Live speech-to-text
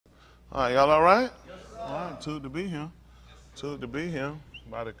All right, y'all all right? All right, too to be here. Too to be here.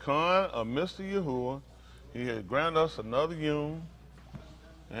 By the con of Mr. Yahuwah, he had granted us another yom.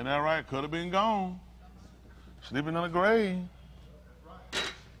 Ain't that right? Could have been gone. Sleeping in a grave.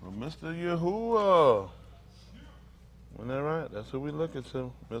 But Mr. Yahuwah. Isn't that right? That's who we looking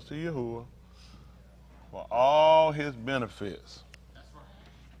to. Mr. Yahuwah. For all his benefits.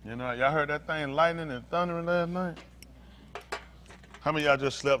 You know, y'all heard that thing lightning and thundering last night? How many of y'all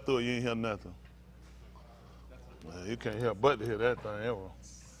just slept through it? You ain't hear nothing. Man, you can't help but to hear that thing ever.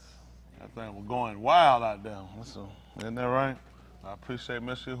 That thing was going wild out there. So, isn't that right? I appreciate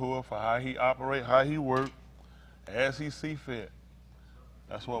Mr. Yahuwah for how he operate, how he work, as he see fit.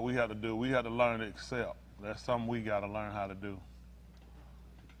 That's what we have to do. We have to learn to accept. That's something we got to learn how to do.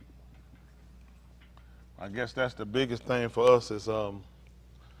 I guess that's the biggest thing for us is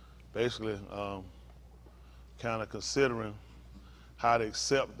basically kind of considering how to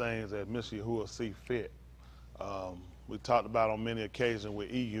accept things as Mr. Yahuwah see fit. We talked about on many occasions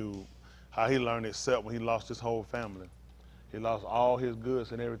with EU how he learned to accept when he lost his whole family. He lost all his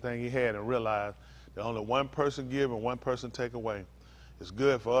goods and everything he had and realized that only one person give and one person take away. It's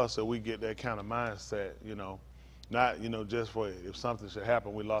good for us that we get that kind of mindset, you know, not, you know, just for if something should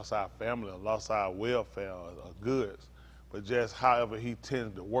happen, we lost our family or lost our welfare or goods, but just however he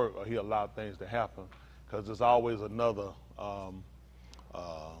tends to work or he allowed things to happen, because there's always another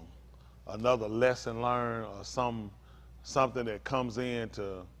another lesson learned or something that comes in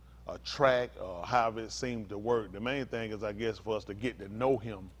to attract or however it seems to work. The main thing is, I guess, for us to get to know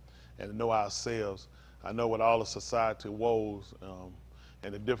him and to know ourselves. I know with all the society woes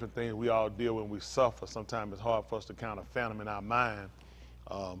and the different things we all deal with when we suffer, sometimes it's hard for us to kind of fathom in our mind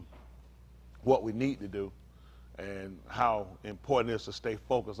what we need to do and how important it is to stay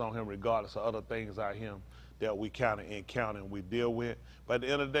focused on him regardless of other things out him that we kind of encounter and we deal with. But at the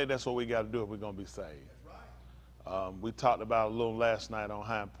end of the day, that's what we got to do if we're going to be saved. We talked about a little last night on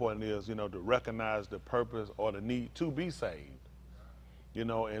how important it is, you know, to recognize the purpose or the need to be saved. You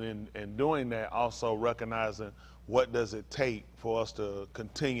know, and in doing that, also recognizing what does it take for us to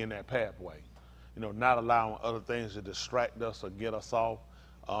continue in that pathway. You know, not allowing other things to distract us or get us off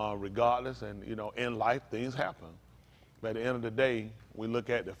regardless. And, you know, in life, things happen. But at the end of the day, we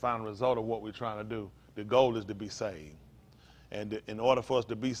look at the final result of what we're trying to do. The goal is to be saved. And in order for us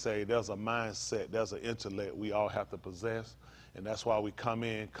to be saved, there's a mindset, there's an intellect we all have to possess. And that's why we come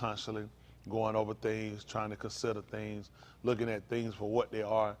in constantly going over things, trying to consider things, looking at things for what they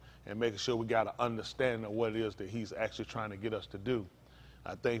are, and making sure we got an understanding of what it is that he's actually trying to get us to do.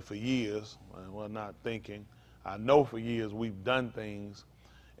 I think for years, well, not thinking, I know for years we've done things,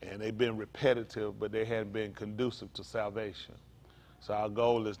 and they've been repetitive, but they hadn't been conducive to salvation. So our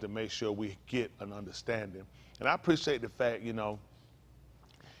goal is to make sure we get an understanding. And I appreciate the fact, you know,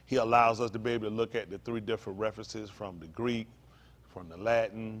 he allows us to be able to look at the three different references from the Greek, from the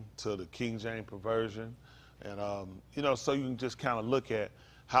Latin to the King James Version. And, you know, so you can just kind of look at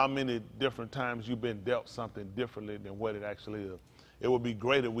how many different times you've been dealt something differently than what it actually is. It would be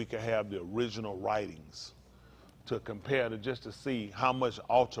great if we could have the original writings to compare to just to see how much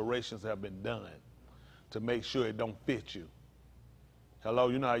alterations have been done to make sure it don't fit you. Hello,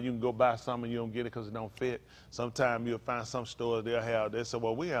 you know how you can go buy something and you don't get it because it don't fit? Sometimes you'll find some stores they say,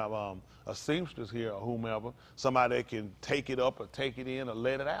 well, we have a seamstress here or whomever, somebody that can take it up or take it in or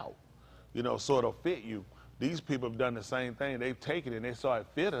let it out, you know, so it'll fit you. These people have done the same thing. They've taken it and they saw it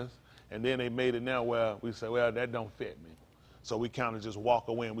fit us, and then they made it now where we say, well, that don't fit me. So we kind of just walk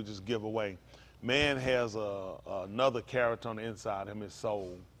away and we just give away. Man has another character on the inside of him, his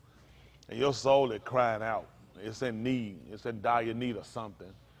soul. And your soul is crying out. It's in need. It's in dire need of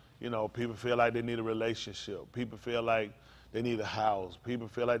something. You know, people feel like they need a relationship. People feel like they need a house. People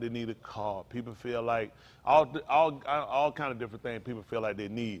feel like they need a car. People feel like all kind of different things people feel like they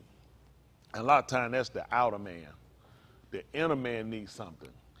need. And a lot of times that's the outer man. The inner man needs something.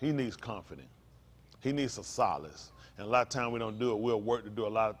 He needs confidence. He needs a solace. And a lot of times we don't do it. We'll work to do a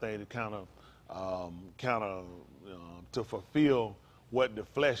lot of things to to fulfill what the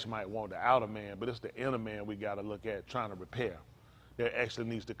flesh might want, the outer man, but it's the inner man we got to look at trying to repair. That actually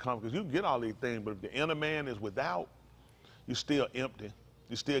needs to come, because you can get all these things, but if the inner man is without, you're still empty.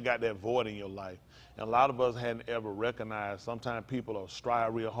 You still got that void in your life. And a lot of us hadn't ever recognized, sometimes people are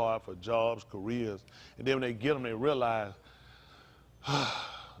strive real hard for jobs, careers, and then when they get them, they realize,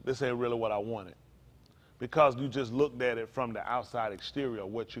 this ain't really what I wanted. Because you just looked at it from the outside exterior,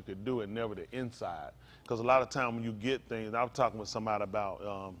 what you could do, and never the inside. Because a lot of times when you get things, I was talking with somebody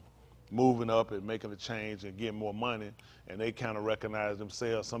about moving up and making a change and getting more money, and they kind of recognize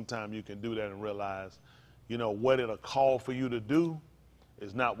themselves. Sometimes you can do that and realize, you know, what it'll call for you to do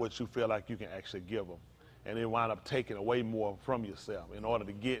is not what you feel like you can actually give them. And they wind up taking away more from yourself. In order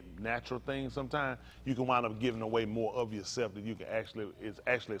to get natural things sometimes, you can wind up giving away more of yourself that you can actually, is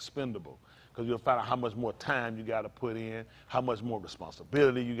actually expendable. Because you'll find out how much more time you got to put in, how much more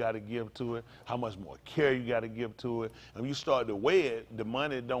responsibility you got to give to it, how much more care you got to give to it. And when you start to weigh it, the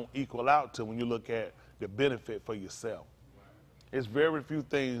money don't equal out to when you look at the benefit for yourself. It's very few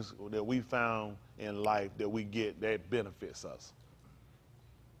things that we found in life that we get that benefits us.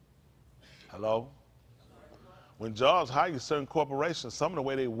 Hello? When jobs hire certain corporations, some of the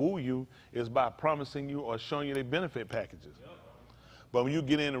way they woo you is by promising you or showing you their benefit packages. But when you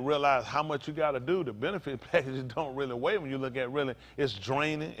get in and realize how much you got to do, the benefit packages don't really weigh when you look at really. It's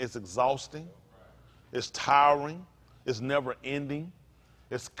draining, it's exhausting, it's tiring, it's never ending,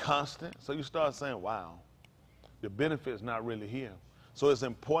 it's constant. So you start saying, wow, the benefit's not really here. So it's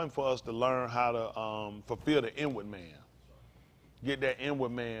important for us to learn how to fulfill the inward man. Get that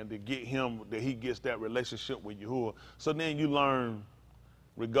inward man to get him, that he gets that relationship with Yahuwah. So then you learn,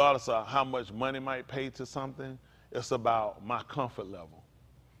 regardless of how much money might pay to something, it's about my comfort level.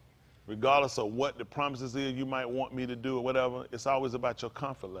 Regardless of what the promises is you might want me to do or whatever, it's always about your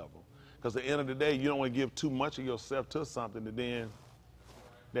comfort level. Because at the end of the day, you don't want to give too much of yourself to something that then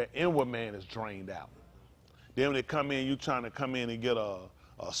that inward man is drained out. Then when they come in, you trying to come in and get a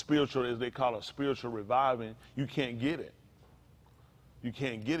spiritual, as they call it, a spiritual reviving, you can't get it. You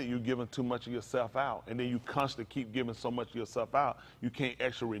can't get it. You're giving too much of yourself out. And then you constantly keep giving so much of yourself out, you can't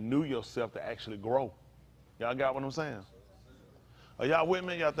actually renew yourself to actually grow. Y'all got what I'm saying? Are y'all with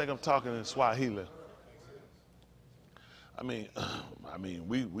me? Y'all think I'm talking in Swahili? I mean,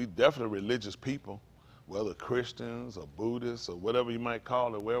 we definitely religious people, whether Christians or Buddhists or whatever you might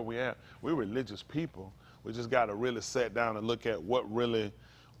call it, where we at. We're religious people. We just got to really sit down and look at what's really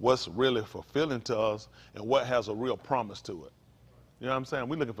fulfilling to us and what has a real promise to it. You know what I'm saying?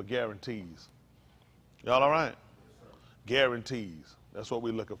 We're looking for guarantees. Y'all all right? Guarantees. That's what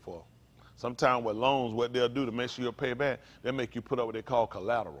we're looking for. Sometimes with loans, what they'll do to make sure you'll pay back, they'll make you put up what they call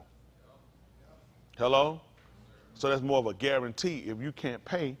collateral. Hello? So that's more of a guarantee. If you can't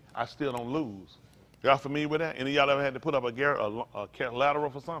pay, I still don't lose. Y'all familiar with that? Any of y'all ever had to put up a collateral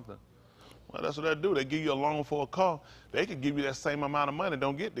for something? Well, that's what they do. They give you a loan for a car. They could give you that same amount of money,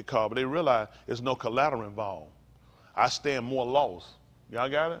 don't get the car, but they realize there's no collateral involved. I stand more loss. Y'all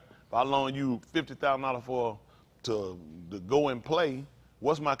got it? If I loan you $50,000 to go and play,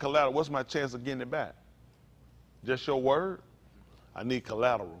 what's my collateral? What's my chance of getting it back? Just your word? I need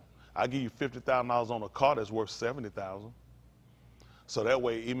collateral. I give you $50,000 on a car that's worth $70,000. So that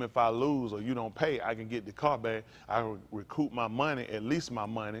way, even if I lose or you don't pay, I can get the car back. I can recoup my money, at least my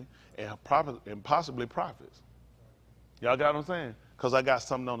money, and possibly profits. Y'all got what I'm saying? Because I got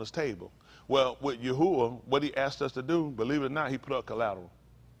something on this table. Well, with Yahuwah, what he asked us to do, believe it or not, he put up collateral.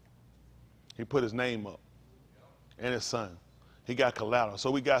 He put his name up and his son. He got collateral.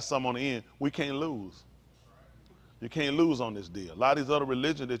 So we got some on the end. We can't lose. You can't lose on this deal. A lot of these other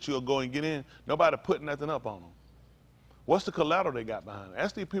religions that you'll go and get in, nobody put nothing up on them. What's the collateral they got behind it?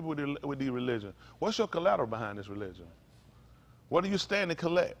 Ask these people with the religion, what's your collateral behind this religion? What do you stand and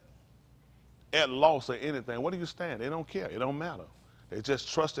collect? At loss or anything, what do you stand? They don't care. It don't matter. They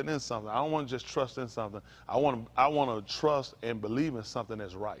just trusting in something. I don't want to just trust in something. I want to trust and believe in something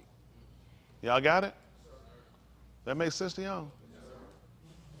that's right. Y'all got it? That makes sense to y'all?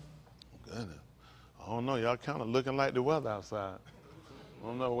 Goodness. I don't know. Y'all kind of looking like the weather outside. I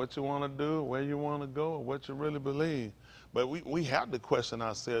don't know what you want to do, where you want to go, or what you really believe. But we have to question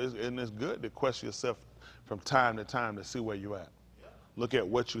ourselves, and it's good to question yourself from time to time to see where you're at. Look at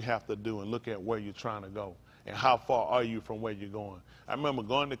what you have to do and look at where you're trying to go and how far are you from where you're going. I remember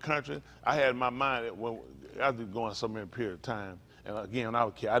going to the country. I had in my mind that when I was going some period of time, and again, when I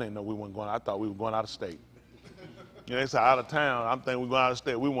was a kid, I didn't know we weren't going. I thought we were going out of state. You know, they said out of town. I'm thinking we're going out of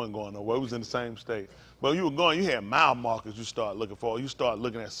state. We weren't going nowhere. We was in the same state. But you were going. You had mile markers you start looking for. You start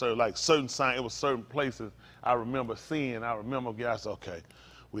looking at certain signs. It was certain places I remember seeing. I remember guys, okay,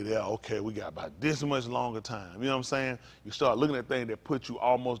 we there. Okay, we got about this much longer time. You know what I'm saying? You start looking at things that put you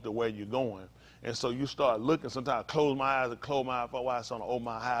almost the way you're going. And so you start looking. Sometimes I close my eyes and close my eyes. For a while, so I open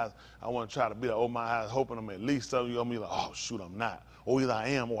my eyes. I want to try to be like, open my eyes, hoping I'm at least some of you going to be like, oh, shoot, I'm not. Or either I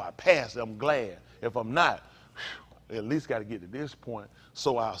am or I passed it. I'm glad. If I'm not, whew, at least got to get to this point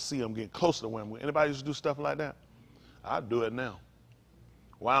so I'll see I'm getting closer to where I'm going. Anybody used to do stuff like that? I do it now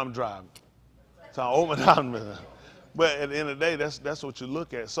while I'm driving. So I open my eyes. But at the end of the day, that's what you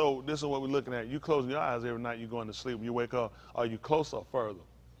look at. So this is what we're looking at. You closing your eyes every night, you're going to sleep. When you wake up, are you closer or further?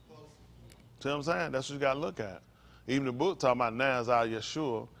 See what I'm saying? That's what you got to look at. Even the book talking about now is our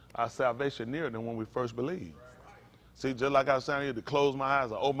Yeshua, our salvation nearer than when we first believed. See, just like I was saying here, to close my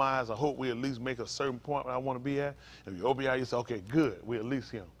eyes or open my eyes, I hope we at least make a certain point where I want to be at. If you open your eyes, you say, okay, good, we at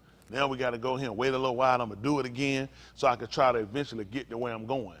least here. Now we got to go here and wait a little while. I'm going to do it again so I can try to eventually get to where I'm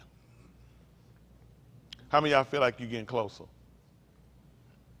going. How many of y'all feel like you're getting closer?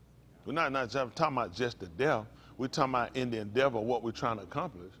 We're not just talking about just the death. We're talking about in the endeavor of what we're trying to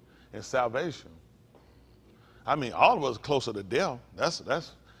accomplish in salvation. I mean, all of us closer to death. That's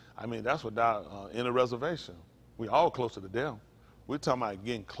without any reservation. We all closer to death. We're talking about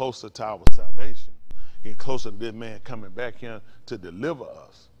getting closer to our salvation, getting closer to this man coming back here to deliver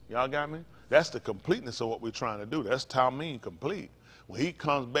us. Y'all got me? That's the completeness of what we're trying to do. That's Talmud, complete. When he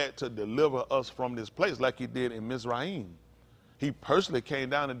comes back to deliver us from this place like he did in Mizraim, he personally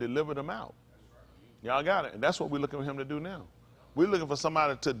came down and delivered them out. Y'all got it? And that's what we're looking for him to do now. We're looking for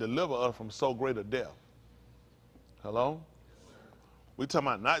somebody to deliver us from so great a death. Hello? We're talking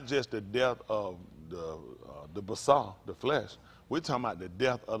about not just the death of the basar, the flesh. We're talking about the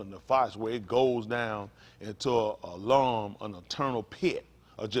death of the nefesh, where it goes down into an eternal pit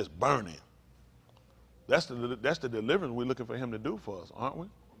of just burning. That's the deliverance we're looking for him to do for us, aren't we?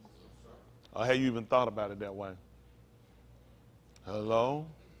 Or have you even thought about it that way? Hello?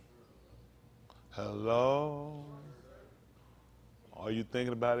 Hello? Are you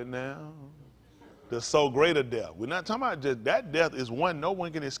thinking about it now? The so great a death. We're not talking about just that death is one no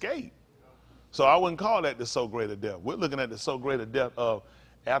one can escape. So I wouldn't call that the so great a death. We're looking at the so great a death of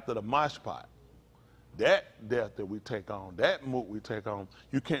after the mashpat. That death that we take on, that moot we take on,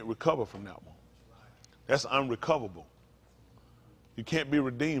 you can't recover from that one. That's unrecoverable. You can't be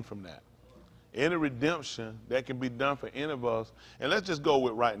redeemed from that. Any redemption that can be done for any of us, and let's just go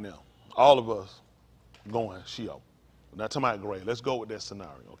with right now, all of us going Sheol. We're not talking about grave. Let's go with that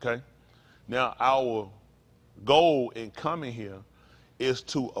scenario, okay? Now, our goal in coming here is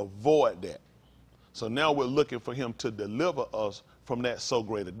to avoid that. So now we're looking for him to deliver us from that so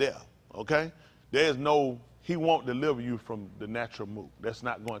great a death, okay? He won't deliver you from the natural moot. That's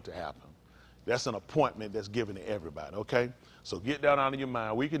not going to happen. That's an appointment that's given to everybody, okay? So get that out of your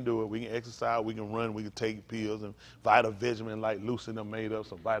mind. We can do it. We can exercise. We can run. We can take pills and vitamin like Lucy them made up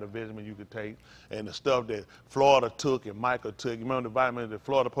some vitamin you could take. And the stuff that Florida took and Michael took. You remember the vitamin that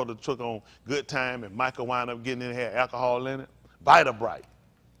Florida took on Good Time and Michael wound up getting in, had alcohol in it? Vitabright.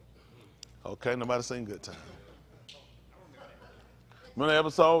 Okay, nobody seen Good Time. Remember the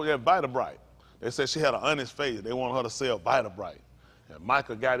episode? Yeah, Vitabright. They said she had an honest face. They wanted her to sell Vitabright. And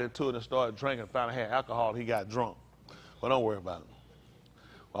Michael got into it and started drinking, found he had alcohol, he got drunk. Well, don't worry about it.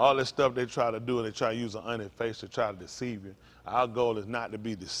 All this stuff they try to do, and they try to use an honest face to try to deceive you. Our goal is not to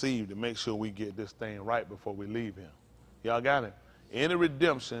be deceived, to make sure we get this thing right before we leave here. Y'all got it? Any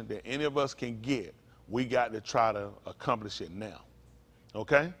redemption that any of us can get, we got to try to accomplish it now.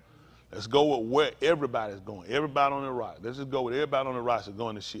 Okay? Let's go with where everybody's going. Everybody on the right. Let's just go with everybody on the right is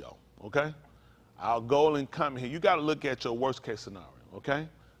going to Sheol. Okay? Our goal in coming here, you got to look at your worst case scenario. Okay?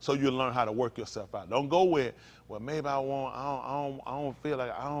 So you learn how to work yourself out. Don't go with, well, maybe I don't feel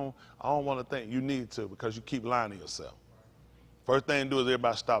like, I don't want to think. You need to, because you keep lying to yourself. First thing to do is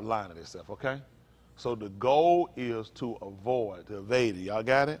everybody stop lying to themselves, okay? So the goal is to avoid, to evade it. Y'all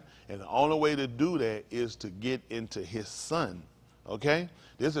got it? And the only way to do that is to get into his son, okay?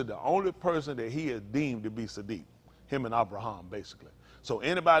 This is the only person that he has deemed to be Sadiq, him and Abraham, basically. So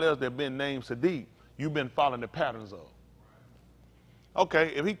anybody else that been named Sadiq, you've been following the patterns of.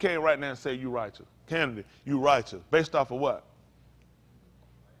 Okay, if he came right now and said you righteous, candidate, you righteous, based off of what?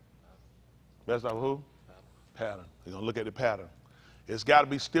 Based off of who? Pattern. You're going to look at the pattern. It's got to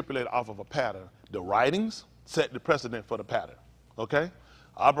be stipulated off of a pattern. The writings set the precedent for the pattern. Okay?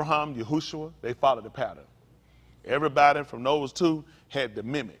 Abraham, Yahushua, they followed the pattern. Everybody from those two had to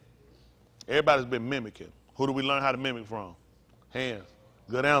mimic. Everybody's been mimicking. Who do we learn how to mimic from? Hands.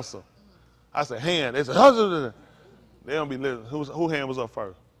 Good answer. I said hand. They said, they don't be listening. Who hand was up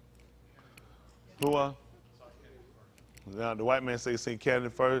first? Who Now, the white man say he seen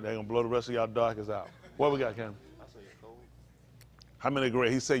Canada first. They're going to blow the rest of y'all darkest out. What we got, Canada? I say you're cold. How many agree?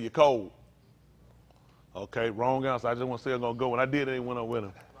 He said you're cold. Okay, wrong answer. I just want to say I'm going to go. When I did it, he went up with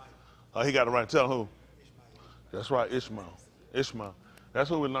him. He got it right. Tell him who. That's right, Ishmael. Ishmael. That's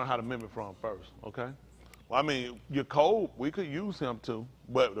who we learn how to mimic from first, okay? Well, I mean, you're cold. We could use him too.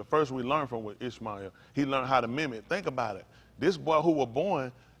 But the first we learned from was Ishmael. He learned how to mimic. Think about it. This boy who was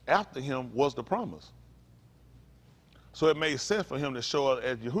born after him was the promise. So it made sense for him to show us,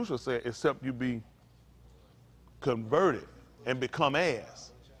 as Yahushua said, except you be converted and become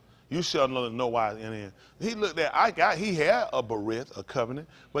as. You shall know why. He looked at, he had a berith, a covenant,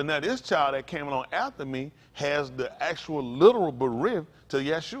 but now this child that came along after me has the actual literal berith to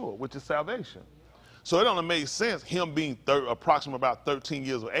Yeshua, which is salvation. So it only made sense him being approximately about 13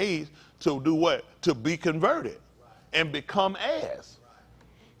 years of age to do what? To be converted and become heirs.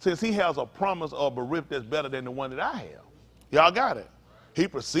 Since he has a promise of a rift that's better than the one that I have. Y'all got it? He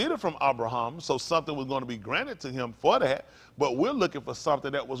proceeded from Abraham, so something was going to be granted to him for that, but we're looking for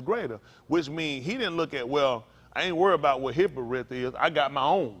something that was greater, which means he didn't look at, well, I ain't worried about what his rift is. I got my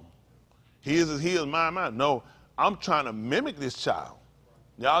own. His is mine. No, I'm trying to mimic this child.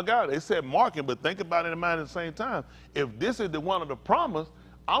 Y'all got it. They said marking, but think about it in mind at the same time. If this is the one of the promise,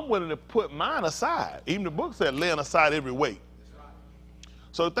 I'm willing to put mine aside. Even the book said laying aside every weight.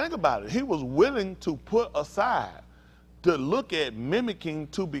 So think about it. He was willing to put aside, to look at mimicking,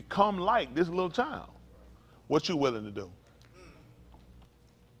 to become like this little child. What you willing to do?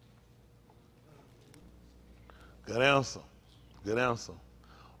 Good answer. Good answer.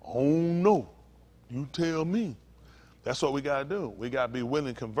 Oh no, you tell me. That's what we got to do. We got to be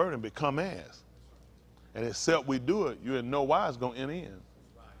willing to convert and become heirs. And except we do it, you in no wise going to enter in.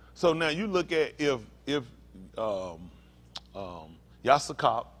 So now you look at if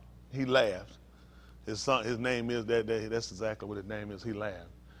Yasakop, he laughed. His name is that day. That's exactly what his name is. He laughed.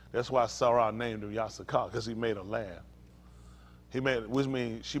 That's why Sarah named him Yasakop, because he made her laugh. Which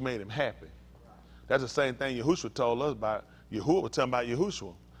means she made him happy. That's the same thing Yahushua told us about. Yahuwah was telling about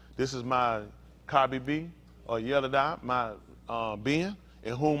Yahushua. This is my Kabibi, or Yedadai, my being,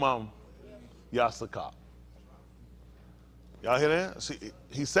 in whom I'm Yasakop. Y'all hear that? See,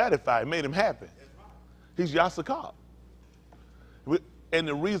 he's satisfied. It made him happy. He's Yasakop. And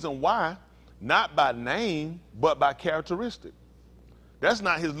the reason why, not by name, but by characteristic. That's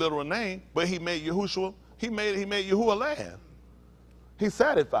not his literal name, but he made Yahushua, he made Yahuwah laugh. He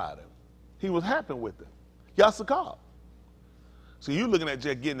satisfied him. He was happy with it. Yasakop. So you're looking at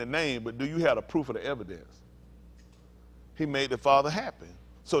just getting the name, but do you have the proof of the evidence? He made the Father happy.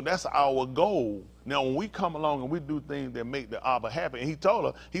 So that's our goal. Now, when we come along and we do things that make the Abba happy, and he told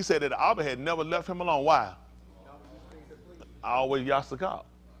her, he said that the Abba had never left him alone. Why? I always Yasakop.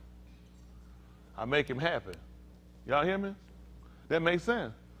 I make him happy. Y'all hear me? That makes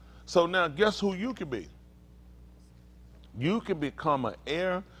sense. So now guess who you can be? You can become an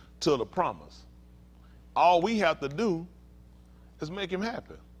heir to the promise. All we have to do is make him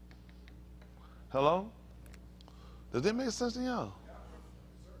happy. Hello? Does that make sense to y'all?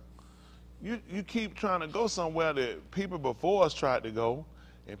 You keep trying to go somewhere that people before us tried to go,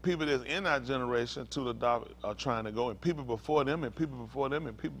 and people that's in our generation to the doctor are trying to go, and people before them, and people before them,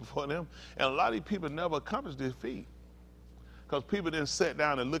 and people before them. And a lot of these people never accomplished this feat. Because people didn't sit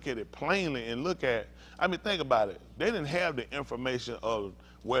down and look at it plainly and look at, I mean, think about it. They didn't have the information of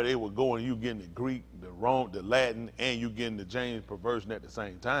where they were going. You getting the Greek, the Rome, the Latin, and you getting the James perversion at the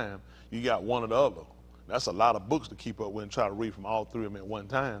same time. You got one or the other. That's a lot of books to keep up with and try to read from all three of them at one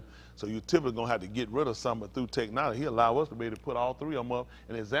time. So you're typically going to have to get rid of some, but through technology, he allow us to be able to put all three of them up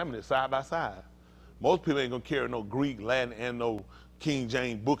and examine it side by side. Most people ain't going to carry no Greek, Latin, and no King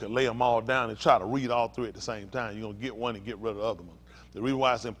James book and lay them all down and try to read all three at the same time. You're going to get one and get rid of the other one. The reason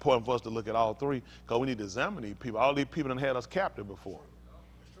why it's important for us to look at all three, because we need to examine these people. All these people done had us captive before.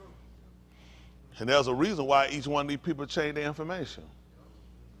 And there's a reason why each one of these people changed their information,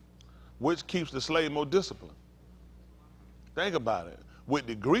 which keeps the slave more disciplined. Think about it. With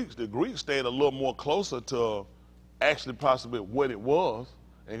the Greeks stayed a little more closer to actually possibly what it was,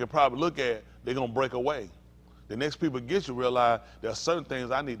 and you can probably look at, they're going to break away. The next people get you realize there are certain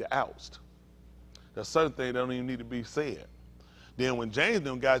things I need to oust. There's certain things that don't even need to be said. Then when James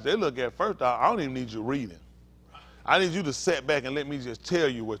them guys, they look at first, I don't even need you reading. I need you to sit back and let me just tell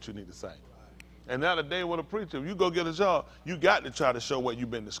you what you need to say. And now the day with a preacher, if you go get a job, you got to try to show what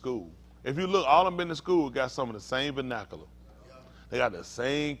you've been to school. If you look, all them been to school got some of the same vernacular. They got the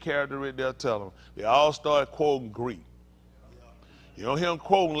same character they'll tell them. They all start quoting Greek. You don't hear them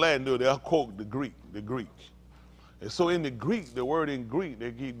quoting Latin, do they? They'll quote the Greek. And so in the Greek, the word in Greek,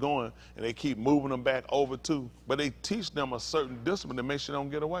 they keep going and they keep moving them back over to, but they teach them a certain discipline to make sure they don't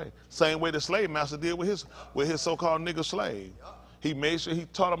get away. Same way the slave master did with his so-called nigger slave. He made sure he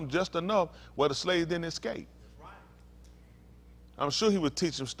taught them just enough where the slaves didn't escape. I'm sure he would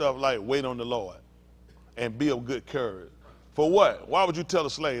teach them stuff like wait on the Lord and be of good courage. For what? Why would you tell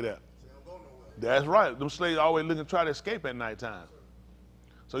a slave that? That's right. Them slaves always looking to try to escape at nighttime.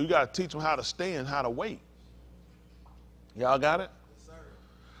 So you got to teach them how to stay and how to wait. Y'all got it? Yes, sir.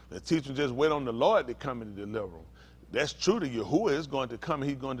 The teacher just wait on the Lord to come and deliver them. That's true to Yahuwah is going to come and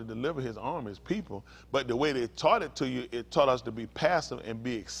he's going to deliver his army, his people. But the way they taught it to you, it taught us to be passive and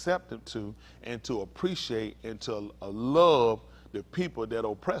be accepted to and to appreciate and to love the people that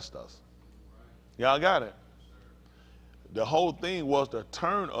oppressed us. Y'all got it? The whole thing was to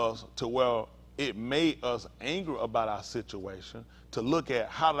turn us to where it made us angry about our situation to look at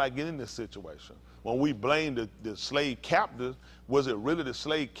how did I get in this situation. When we blamed the slave captors, was it really the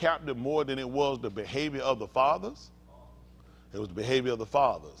slave captive more than it was the behavior of the fathers? It was the behavior of the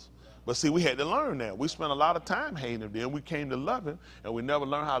fathers. But see, we had to learn that. We spent a lot of time hating him. Then we came to love him, and we never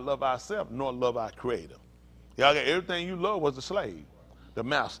learned how to love ourselves nor love our Creator. Y'all got everything you love was the slave, the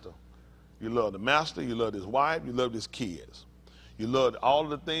master. You love the master, you love his wife, you love his kids. You love all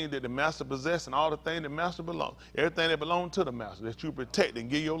the things that the master possessed and all the things that the master belonged. Everything that belonged to the master, that you protect and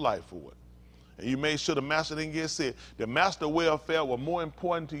give your life for it. And you made sure the master didn't get sick. The master welfare was more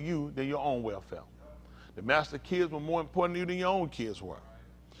important to you than your own welfare. The master kids were more important to you than your own kids were.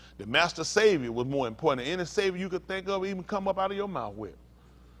 The master savior was more important than any savior you could think of even come up out of your mouth with.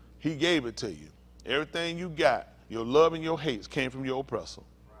 He gave it to you. Everything you got, your love and your hates, came from your oppressor.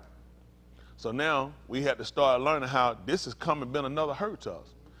 So now we had to start learning how this has come and been another hurt to us.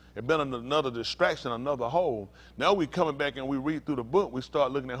 It's been another distraction, another hole. Now we coming back and we read through the book, we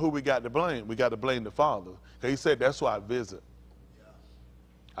start looking at who we got to blame. We got to blame the father. Because he said, that's why I visit.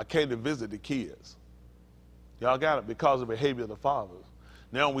 I came to visit the kids. Y'all got it? Because of the behavior of the fathers.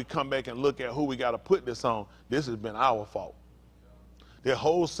 Now we come back and look at who we got to put this on. This has been our fault. This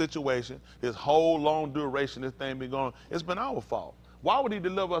whole situation, this whole long duration, this thing been going on, it's been our fault. Why would he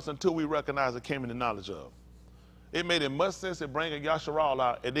deliver us until we recognize it came in the knowledge of? It made as much sense to bring a Yasharal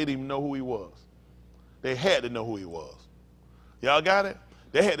out and they didn't even know who he was. They had to know who he was. Y'all got it?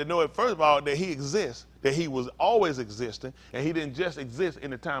 They had to know it, first of all, that he exists, that he was always existing, and he didn't just exist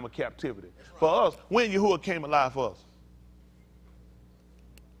in the time of captivity. Right. For us, when Yahuwah came alive for us?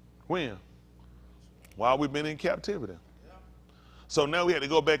 When? While we've been in captivity. Yeah. So now we had to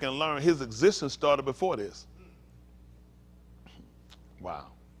go back and learn his existence started before this. Wow.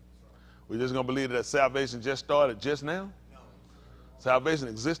 We're just going to believe that salvation just started just now? No. Salvation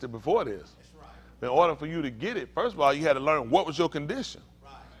existed before this. That's right. In order for you to get it, first of all, you had to learn what was your condition.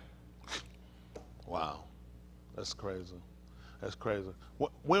 Right. Wow. That's crazy. That's crazy.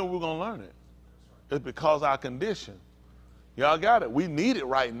 When are we going to learn it? It's because our condition. Y'all got it. We need it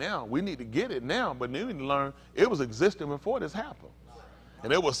right now. We need to get it now, but then we need to learn it was existing before this happened.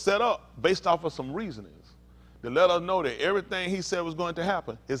 And it was set up based off of some reasonings to let us know that everything he said was going to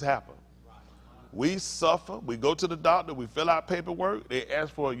happen has happened. We suffer. We go to the doctor. We fill out paperwork. They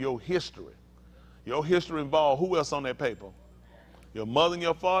ask for your history. Your history involved who else on that paper? Your mother and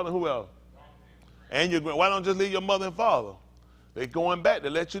your father. Who else? And your why don't you just leave your mother and father? They're going back to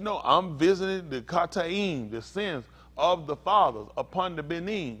let you know I'm visiting the Kataim, the sins of the fathers upon the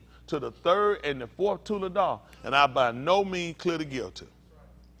Benin to the third and the fourth Tuledah, and I by no means clear the guilty.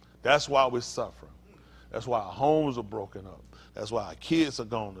 That's why we're suffering. That's why our homes are broken up. That's why our kids are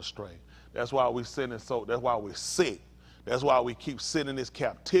going astray. That's why we're sitting so. That's why we're sick. That's why we keep sitting in this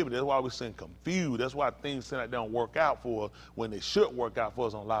captivity. That's why we're sitting confused. That's why things seem like they don't work out for us when they should work out for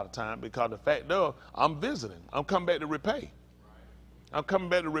us on a lot of time. Because the fact of I'm visiting. I'm coming back to repay. I'm coming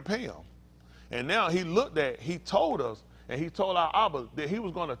back to repay him. And now he told us, and he told our Abba that he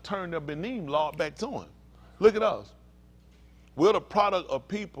was going to turn the Benin law back to him. Look at us. We're the product of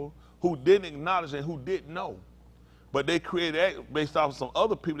people who didn't acknowledge and who didn't know. But they created that based off of some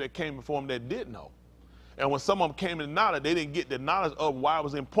other people that came before them that did know. And when some of them came in knowledge, they didn't get the knowledge of why it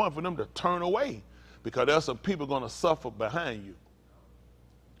was important for them to turn away. Because there's some people going to suffer behind you.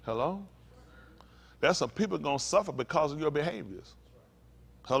 Hello? There's some people going to suffer because of your behaviors.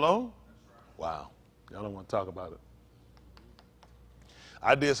 Hello? Wow. Y'all don't want to talk about it.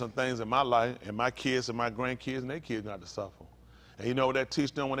 I did some things in my life, and my kids and my grandkids and their kids got to suffer. And you know what that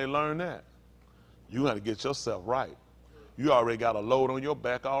teach them when they learn that? You got to get yourself right. You already got a load on your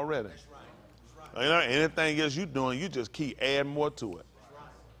back already. That's right. That's right. You know, anything else you're doing, you just keep adding more to it.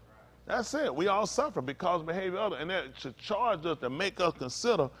 That's it. We all suffer because of behavior of others. And that should charge us to make us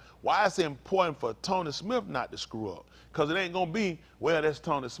consider why it's important for Tony Smith not to screw up. Because it ain't going to be, well, that's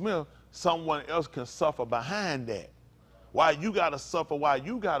Tony Smith. Someone else can suffer behind that. Why you got to suffer, why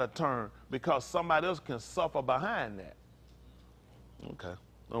you got to turn, because somebody else can suffer behind that. Okay,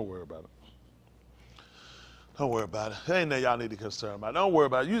 don't worry about it. Don't worry about it. Ain't that y'all need to concern about. Don't worry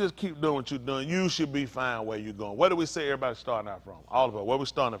about it. You just keep doing what you're doing. You should be fine where you're going. Where do we say everybody's starting out from? All of us. Where we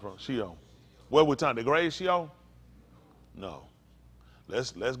starting from? Sheol. Where we talking? The grave Sheol? No.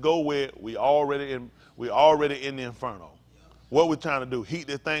 Let's go with we already in the inferno. What we trying to do? Heat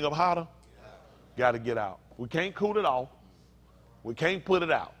this thing up hotter? Got to get out. We can't cool it off. We can't put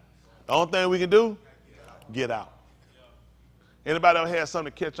it out. The only thing we can do, get out. Anybody ever had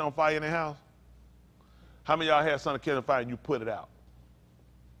something to catch on fire in their house? How many of y'all had something to catch on fire and you put it out?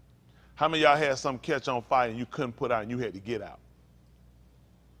 How many of y'all had something catch on fire and you couldn't put out and you had to get out?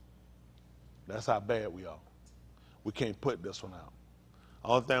 That's how bad we are. We can't put this one out.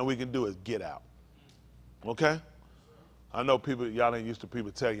 Only thing we can do is get out. Okay? I know people, y'all ain't used to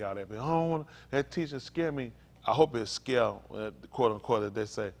people telling y'all that, but I don't want that teacher scare me. I hope it scare, quote unquote, as they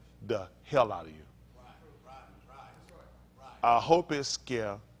say, the hell out of you. I hope it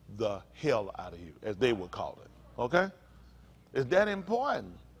scare the hell out of you, as they would call it. Okay? It's that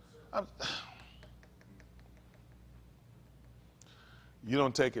important. You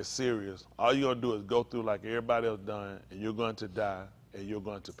don't take it serious. All you're going to do is go through like everybody else done, and you're going to die, and you're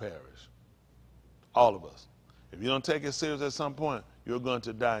going to perish. All of us. If you don't take it serious at some point, you're going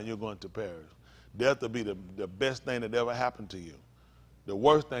to die, and you're going to perish. Death will be the best thing that ever happened to you. The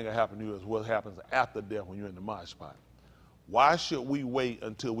worst thing that happened to you is what happens after death when you're in the mosh pot. Why should we wait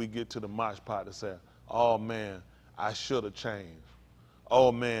until we get to the mosh pot to say, oh, man, I should have changed.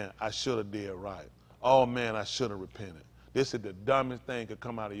 Oh, man, I should have did right. Oh, man, I should have repented. This is the dumbest thing that could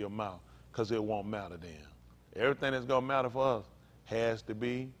come out of your mouth because it won't matter then. Everything that's going to matter for us has to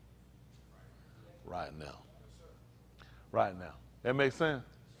be right now. Right now. That makes sense?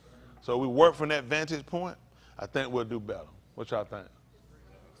 So we work from that vantage point, I think we'll do better. What y'all think?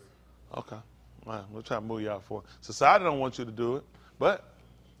 Okay. All right, we'll try to move y'all forward. Society don't want you to do it, but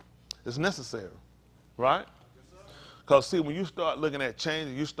it's necessary, right? Because, see, when you start looking at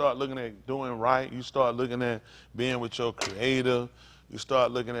changing, you start looking at doing right, you start looking at being with your Creator, you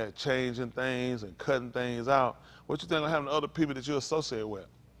start looking at changing things and cutting things out, what you think of having other people that you associate with?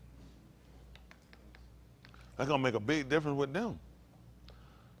 That's going to make a big difference with them.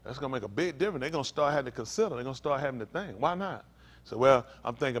 That's going to make a big difference. They're going to start having to consider. They're going to start having to think. Why not? So, well,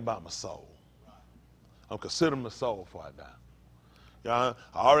 I'm thinking about my soul. I'm considering my soul before I die. I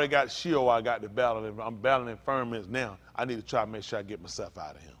already got Sheol I got to battle. I'm battling infirmities now. I need to try to make sure I get myself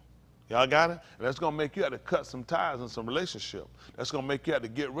out of him. Y'all got it? And that's going to make you have to cut some ties in some relationship. That's going to make you have to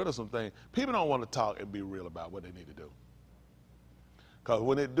get rid of some things. People don't want to talk and be real about what they need to do. Because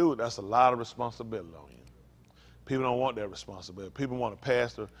when they do, that's a lot of responsibility on you. People don't want that responsibility. People want to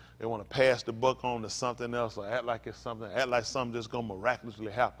pass the buck on to something else or act like it's something, act like something just going to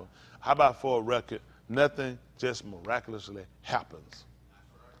miraculously happen. How about for a record, nothing just miraculously happens.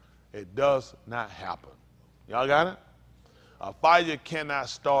 It does not happen. Y'all got it? A fire cannot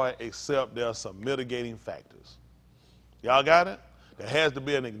start except there are some mitigating factors. Y'all got it? There has to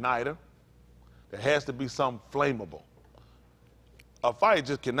be an igniter. There has to be something flammable. A fire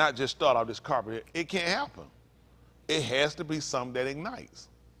just cannot just start off this carpet. It can't happen. It has to be something that ignites.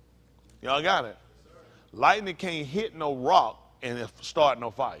 Y'all got it? Lightning can't hit no rock and start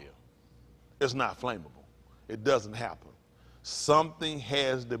no fire. It's not flammable. It doesn't happen. Something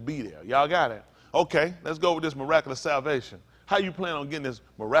has to be there. Y'all got it? Okay, let's go with this miraculous salvation. How you plan on getting this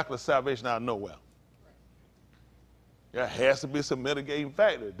miraculous salvation out of nowhere? There has to be some mitigating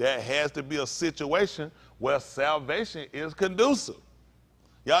factor. There has to be a situation where salvation is conducive.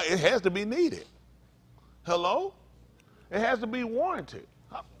 Y'all, it has to be needed. Hello? It has to be warranted.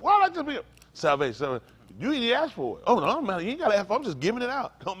 Why not just be salvation? You ain't ask for it. Oh, no, man, you ain't got to ask for it. I'm just giving it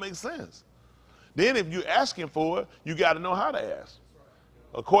out. Don't make sense. Then if you're asking for it, you got to know how to ask.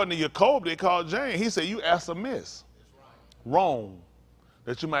 According to Jacob, they called James. He said, you ask amiss. Wrong.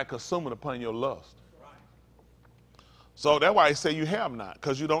 That you might consume it upon your lust. So that's why he say you have not,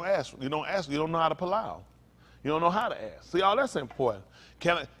 because you don't ask. You don't ask. You don't know how to plow. You don't know how to ask. See, all that's important.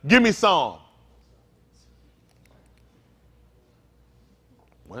 Give me some.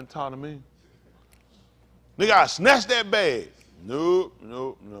 Wasn't taught to me. Nigga, I snatched that bag. Nope.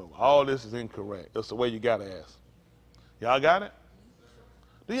 All this is incorrect. That's the way you got to ask. Y'all got it?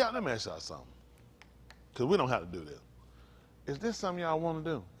 Let me ask y'all something. Because we don't have to do this. Is this something y'all want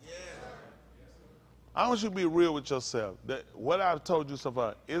to do? Yeah. I want you to be real with yourself. That what I've told you so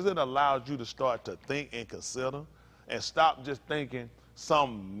far, is it allowed you to start to think and consider and stop just thinking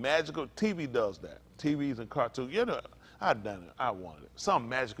some magical, TV does that. TVs and cartoons. You know, I've done it. I wanted it. Something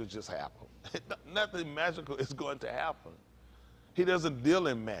magical just happened. Nothing magical is going to happen. He doesn't deal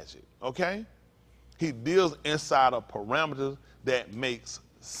in magic, okay? He deals inside of parameters that makes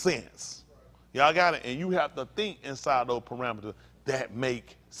sense. Y'all got it? And you have to think inside those parameters that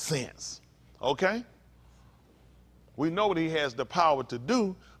make sense, okay? We know what he has the power to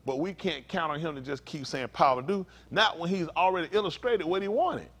do, but we can't count on him to just keep saying power to do, not when he's already illustrated what he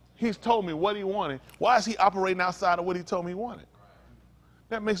wanted. He's told me what he wanted. Why is he operating outside of what he told me he wanted?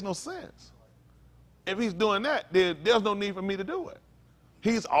 That makes no sense. If he's doing that, then there's no need for me to do it.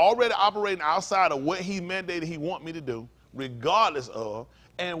 He's already operating outside of what he mandated he want me to do, regardless of,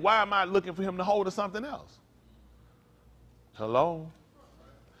 and why am I looking for him to hold to something else? Hello?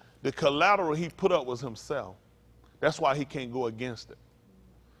 The collateral he put up was himself. That's why he can't go against it.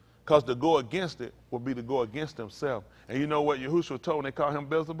 Because to go against it would be to go against himself. And you know what Yahushua told when they called him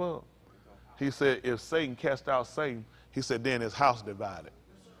Beelzebub? He said, if Satan cast out Satan, he said, then his house divided.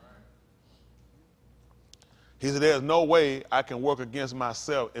 He said, there's no way I can work against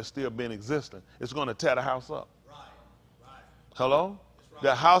myself and still be in existence. It's going to tear the house up. Hello?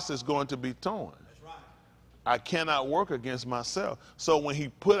 The house is going to be torn. I cannot work against myself. So when he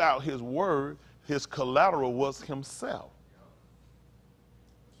put out his word, his collateral was himself.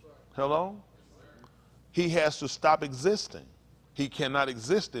 Hello? He has to stop existing. He cannot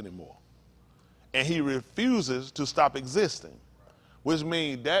exist anymore. And he refuses to stop existing, which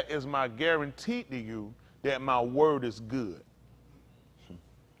means that is my guarantee to you that my word is good.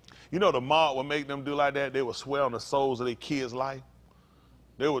 You know the mob would make them do like that? They would swear on the souls of their kids' life.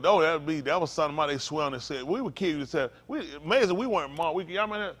 They would, that was something about they swear on and said, we would kill you to say, amazing, we weren't mob. Y'all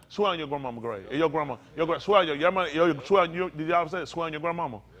remember that? Swear on your grandmama grave. Your grandma, swear on did y'all say swear on your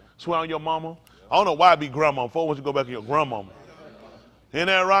grandmama? Swear on your mama? I don't know why it be grandmama. Before once you go back to your grandmama. Isn't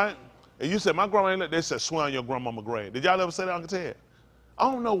that right? And you said, my grandma ain't let, they said, swear on your grandmama grave. Did y'all ever say that, Uncle Ted?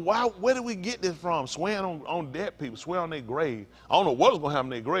 I don't know why, where did we get this from? Swearing on dead people, swear on their grave. I don't know what's going to happen in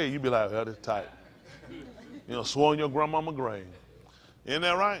their grave. You'd be like, oh, that's tight. You know, swear on your grandmama grave. Isn't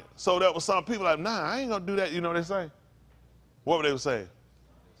that right? So that was some people like, nah, I ain't going to do that. You know what they say? What would they say?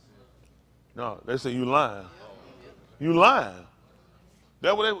 No, they say, you lying. You lying.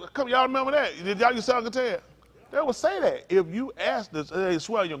 That what they, come, y'all remember that? Did y'all used to say, Uncle Ted? They would say that. If you asked this, hey,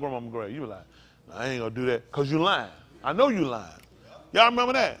 swear on your grandmama grave, you were like, no, I ain't going to do that because you lying. I know you lying. Y'all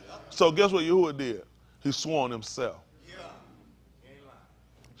remember that? So guess what Yahuwah did? He swore on himself. Yeah. He ain't lying.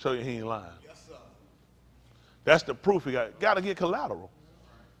 Show you he ain't lying. Yes, sir. That's the proof he got. Got to get collateral.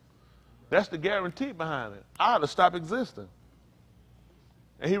 That's the guarantee behind it. I had to stop existing.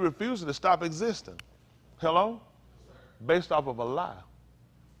 And he refused to stop existing. Hello? Based off of a lie.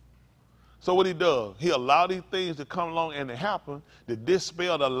 So what he does, he allowed these things to come along and to happen to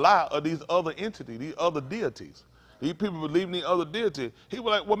dispel the lie of these other entities, these other deities. These people believe in these other deities. He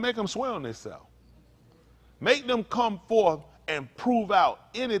was like, well, make them swear on themselves. Make them come forth and prove out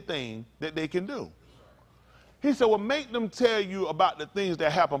anything that they can do. He said, well, make them tell you about the things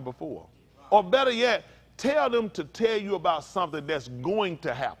that happened before. Or better yet, tell them to tell you about something that's going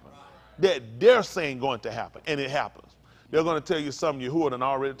to happen, that they're saying going to happen, and it happens. They're going to tell you something Yahuwah done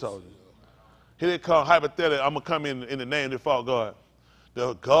already told you. Here they come, hypothetically, I'm going to come in the name of the false God.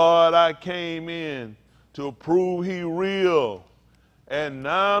 The God I came in to prove he real. At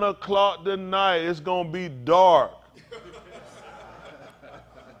 9 o'clock tonight, it's going to be dark.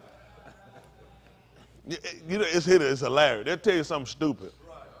 You know, it's hilarious. They'll tell you something stupid.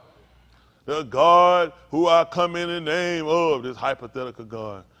 The God who I come in the name of, this hypothetical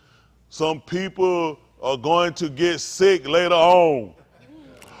God. Some people are going to get sick later on.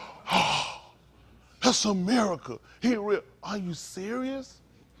 That's a miracle. He real. Are you serious?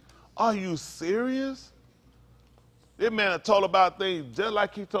 Are you serious? This man had told about things just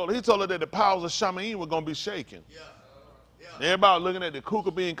like he told her. He told her that the powers of Shamaim were going to be shaken. Yeah. Yeah. Everybody looking at the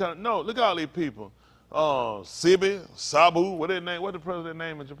kuka being coming. No, look at all these people. Sibi, Sabu, what their name? What the president's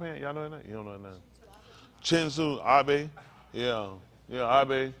name in Japan? Y'all know that name? You don't know that name. Chinsu, Abe. Yeah,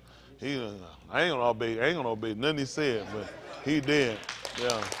 Abe. I ain't gonna obey nothing he said, but he did.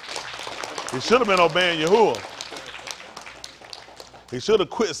 Yeah. He should have been obeying Yahuwah. He should have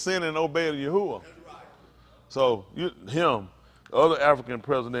quit sinning and obeyed Yahuwah. So him, the other African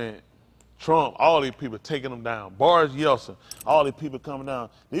president, Trump, all these people taking them down. Boris Yeltsin, all these people coming down.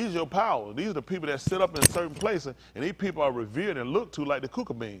 These are your power. These are the people that sit up in certain places, and these people are revered and looked to like the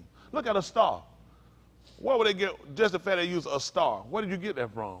kuka bean. Look at a star. Where would they get just the fact they use a star? Where did you get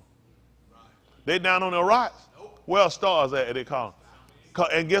that from? They down on the rocks? Where are stars at, they call them?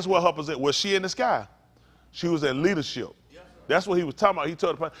 And guess what her position? Was she in the sky? She was in leadership. That's what he was talking about. He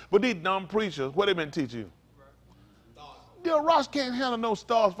told the but these dumb preachers, what they been teaching you? The rocks can't handle no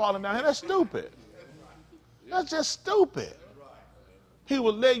stars falling down here. That's stupid. That's just stupid. He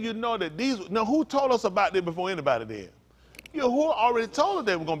will let you know that these. Now, who told us about this before anybody did? Yahuwah already told us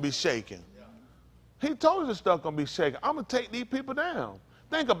they were going to be shaken. He told us this stuff going to be shaken. I'm going to take these people down.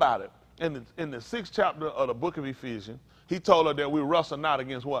 Think about it. In the 6th chapter of the book of Ephesians, he told us that we wrestle not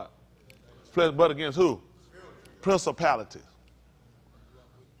against what? Flesh, but against who? Principalities.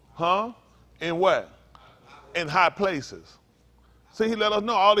 Huh? In what? In high places. See, he let us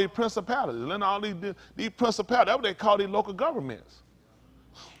know all these principalities. Let all these principalities. That's what they call these local governments.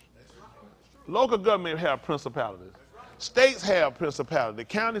 Local government have principalities. States have principalities. The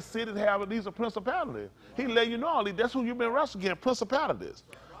county, cities have, these are principalities. He let you know all these. That's who you've been wrestling against, principalities.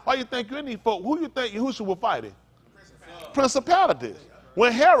 Why you think you in these folks? Who you think Yahushua will fight in? Principalities.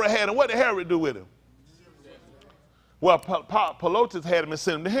 When Herod had him, what did Herod do with him? Well, Pelotus had him and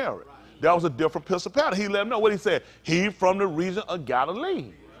sent him to Herod. That was a different principality. He let him know what he said. He from the region of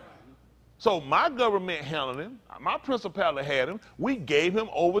Galilee. So my government handled him. My principality had him. We gave him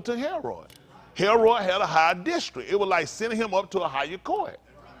over to Herod. Herod had a high district. It was like sending him up to a higher court.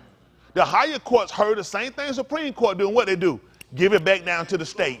 The higher courts heard the same thing Supreme Court doing. What they do? Give it back down to the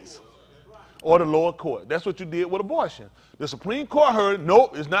states or the lower court. That's what you did with abortion. The Supreme Court heard,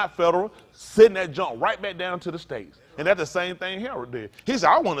 nope, it's not federal. Send that junk right back down to the states. And that's the same thing Herod did. He said,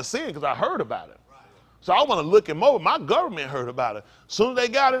 I want to see it because I heard about it. So I want to look him over. My government heard about it. As soon as they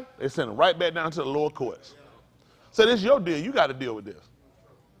got it, they sent it right back down to the lower courts. So this is your deal. You got to deal with this.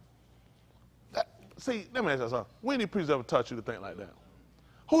 See, let me ask you something. When did priests ever taught you to think like that?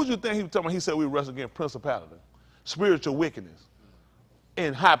 Who do you think he was talking about? He said we wrestle against principality, spiritual wickedness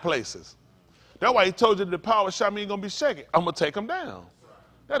in high places. That's why he told you that the power of Shami ain't going to be shaken. I'm going to take him down.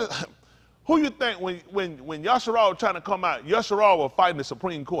 That is, who you think when Yasharal was trying to come out, Yasharal was fighting the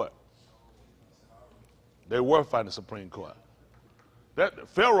Supreme Court. They were fighting the Supreme Court. That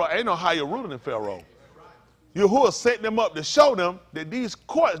Pharaoh ain't no higher ruler than Pharaoh. Yahuwah set them up to show them that these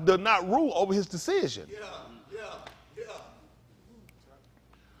courts do not rule over his decision.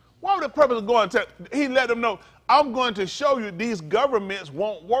 What was the purpose of going to? He let them know, I'm going to show you these governments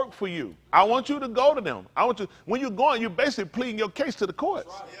won't work for you. I want you to go to them. I want you. When you're going, you're basically pleading your case to the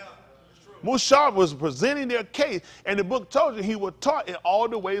courts. Mushab was presenting their case, and the book told you he was taught in all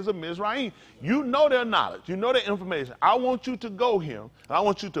the ways of Mizraim. You know their knowledge. You know their information. I want you to go here, and I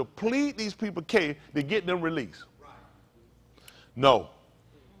want you to plead these people's case to get them released. No.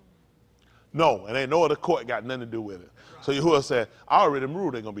 No, and ain't no other court got nothing to do with it. So Yahuwah said, I already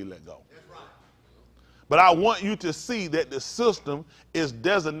ruled they're going to be let go. But I want you to see that the system is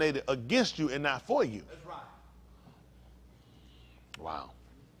designated against you and not for you. Wow.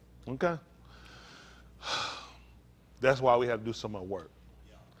 Okay? That's why we have to do so much work.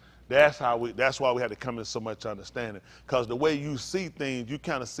 That's why we have to come in so much understanding. Because the way you see things, you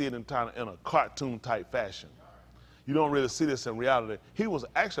kind of see it in a cartoon type fashion. You don't really see this in reality. He was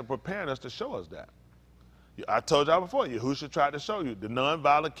actually preparing us to show us that. I told y'all before, Yahushua tried to show you the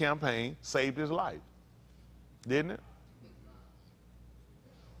nonviolent campaign saved his life. Didn't it?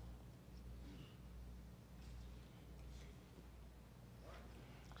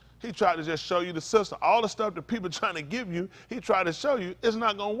 He tried to just show you the system. All the stuff that people are trying to give you, he tried to show you it's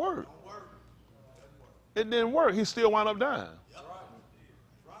not going to work. It didn't work. He still wound up dying.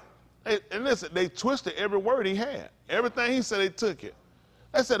 And listen, they twisted every word he had. Everything he said, they took it.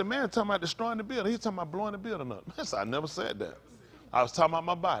 They said, the man talking about destroying the building. He's talking about blowing the building up. I said, I never said that. I was talking about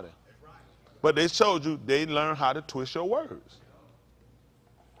my body. But they showed you they learned how to twist your words.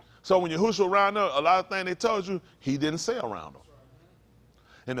 So when Yahushua around there, a lot of things they told you, he didn't say around them.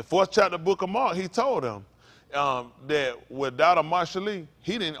 In the 4th chapter of the book of Mark, he told them that without a Marshallee,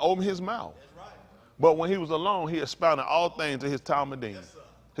 he didn't open his mouth. But when he was alone, he expounded all things to his Talmudim,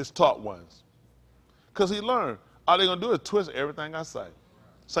 his taught ones. Because he learned, all they're going to do is twist everything I say.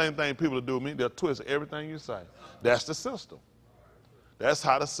 Same thing people do with me, they'll twist everything you say. That's the system. That's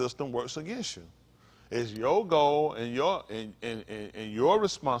how the system works against you. It's your goal and your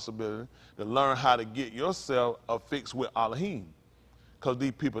responsibility to learn how to get yourself affixed with Elohim. Because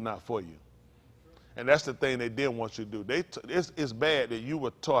these people are not for you. And that's the thing they didn't want you to do. It's bad that you were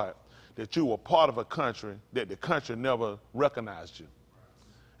taught that you were part of a country that the country never recognized you.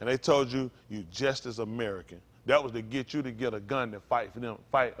 And they told you you just as American. That was to get you to get a gun to fight for them,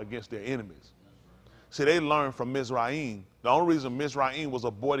 fight against their enemies. See, they learned from Mizraim. The only reason Mizraim was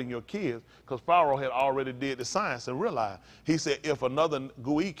aborting your kids, because Pharaoh had already did the science and realized. He said, if another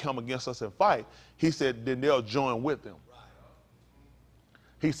Gui come against us and fight, he said, then they'll join with them.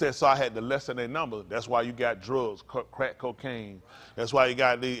 He said, so I had to lessen their number. That's why you got drugs, crack cocaine. That's why you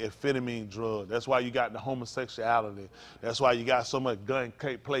got the amphetamine drug. That's why you got the homosexuality. That's why you got so much gun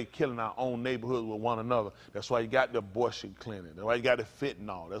play killing our own neighborhoods with one another. That's why you got the abortion clinic. That's why you got the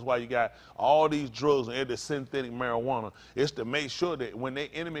fentanyl. That's why you got all these drugs and the synthetic marijuana. It's to make sure that when their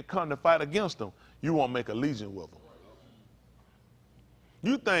enemy come to fight against them, you won't make a legion with them.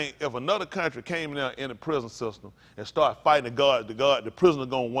 You think if another country came there in the prison system and started fighting the prisoner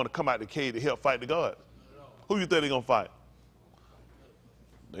going to want to come out the cage to help fight the guards? Who you think they're going to fight?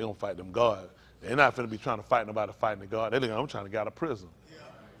 They're going to fight them guards. They're not going to be trying to fight nobody fighting the guard. They're going, I'm trying to get out of prison.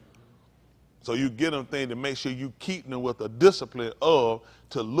 So you get them things to make sure you keep them with a discipline of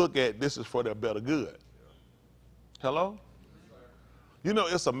to look at this is for their better good. Hello? You know,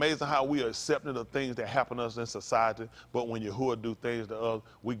 it's amazing how we are accepting the things that happen to us in society, but when Yahuwah do things to us,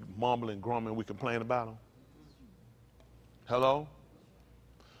 we mumble and grumble and we complain about them. Hello?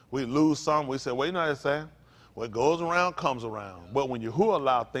 We lose some. We say, well, you know what I'm saying? What goes around comes around. But when Yahuwah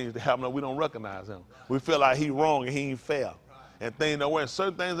allow things to happen, we don't recognize him. We feel like he wrong and he ain't fair. And things don't work.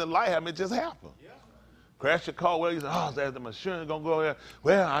 Certain things in life happen, it just happen. Crash your car, well, you say, oh, that's the machine going to go there.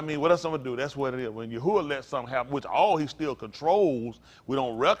 Well, I mean, what else I'm going to do? That's what it is. When Yahuwah lets something happen, which all he still controls, we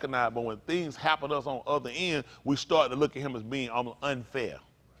don't recognize, but when things happen to us on the other end, we start to look at him as being unfair.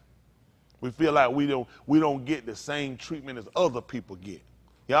 We feel like we don't get the same treatment as other people get.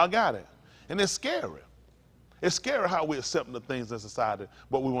 Y'all got it? And it's scary. It's scary how we accept the things in society,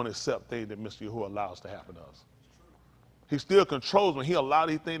 but we want to accept things that Mr. Yahuwah allows to happen to us. He still controls when he allows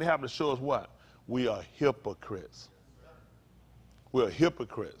these things to happen to show us what? We are hypocrites. We are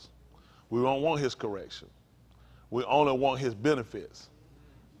hypocrites. We don't want his correction. We only want his benefits.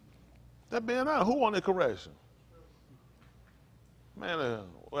 That being honest, who wanted correction? Man,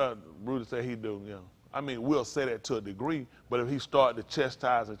 well, Rudy said he do, you know. I mean, we'll say that to a degree, but if he start to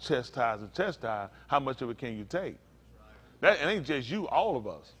chastise and chastise and chastise, how much of it can you take? That it ain't just you, all of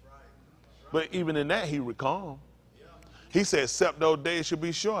us. But even in that, he would calm. He said, except those days should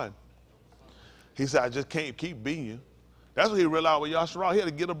be short. He said, I just can't keep beating you. That's what he realized with Yashara. He had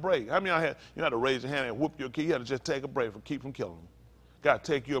to get a break. How many of y'all had to raise your hand and whoop your kid? You had to just take a break from keep from killing him. Got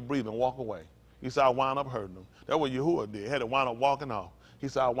to take your breath and walk away. He said, I wound up hurting him. That's what Yahuwah did. Had to wind up walking off. He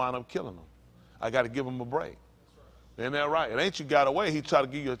said, I wound up killing him. I got to give him a break. Isn't that right? It ain't you got away. He tried to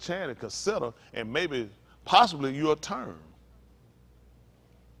give you a chance to consider and maybe, possibly, your turn.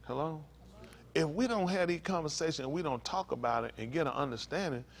 Hello? If we don't have these conversations and we don't talk about it and get an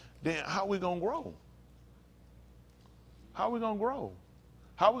understanding, then how are we going to grow? How are we going to grow?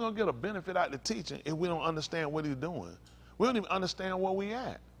 How are we going to get a benefit out of the teaching if we don't understand what he's doing? We don't even understand where we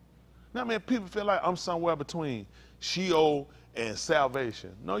at. Now, man, people feel like I'm somewhere between Sheol and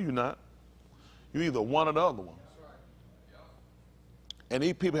salvation. No, you're not. You're either one or the other one. And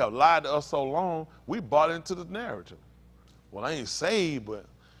these people have lied to us so long, we bought into the narrative. Well, I ain't saved, but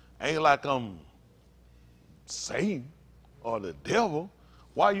ain't like I'm Satan or the devil.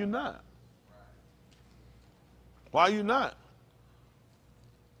 Why you not? Why you not?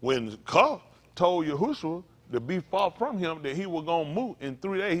 When God told Yahushua to be far from him, that he was going to move in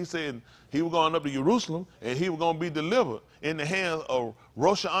 3 days, he said he was going up to Jerusalem and he was going to be delivered in the hands of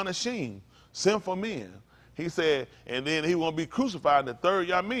Rosh Anashim, sinful men. He said, and then he was going to be crucified. The third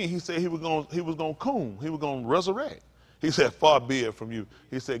Yamin, he said he was going to come. He was going to resurrect. He said, far be it from you.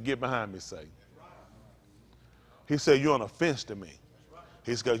 He said, get behind me, Satan. He said, you're an offense to me.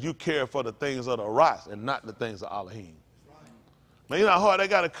 He said, because you care for the things of the Ras and not the things of Elohim. Man, you know how hard they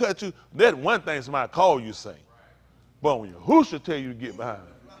got to cut you? That's one thing somebody call you Satan. But when Yahushua tell you to get behind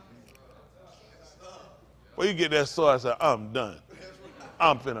me, well, you get that sword and say, I'm done.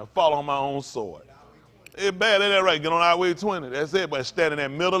 I'm finna fall on my own sword. It's bad, ain't that right? Get on Highway 20. That's it, but stand in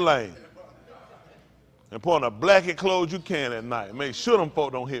that middle lane. And put on the blackest clothes you can at night. Make sure them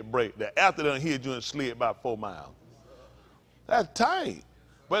folk don't hit brake. That after they done hit you and slid about 4 miles. That's tight.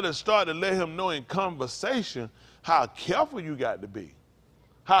 But it started to let him know in conversation how careful you got to be.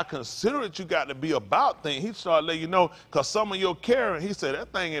 How considerate you got to be about things. He started letting you know, because some of your caring, he said,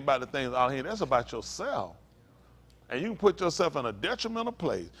 that thing ain't about the things out here. That's about yourself. And you can put yourself in a detrimental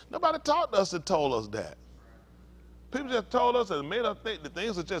place. Nobody taught us and told us that. People just told us and made us think that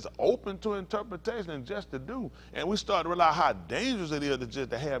things are just open to interpretation and just to do. And we started to realize how dangerous it is to just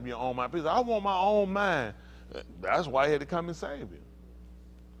to have your own mind. People say, I want my own mind. That's why he had to come and save you.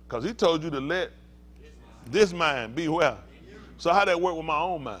 Because he told you to let this mind be well. So how that work with my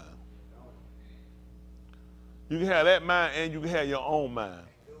own mind? You can have that mind and you can have your own mind.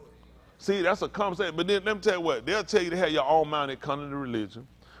 See, that's a conversation. But then let me tell you what, they'll tell you to have your own mind when it comes to the religion,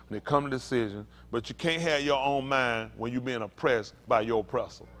 when it comes to decision, but you can't have your own mind when you're being oppressed by your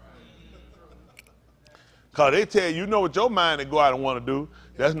oppressor. Because they tell you, you know what your mind to go out and want to do,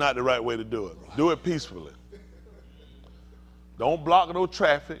 that's not the right way to do it. Do it peacefully. Don't block no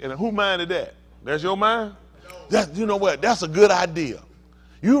traffic. And who minded that? That's your mind? That, you know what? That's a good idea.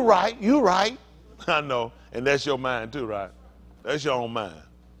 You right. I know. And that's your mind too, right? That's your own mind.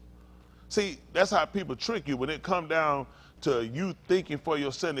 See, that's how people trick you. When it comes down to you thinking for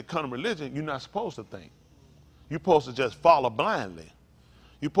yourself to come to religion, you're not supposed to think. You're supposed to just follow blindly.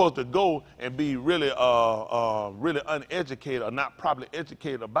 You're supposed to go and be really uneducated or not properly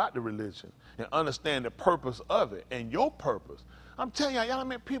educated about the religion and understand the purpose of it and your purpose. I'm telling y'all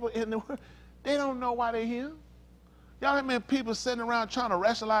met people in the world, they don't know why they're here. Y'all met people sitting around trying to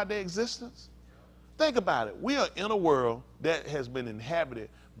rationalize their existence. Think about it. We are in a world that has been inhabited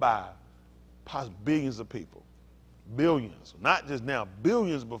by billions of people. Billions. Not just now,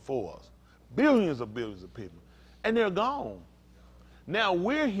 billions before us. Billions of people. And they're gone. Now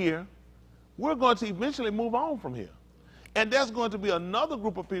we're here. We're going to eventually move on from here. And there's going to be another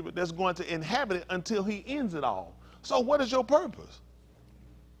group of people that's going to inhabit it until he ends it all. So what is your purpose?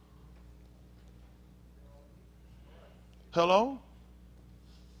 Hello?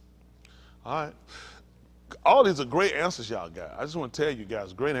 All right. All these are great answers y'all got. I just want to tell you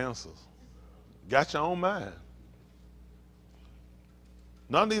guys, great answers. Got your own mind.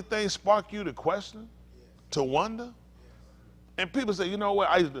 None of these things spark you to question, to wonder. And people say, you know what,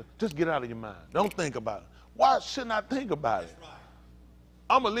 I used to just get out of your mind. Don't think about it. Why shouldn't I think about it?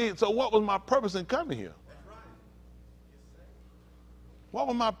 I'm a lead. So what was my purpose in coming here? What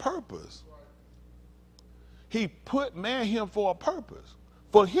was my purpose? He put man here for a purpose,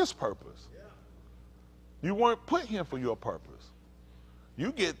 for his purpose. You weren't put here for your purpose.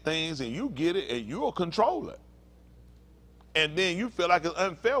 You get things and you get it and you'll control it. And then you feel like it's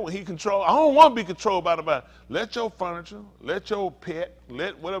unfair when he controls. I don't want to be controlled by nobody. Let your furniture, let your pet,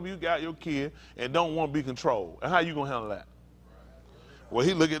 let whatever you got, your kid, and don't want to be controlled. And how you going to handle that? Well,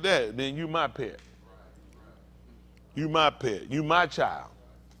 he look at that, then you my pet. You my pet. You my child.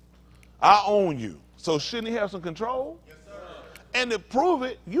 I own you. So shouldn't he have some control? Yes, sir. And to prove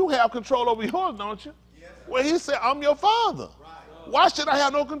it, you have control over yours, don't you? Yes, sir. Well, he said, I'm your father. Right. Why should I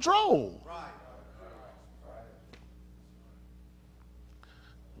have no control? Right.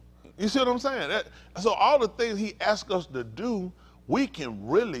 You see what I'm saying? So all the things he asks us to do, we can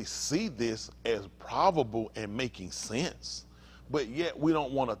really see this as probable and making sense. But yet we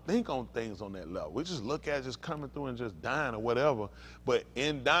don't want to think on things on that level. We just look at it just coming through and just dying or whatever. But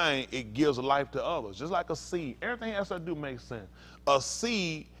in dying, it gives life to others. Just like a seed. Everything else I do makes sense. A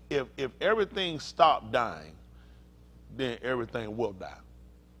seed, if everything stopped dying, then everything will die.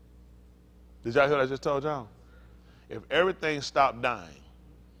 Did y'all hear what I just told y'all? If everything stopped dying,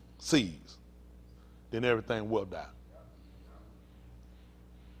 seeds, then everything will die.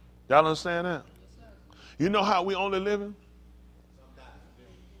 Y'all understand that? You know how we only living?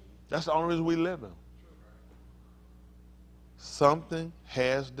 That's the only reason we living. Something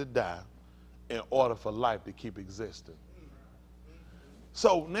has to die in order for life to keep existing.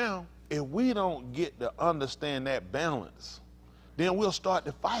 So now, if we don't get to understand that balance, then we'll start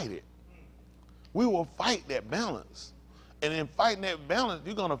to fight it. We will fight that balance. And in fighting that balance,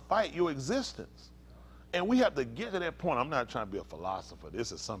 you're going to fight your existence. And we have to get to that point. I'm not trying to be a philosopher.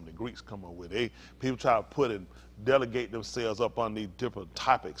 This is something the Greeks come up with. People try to put and delegate themselves up on these different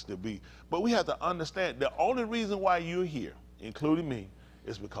topics to be. But we have to understand the only reason why you're here, including me,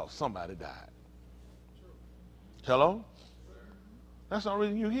 is because somebody died. Hello? That's the only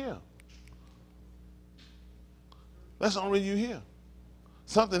reason you're here. That's the only reason you're here.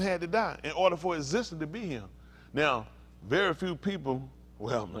 Something had to die in order for existence to be here. Now, very few people,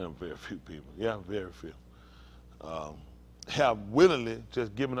 well, not very few people, yeah, very few, have willingly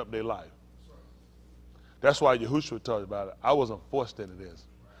just given up their life. That's why Yahushua told about it. I wasn't forced into this.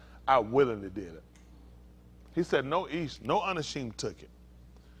 I willingly did it. He said, no unashamed took it.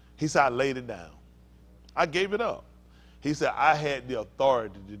 He said, I laid it down. I gave it up. He said, I had the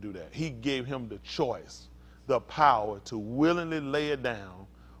authority to do that. He gave him the choice, the power to willingly lay it down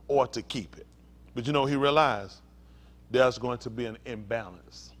or to keep it. But you know, he realized there's going to be an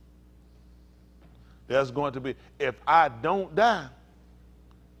imbalance. There's going to be, if I don't die,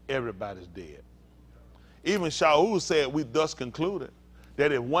 everybody's dead. Even Sheol said, we thus concluded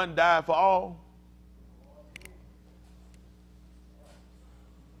that if one died for all,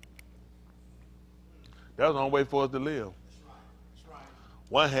 that was the only way for us to live. That's right.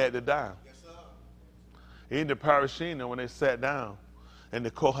 One had to die. Yes, sir. In the Parashina, when they sat down, and the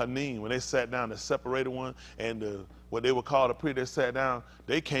Kohanim, when they sat down, the separated one, and what they would call the priest, they sat down,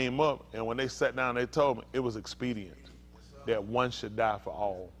 they came up, and when they sat down, they told me it was expedient that one should die for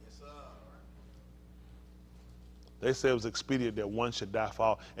all. They said it was expedient that one should die for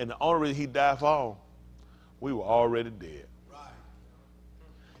all. And the only reason he died for all, we were already dead. Right.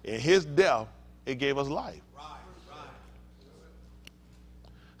 In his death, it gave us life. Right. Right.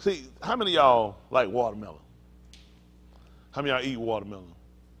 See, how many of y'all like watermelon? How many of y'all eat watermelon?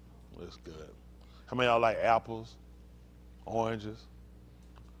 That's good. How many of y'all like apples, oranges?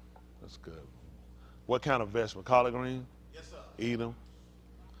 That's good. What kind of vegetable? Collard green? Yes, sir. Eat them.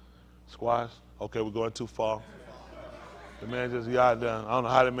 Squash? Okay, we're going too far. The man just got done. I don't know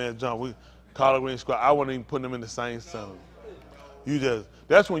how the man jumped. Collard green, squash. I wasn't even putting them in the same sentence.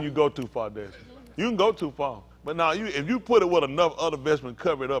 That's when you go too far, Desmond. You can go too far. But now, if you put it with enough other vegetables,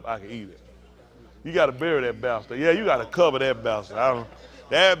 cover it up, I can eat it. You got to bury that bastard. Yeah, you got to cover that bastard.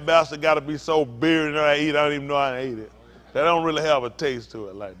 That bastard got to be so buried that I eat, I don't even know how to eat it. That don't really have a taste to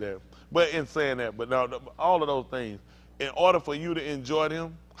it like that. But in saying that, but now all of those things, in order for you to enjoy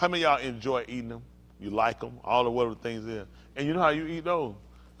them, how many of y'all enjoy eating them? You like them, all the whatever things is. And you know how you eat those?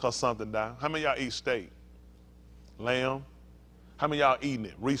 Because something died. How many of y'all eat steak? Lamb? How many of y'all eating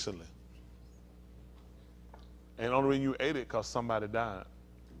it recently? And the only reason you ate it because somebody died.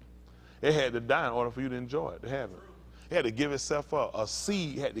 It had to die in order for you to enjoy it, to have it. It had to give itself up. A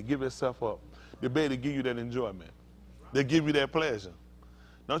seed had to give itself up to be able to give you that enjoyment, to give you that pleasure.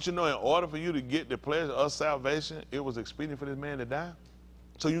 Don't you know in order for you to get the pleasure of salvation, it was expedient for this man to die?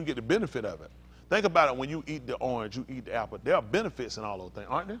 So you can get the benefit of it. Think about it, when you eat the orange, you eat the apple. There are benefits in all those things,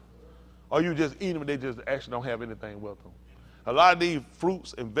 aren't there? Or you just eat them and they just actually don't have anything with them. A lot of these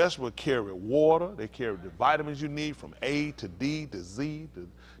fruits and vegetables carry water. They carry the vitamins you need from A to D to Z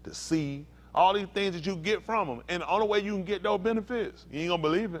to C. All these things that you get from them. And the only way you can get those benefits, you ain't going to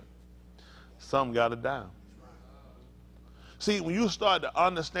believe it, something got to die. See, when you start to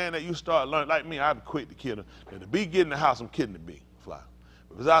understand that, you start learning. Like me, I'd quit to kill them. To be get in the house, I'm kidding the bee, fly.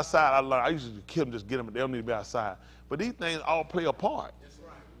 If it's outside, I learned. I used to kill them, just get them. They don't need to be outside. But these things all play a part.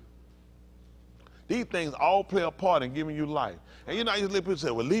 These things all play a part in giving you life. And you know, I used to let people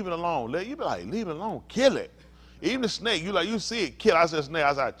say, well, leave it alone. You be like, leave it alone, kill it. Even the snake, you see it kill. I said snake,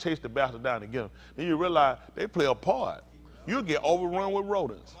 I said chase the bastard down and get him. Then you realize they play a part. You'll get overrun with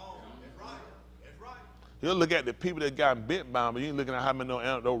rodents. You'll look at the people that got bit by them, but you ain't looking at how many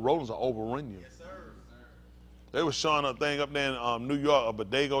those rodents are overrun you. Yes, sir. They were showing a thing up there in New York, a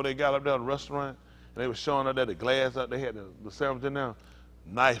bodega they got up there in the restaurant, and they were showing up there the glass up, they had the sandwich in there.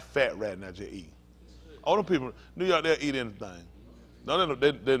 Nice fat rat now just eat. All them people, New York, they'll eat anything. No,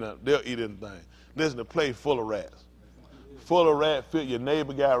 they'll eat anything. Listen, the place full of rats. Full of rats, your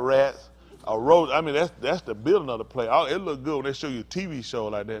neighbor got rats. A road, I mean, that's the building of the place. It look good when they show you a TV show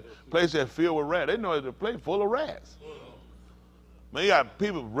like that. Place that's filled with rats. They know it's a place full of rats. Man, you got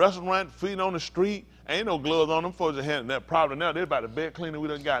people, restaurant, feeding on the street. Ain't no gloves on them folks that handling that problem now. They're about the bed cleaner we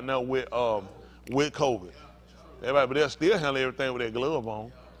done got now with COVID. Everybody, but they'll still handle everything with their glove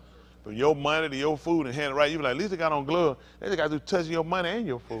on. From your money to your food and hand it right. You be like, at least they got on gloves. They just got to touch your money and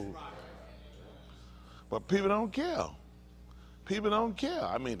your food. But people don't care. People don't care.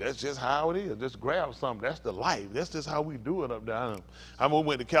 I mean, that's just how it is. Just grab something. That's the life. That's just how we do it up there. I mean, we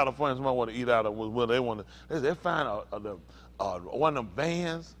went to California. Somebody want to eat out of well, they want to. They find one of them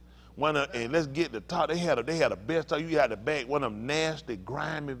vans. And let's get the top. They had a best top. You had the back. One of them nasty,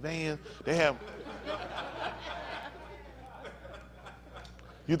 grimy vans. They have.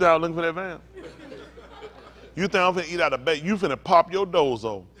 You think I was looking for that van? You think I'm finna eat out the back? You finna pop your doors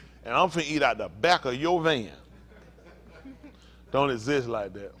open, and I'm finna eat out the back of your van. Don't exist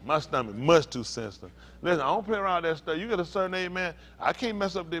like that. My stomach much too sensitive. Listen, I don't play around with that stuff. You got a certain age, man. I can't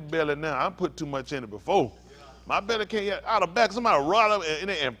mess up this belly now. I put too much in it before. My belly can't get out of the back. Somebody ride up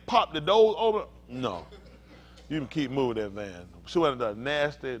and pop the doors over. No. You can keep moving that van. She went to the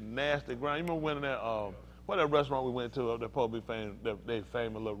nasty, nasty ground. You remember when that what that restaurant we went to up there, probably famous, they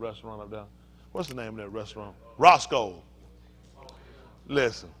famous little restaurant up there. What's the name of that restaurant? Roscoe.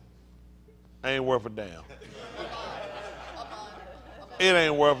 Listen, ain't worth a damn. It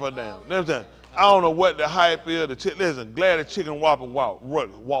ain't worth a damn. I don't know what the hype is. Listen, glad the chicken whopper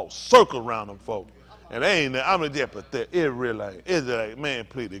walk circle around them folks. And they ain't, I'm just pathetic. It really ain't. It's like, man,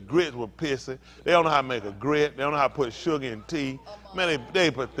 please, the grits were pissy. They don't know how to make a grit. They don't know how to put sugar in tea. Man,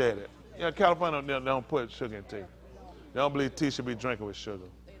 they pathetic. You know, California, they don't put sugar in tea. They don't believe tea should be drinking with sugar.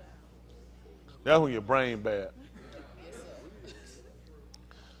 That's when your brain bad.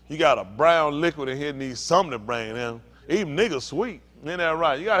 You got a brown liquid in here, needs something to bring in. Even niggas sweet. Ain't that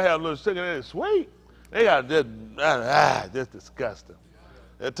right? You gotta have a little sugar in it. Sweet. They got just disgusting.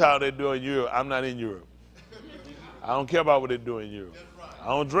 That's how they do in Europe. I'm not in Europe. I don't care about what they do in Europe. I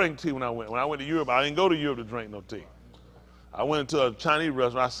don't drink tea when I went. When I went to Europe, I didn't go to Europe to drink no tea. I went into a Chinese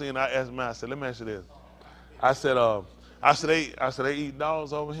restaurant. I asked man, I said, let me ask you this. I said, they eat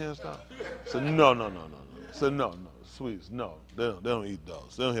dogs over here and stuff? I said, no. I said, no, sweets, no. They don't eat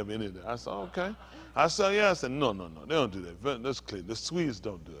dogs. They don't have any of that. I said, okay. I said, yeah. I said, no. They don't do that. That's clear. The Swedes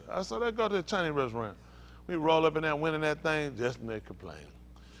don't do it. I said, let's go to the Chinese restaurant. We roll up in there, went in that thing, just and they complain.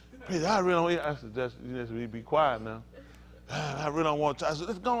 Please, I really don't eat. I said, just be quiet now. I really don't want to. I said,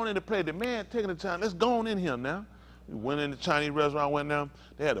 let's go on in the plate. The man taking the time. Let's go on in here now. We went in the Chinese restaurant, went down.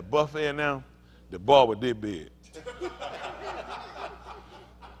 They had a buffet now. The bar was this big.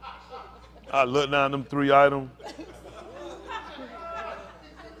 I looked down them 3 items.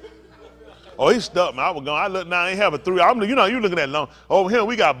 Oh, he stuck me. I was going. I looked down. I ain't have a 3. You looking at long. Over here,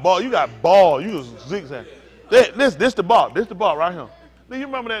 we got ball. You got ball. You was zigzag. This the ball. This the ball right here. Do you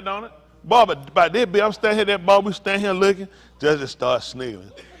remember that, don't it? Ball, but by this big, I'm standing here. That ball, we stand here looking. Just start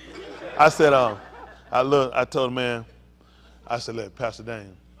snealing. I said, I told the man, I said, look, Pastor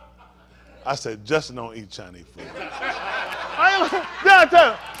Daniel. I said, Justin don't eat Chinese food.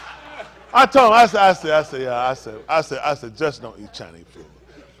 I told him, I said, Justin don't eat Chinese food.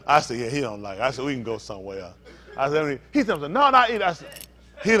 I said, yeah, he don't like it. I said, we can go somewhere else. I said, he said, no, not eat. I said,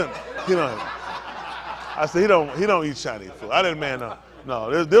 he don't. I said, he don't eat Chinese food. I didn't, man,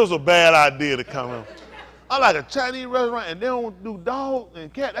 no, this was a bad idea to come in. I like a Chinese restaurant and they don't do dog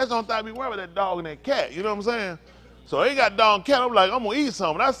and cat. That's the only thing I be worried about, that dog and that cat. You know what I'm saying? So they got dog and cat. I'm like, I'm gonna eat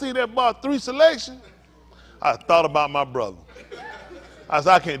something. I see that bar 3 selection. I thought about my brother. I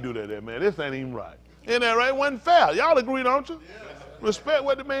said, I can't do that there, man. This ain't even right. Ain't that right? It wasn't fair. Y'all agree, don't you? Respect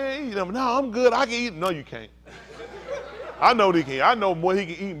what the man eat. No, I'm good. I can eat. No, you can't. I know he can. I know more he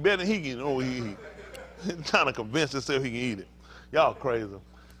can eat better than he can. Oh, he eat. He's trying to convince himself he can eat it. Y'all crazy. All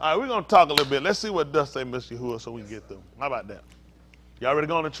right, we're going to talk a little bit. Let's see what does say Mr. Yahuwah so we can get through. How about that? Y'all ready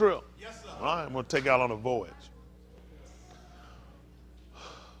to go on a trip? Yes, sir. All right, I'm going to take y'all on a voyage.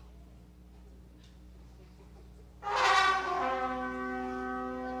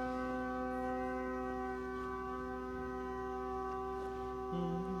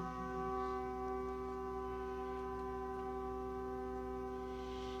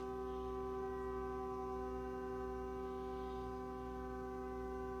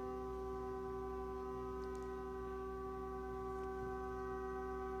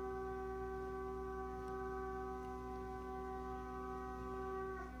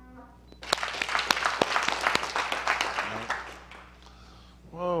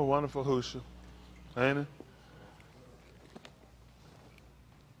 Oh, wonderful Husha. Ain't it?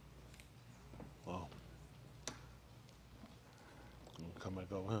 Oh. Come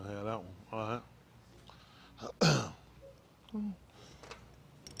back over here and have that one. All right.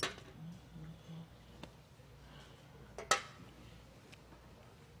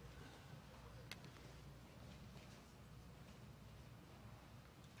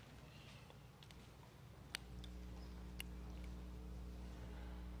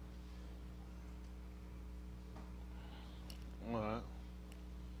 All right.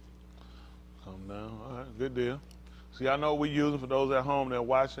 Come down. All right. Good deal. See, I know we're using, for those at home that are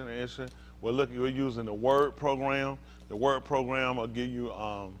watching and interested, we're using the Word program. The Word program will give you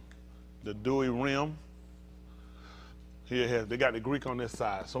the Dewey Rim. Here, they got the Greek on this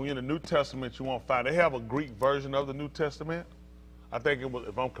side. So in the New Testament, you won't find, they have a Greek version of the New Testament. I think it was,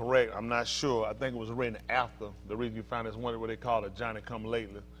 if I'm correct, I'm not sure. I think it was written after. The reason you find this one, what they call it Johnny Come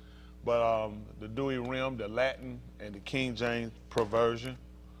Lately. But the Dewey Rim, the Latin, and the King James perversion.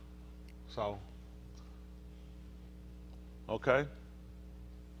 So, okay.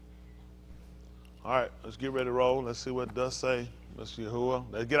 All right, let's get ready to roll. Let's see what it does say, Mr. Yahuwah.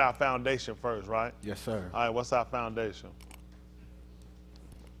 Let's get our foundation first, right? Yes, sir. All right, what's our foundation?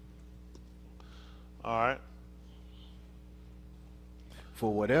 All right.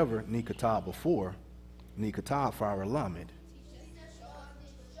 For whatever Nikatah before, Nikatah for our Lamed.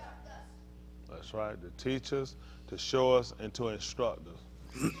 That's right, to teach us, to show us, and to instruct us.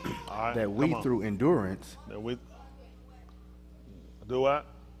 All right, that we through endurance. That we do what?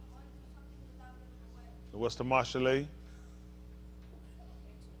 What's the Marshallee?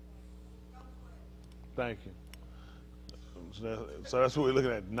 Thank you. So that's what we're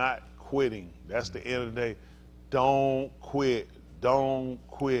looking at, not quitting. That's the end of the day. Don't quit. Don't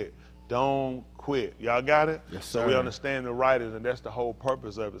quit. Don't quit. Y'all got it? Yes, sir. So we understand the writers, and that's the whole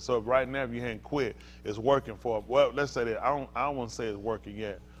purpose of it. So if right now, if you hadn't quit, it's working for, well, let's say that, I don't want to say it's working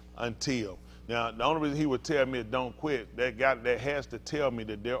yet, until. Now, the only reason he would tell me don't quit, that has to tell me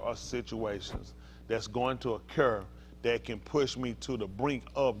that there are situations that's going to occur that can push me to the brink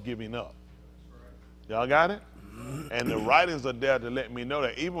of giving up. Y'all got it? And the writings are there to let me know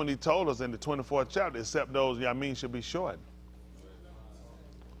that even when he told us in the 24th chapter, except those Yamin should be shortened.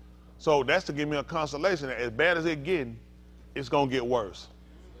 So that's to give me a consolation that as bad as it's getting, it's going to get worse.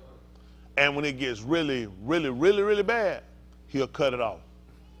 And when it gets really, really, really, really bad, he'll cut it off.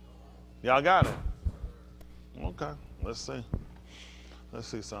 Y'all got it? Okay, let's see. Let's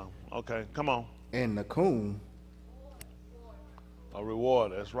see something. Okay, come on. And Nakum. A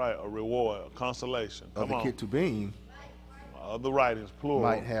reward, that's right, a reward, a consolation. Come of the on. Ketubim. Other writings, plural.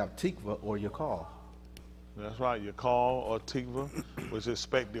 Might have Tikva or Yakal. That's right, your call or tikva, which is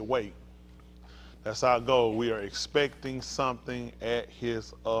expected wait. That's our goal. We are expecting something at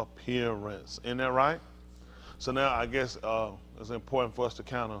his appearance. Isn't that right? So now I guess it's important for us to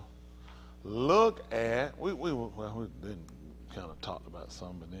kind of look at, we didn't kind of talk about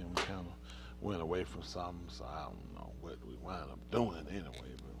something, but then we kind of went away from something, so I don't know what we wound up doing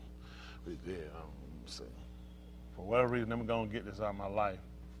anyway, but we did. See. For whatever reason, I'm going to get this out of my life.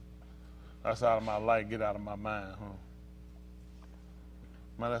 That's out of my life, get out of my mind, huh?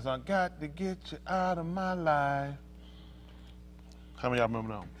 My last song, got to get you out of my life. How many of y'all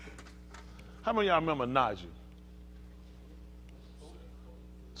remember that? How many of y'all remember Najee?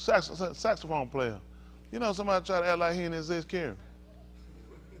 Saxophone player. You know, somebody try to act like he in his carry.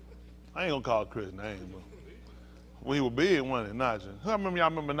 I ain't gonna call Chris names, but when he was big, wasn't it, Najee? Who remember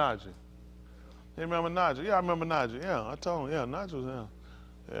y'all remember Najee? You remember Najee? Yeah, I remember Najee. Yeah, I told him. Yeah, Najee was him.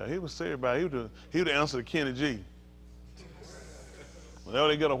 Yeah, he was serious about it. He would answer to Kenny G. Whenever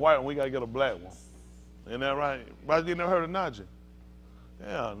they get a white one, we gotta get a black one. Isn't that right? But you never heard of Najee?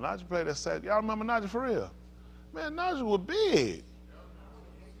 Yeah, Najee played that sax. Y'all remember Najee for real? Man, Najee was big.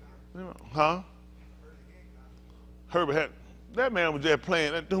 Huh? Herbert had. That man was just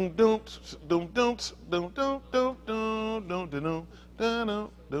playing that doom doom doom doom doom doom doom doom doom doom doom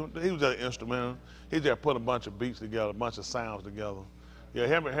doom. He was just instrumental. He just put a bunch of beats together, a bunch of sounds together. Yeah,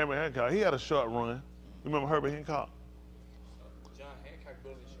 Herbert Hancock. He had a short run. You remember Herbert Hancock? John Hancock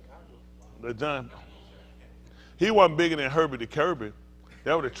built in Chicago. The John. He wasn't bigger than Herbie the Kirby.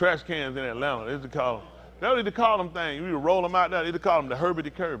 That were the trash cans in Atlanta. They used to call them. That was they call them things. You used to roll them out there. They used to call them the Herbie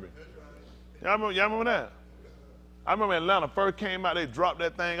the Kirby. Y'all remember that? I remember Atlanta first came out, they dropped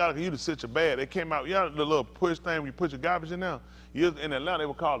that thing out. You to sit your bag. They came out, you know the little push thing where you put your garbage in there? In Atlanta, they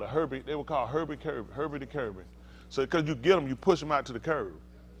would call it Herbie. They would call Herbie the Kirby. So because you get them, you push them out to the curb.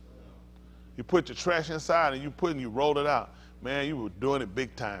 You put your trash inside and you roll it out. Man, you were doing it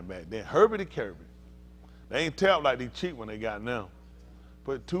big time back then. Herbie the Kirby. They ain't tell like they cheap when they got now.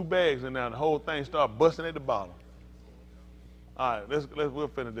 Put 2 bags in there and the whole thing start busting at the bottom. All right, we'll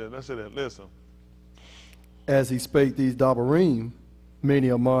finish this. Let's say that. Listen. As he spake these dabarim, many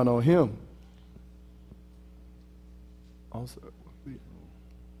a man on him. Also,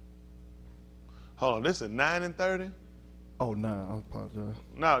 Hold on, this is 9 and 30? oh, nah, I apologize.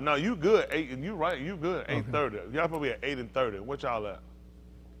 No, you good. 8, and you right. You good. 8:30. Y'all probably at 8 and 30. What y'all at?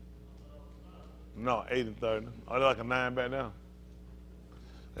 No, 8 and 30. Are they like a 9 back now?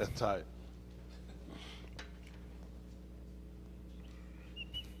 That's tight.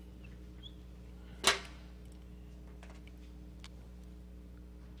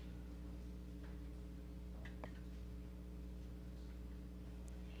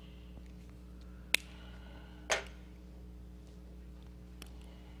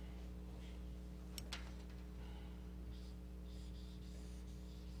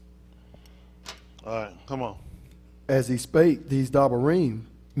 All right, come on. As he spake these dabarim,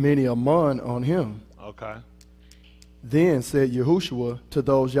 many a man on him. Okay. Then said Yahushua to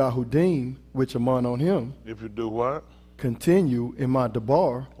those Yahudim, which a man on him, If you do what? continue in my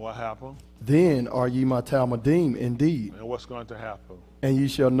debar, What happened? then are ye my Talmudim indeed, And what's going to happen? and ye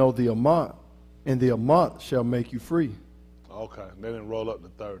shall know the Amat, and the Amat shall make you free. Okay, they didn't roll up to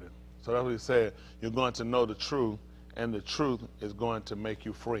 30. So that's what he said. You're going to know the truth, and the truth is going to make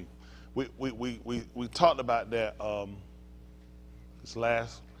you free. We talked about that this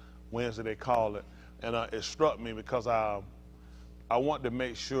last Wednesday, they called it, and it struck me because I want to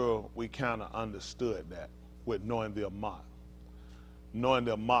make sure we kind of understood that with knowing the Amat. Knowing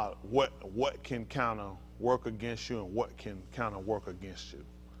the Amat, what can kind of work against you and what can kind of work against you.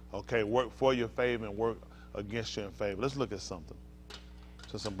 Okay, work for your favor and work against you in favor. Let's look at something.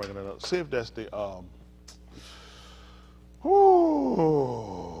 Since I'm bringing it up, see if that's the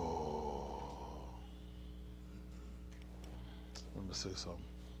let me see something.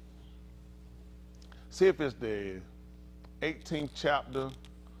 See if it's the 18th chapter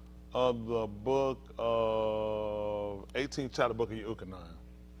of the book of 18th chapter book of Yucatan.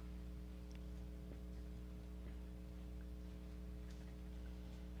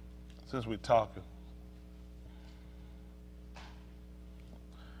 Since we're talking.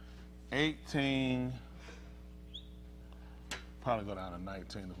 18, probably go down to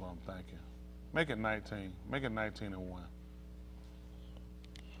 19 is what I'm thinking. Make it 19. Make it 19 and 1.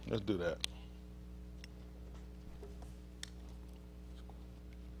 Let's do that.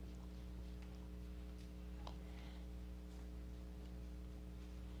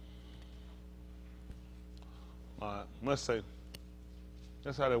 All right, let's see.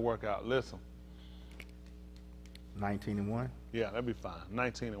 That's how they work out. Listen. 19 and 1? Yeah, that'd be fine.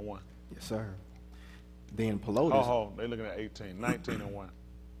 19 and 1. Yes, sir. Then Pelotus. Oh, they looking at 18. 19 and 1.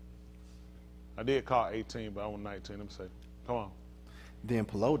 I did call 18, but I want 19. Let me see. Come on. Then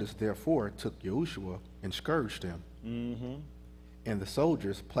Pelotus therefore took Yahushua and scourged him. Mm-hmm. And the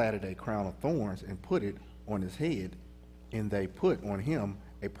soldiers platted a crown of thorns and put it on his head, and they put on him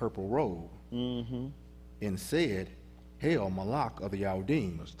a purple robe, Mm-hmm. and said, Hail, Malak of the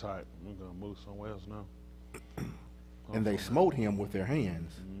Yahudim. That's tight. We're going to move somewhere else now. And they smote him with their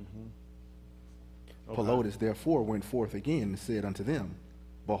hands. Mm-hmm. Okay. Pelotus therefore went forth again and said unto them,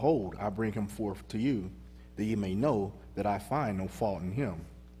 Behold, I bring him forth to you, that ye may know that I find no fault in him.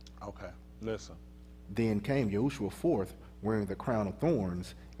 Okay, listen. Then came Yahushua forth, wearing the crown of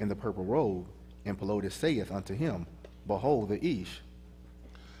thorns and the purple robe, and Pelotus saith unto him, Behold the Ish.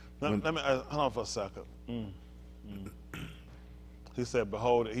 Let me hold on for a second. He said,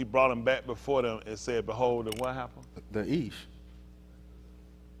 behold, he brought him back before them and said, behold, and what happened? The Ish.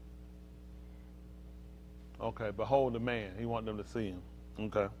 Okay, behold the man. He wanted them to see him.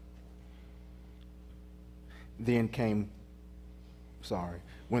 Okay. Then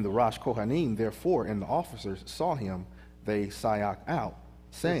when the Rosh Kohanim therefore and the officers saw him, they sayach out,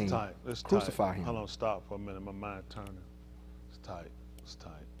 saying, It's Crucify tight. him. Hold on, stop for a minute. My mind turning. It's tight. It's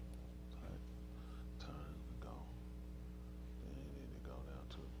tight. Turn. Go. Then you need to go down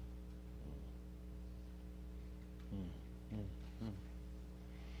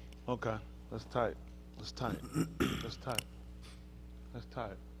to. Okay. That's tight. That's tight. That's tight. That's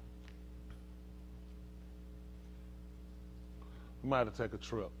tight. We might have to take a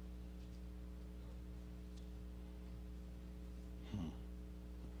trip.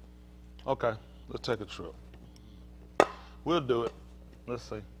 Okay, let's take a trip. We'll do it. Let's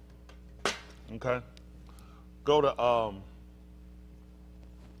see. Okay. Go to Allah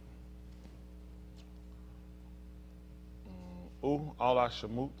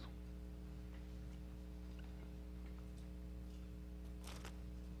Shamut.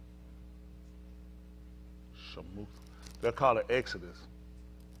 Shamut. They'll call it Exodus.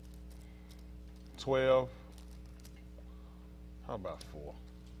 12. How about 4?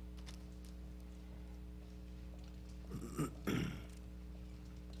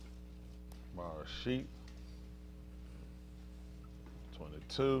 Bar sheep.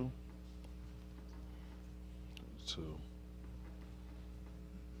 22. 2.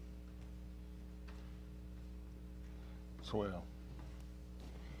 12.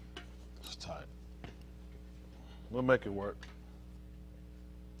 It's tight. We'll make it work.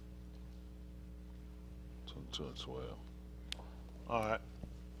 2 and 12. All right.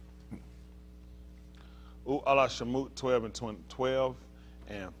 Allah Shamut 12 and 20, 12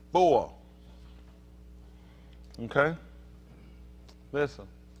 and 4. Okay? Listen.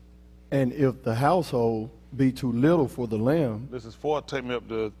 And if the household be too little for the lamb, This is 4. Take me up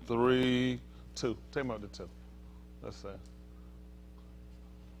to 3, 2. Take me up to 2. Let's see.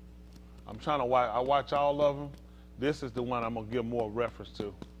 I'm trying to watch. I watch all of them. This is the one I'm going to give more reference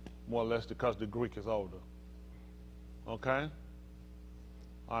to, more or less because the Greek is older. Okay?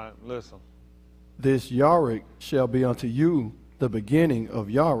 All right, listen. this Yarek shall be unto you the beginning of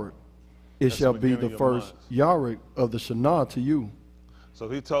Yarek. It That's shall the be beginning the of your first months. Yarek of the Shana to you. So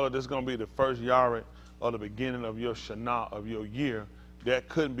he told her this is going to be the first Yarek or the beginning of your Shana, of your year. That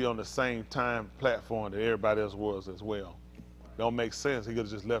couldn't be on the same time platform that everybody else was as well. Don't make sense. He could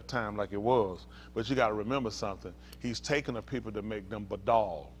have just left time like it was. But you got to remember something. He's taking the people to make them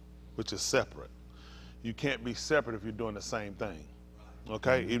badal, which is separate. You can't be separate if you're doing the same thing.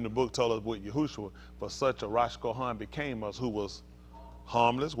 Okay? Even the book told us with Yahushua, for such a Rosh Kohan became us, who was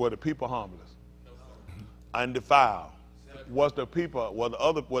harmless. Were the people harmless? Undefiled. Was the people,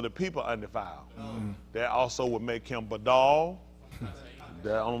 were the people undefiled? That also would make him badal.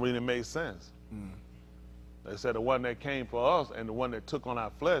 That don't really make sense. They said the one that came for us and the one that took on our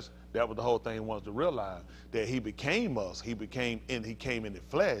flesh, that was the whole thing he wants to realize. That he became us. He came in the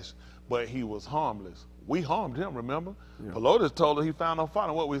flesh, but he was harmless. We harmed him, remember? Yeah. Pelotus told us he found no fault.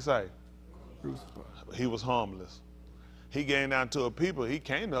 And what we say? Crucified. He was harmless. He came down to a people. He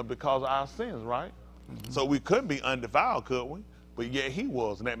came to us because of our sins, right? So we couldn't be undefiled, could we? But yet he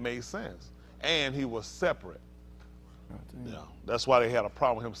was, and that made sense. And he was separate. Yeah, that's why they had a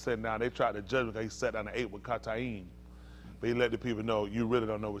problem with him sitting down. They tried to judge him because he sat down and ate with Kataim. But he let the people know, you really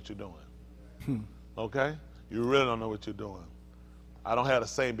don't know what you're doing. Okay? You really don't know what you're doing. I don't have the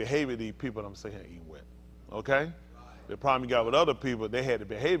same behavior these people I'm sitting here eating with. Okay? The problem you got with other people, they had the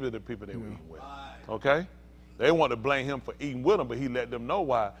behavior of the people they were eating with. Okay? They want to blame him for eating with them, but he let them know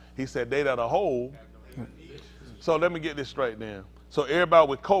why. He said they that are whole. So let me get this straight then. So everybody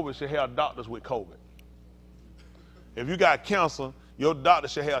with COVID should have doctors with COVID. If you got cancer, your doctor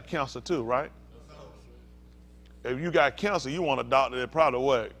should have cancer too, right? If you got cancer, you want a doctor that's probably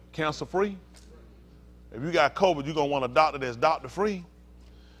what? Cancer-free? If you got COVID, you're going to want a doctor that's doctor-free.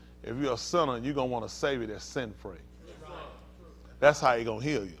 If you're a sinner, you're going to want a savior that's sin-free. That's how he's going to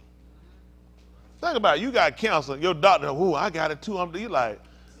heal you. Think about it. You got cancer, your doctor, ooh, I got it too. You like,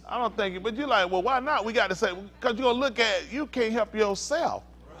 I don't think it, but you're like, well, why not? We got to say, because you're going to look at, you can't help yourself.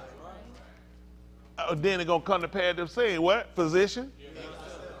 Then they're going to come to pass them saying, what? Physician?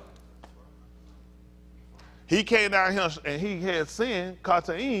 He came down here and he had sin,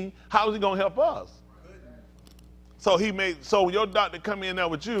 Kataim. How is he going to help us? So your doctor come in there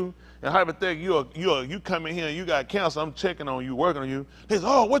with you, and hypothetically, you come in here and you got cancer. I'm checking on you, working on you. He says,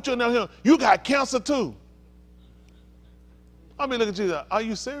 oh, what you know here? You got cancer too. I mean, look at you. Are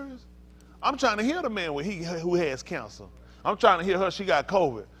you serious? I'm trying to hear the man who has cancer. I'm trying to hear her. She got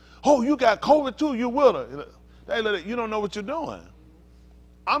COVID. Oh, you got COVID too. You with her? Hey, you don't know what you're doing.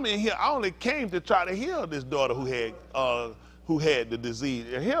 I'm in here. I only came to try to heal this daughter who had the disease.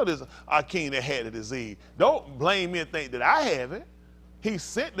 Heal this Akeem that had the disease. Don't blame me and think that I have it. He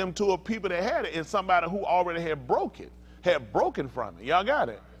sent them to a people that had it and somebody who already had broken from it. Y'all got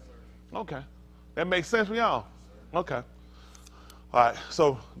it? Okay. That makes sense for y'all? Okay. All right.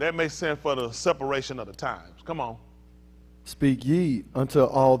 So that makes sense for the separation of the times. Come on. Speak ye unto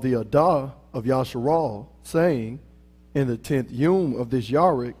all the Adah of Yasharal, saying, in the 10th yom of this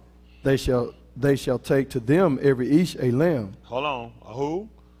Yarik, they shall take to them every ish a lamb. Hold on. A who?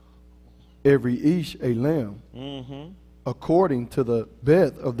 Every ish a lamb. Mm-hmm. According to the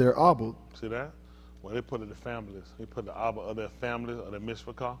beth of their abud. See that? Well, they put it in families. They put the abud of their families or their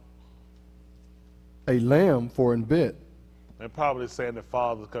mishpachah. A lamb for in bet. They're probably saying the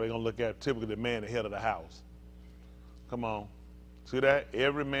fathers because they're going to look at typically the man, the head of the house. Come on. See that?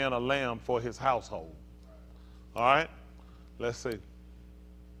 Every man a lamb for his household. All right? Let's see.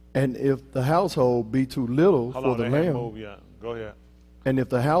 And if the household be too little for the lamb. Move yet. Go ahead. And if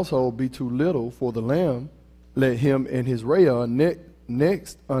the household be too little for the lamb, let him and his rayah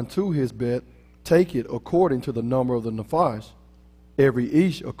next unto his bed take it according to the number of the nephash. Every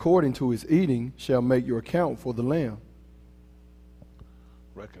ish according to his eating shall make your account for the lamb.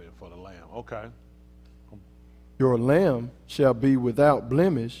 Reckon it for the lamb. Okay. Your lamb shall be without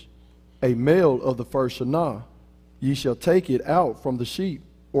blemish, a male of the first Shana. Ye shall take it out from the sheep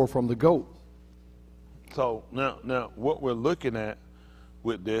or from the goat. So now what we're looking at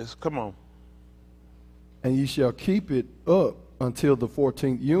with this, come on. And ye shall keep it up until the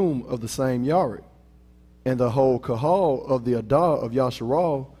 14th yom of the same Yarik. And the whole kahal of the Adah of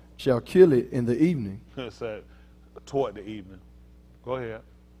Yasharal shall kill it in the evening. It said toward the evening. Go ahead.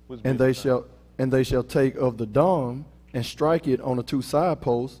 And they shall take of the dam and strike it on the two side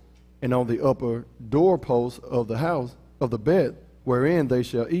posts and on the upper doorposts of the house of the bed, wherein they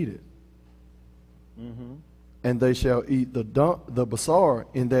shall eat it. Mm-hmm. And they shall eat the basar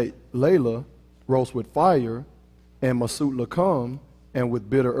in that layla, roast with fire, and masut lakam, and with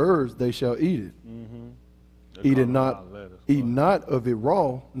bitter herbs they shall eat it. Mm-hmm. Eat not of it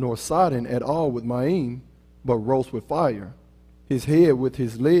raw, nor sodden at all with ma'im, but roast with fire, his head with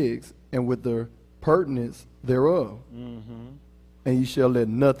his legs, and with the pertinence thereof. Mm-hmm. And ye shall let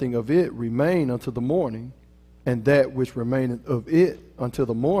nothing of it remain until the morning, and that which remaineth of it until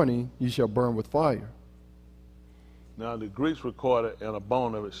the morning ye shall burn with fire. Now the Greeks recorded, and a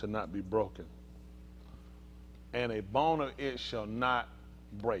bone of it shall not be broken. And a bone of it shall not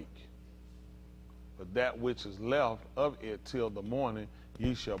break. But that which is left of it till the morning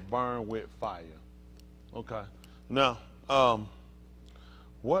ye shall burn with fire. Okay. Now,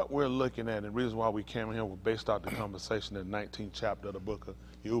 what we're looking at, and the reason why we came here was based off the conversation in the 19th chapter of the book of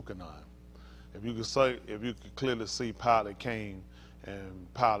Euchanan. If you could clearly see Pilate came and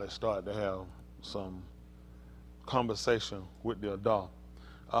Pilate started to have some conversation with the adult.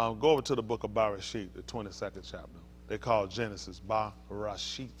 Go over to the book of Barashit, the 22nd chapter. They call Genesis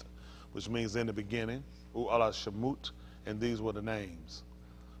Barashit, which means in the beginning, U'ala Shemut, and these were the names.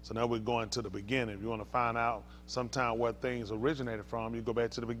 So now we're going to the beginning. If you want to find out sometime where things originated from, you go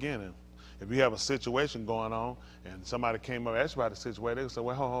back to the beginning. If you have a situation going on and somebody came up and asked about the situation, they would say,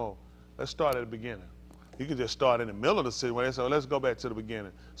 well, let's start at the beginning. You can just start in the middle of the situation. So let's go back to the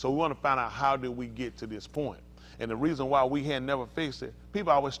beginning. So we want to find out how did we get to this point. And the reason why we had never fixed it,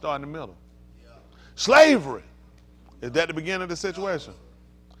 people always start in the middle. Yeah. Slavery. Is that the beginning of the situation?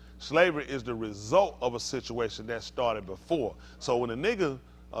 Slavery is the result of a situation that started before. So when a nigga,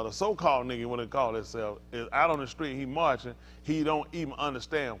 the so-called nigga, what they call themselves, is out on the street, he marching, he don't even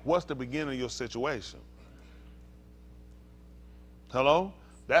understand what's the beginning of your situation. Hello?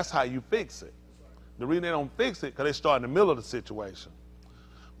 That's how you fix it. The reason they don't fix it, because they start in the middle of the situation.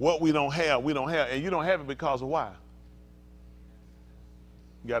 What we don't have, we don't have. And you don't have it because of why?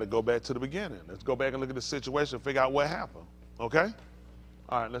 You got to go back to the beginning. Let's go back and look at the situation and figure out what happened. Okay?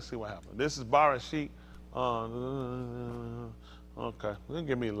 All right, let's see what happened. This is Barashit. Okay,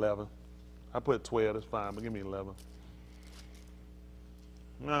 give me 11. I put 12, that's fine, but give me 11.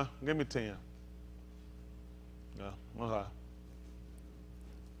 No, give me 10. Yeah, okay.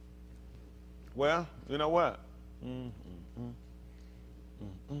 Well, you know what?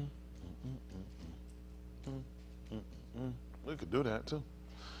 We could do that too.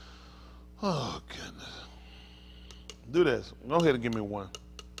 Oh, goodness. Do this. Go ahead and give me one.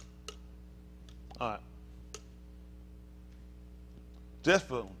 All right. Just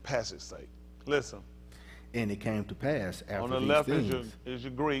for passage sake. Listen. And it came to pass after On the these left things. is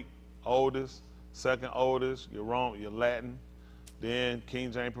your Greek, oldest, second oldest, your Rome, your Latin, then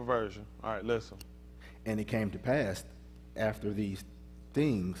King James Perversion. All right, listen. And it came to pass after these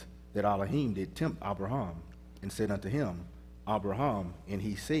things that Elohim did tempt Abraham, and said unto him, Abraham, and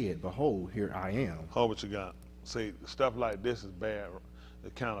he said, Behold, here I am. Hold what you got. See, stuff like this is bad.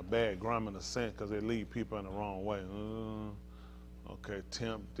 It's kind of bad grammar in a sense because they lead people in the wrong way. Okay,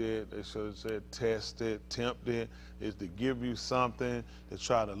 tempted. They should have said tested. Tempted is to give you something, to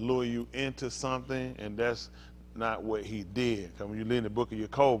try to lure you into something, and that's not what he did. Because when you read in the book of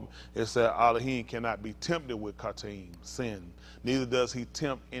Jacob, it said Elohim cannot be tempted with katim, sin. Neither does he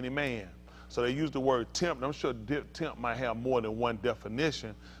tempt any man. So they use the word tempt. I'm sure tempt might have more than one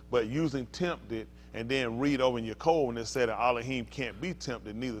definition, but using tempted and then read over in your code when it said that Elohim can't be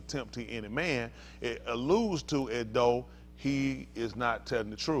tempted, neither tempt he any man, it alludes to it though he is not telling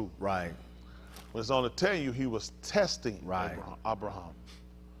the truth. Right. But it's only telling you he was testing Right. Abraham.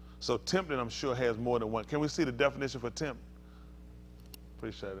 So tempting, I'm sure, has more than one. Can we see the definition for tempt?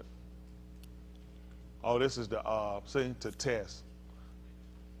 Appreciate it. Oh, this is the, see, to test.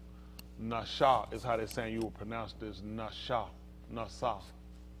 Nasha is how they're saying you will pronounce this. Nasha, Nasa,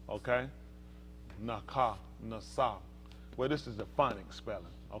 okay? Naka, Nasa. Well, this is the phonics spelling,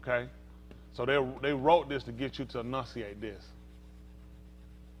 okay? So they wrote this to get you to enunciate this,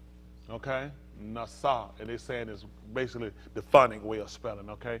 okay? Nasa, and they're saying it's basically the phonic way of spelling,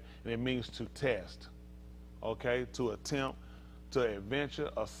 okay? And it means to test, okay? To attempt, to adventure.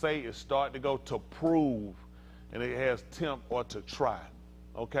 A say is start to go, to prove, and it has tempt or to try,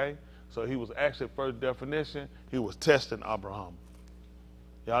 okay? So he was actually, first definition, he was testing Abraham.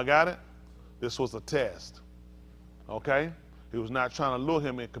 Y'all got it? This was a test, okay? He was not trying to lure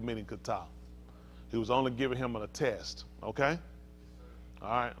him in committing kata. He was only giving him a test, okay? All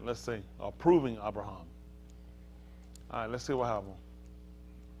right, let's see. Proving Abraham. All right, let's see what happened.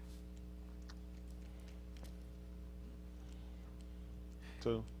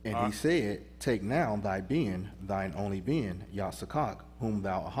 Two. And All he right. said, Take now thy being, thine only being, Yasakak, whom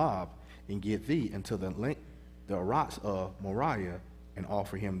thou ahab, and get thee into the rocks of Moriah, and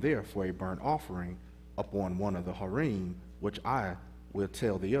offer him there for a burnt offering upon one of the Harim, which I will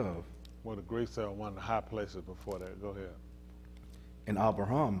tell thee of. Well, the Greeks said one of the high places before that. Go ahead. And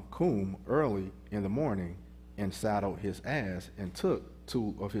Abraham come early in the morning, and saddled his ass, and took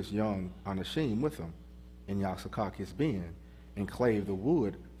two of his young Anashim with him, and Yasakak his being, and clave the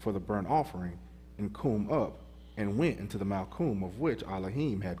wood for the burnt offering, and come up, and went into the Malkum of which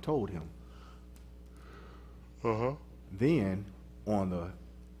Elohim had told him. Then on the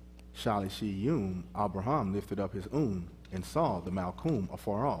Shalishiyum, Abraham lifted up his and saw the Malkum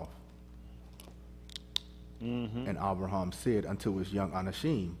afar off. And Abraham said unto his young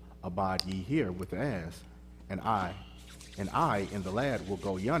Anashim, Abide ye here with the ass, and I and the lad will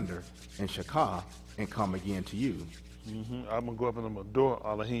go yonder, and Shakah, and come again to you. I'm going to go up in the door,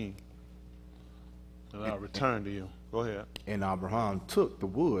 Elohim, and I'll return to you. Go ahead. And Abraham took the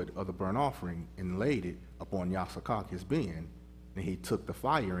wood of the burnt offering, and laid it upon Yasakak his ben, and he took the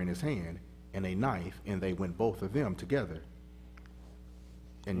fire in his hand, and a knife, and they went both of them together.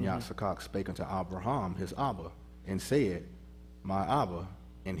 And Yasakak spake unto Abraham his Abba, and said, My Abba.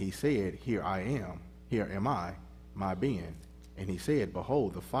 And he said, Here am I, my ben. And he said,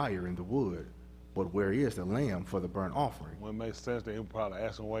 Behold the fire and the wood, but where is the lamb for the burnt offering? Well, it makes sense that he was probably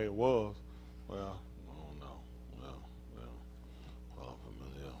asking where it was. Well, I don't know.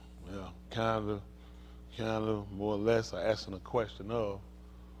 Kind of, more or less, asking a question of,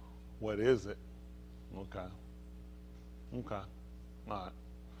 what is it? Okay. All right.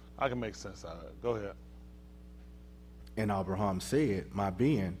 I can make sense out of it. Go ahead. And Abraham said, My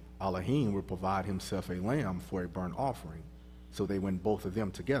ben, Elohim will provide himself a lamb for a burnt offering. So they went both of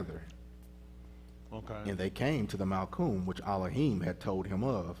them together. Okay. And they came to the Malkum, which Elohim had told him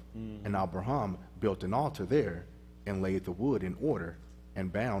of. And Abraham built an altar there, and laid the wood in order,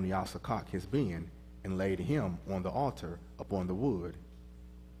 and bound Yasakak his ben, and laid him on the altar upon the wood.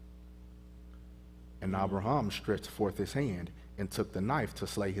 And Abraham stretched forth his hand, and took the knife to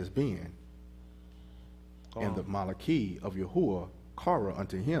slay his ben. And the Malaki of Yahuwah called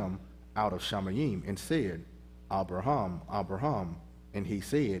unto him out of Shamayim, and said, Abraham, Abraham. And he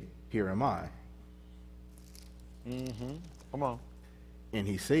said, Here am I. Come on. And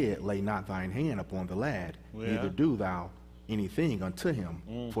he said, Lay not thine hand upon the lad, Yeah. neither do thou anything unto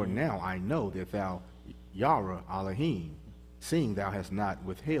him. For now I know that thou Yara Elohim, seeing thou hast not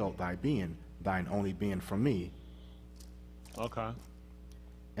withheld thine only being from me. Okay.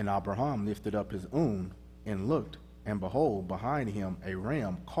 And Abraham lifted up his and looked, and behold, behind him a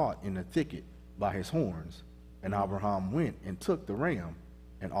ram caught in the thicket by his horns. And Abraham went and took the ram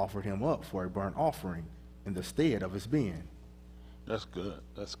and offered him up for a burnt offering in the stead of his being. That's good.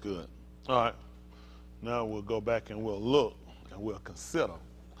 That's good. All right. Now we'll go back and we'll look and we'll consider.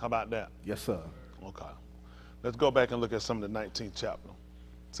 How about that? Yes, sir. Okay. Let's go back and look at some of the 19th chapter.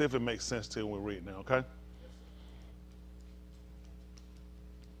 See if it makes sense to you when we read now, okay?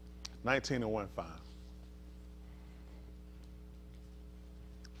 19 and 1-5.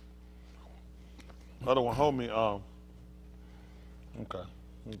 Other one, hold me. Okay.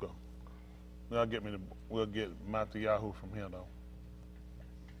 We'll go. We'll get Matthew from here though.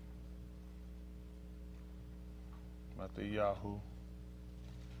 Matthew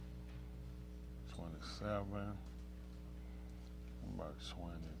 27, verse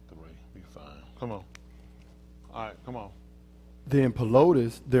 23. Be fine. Come on. All right, come on. Then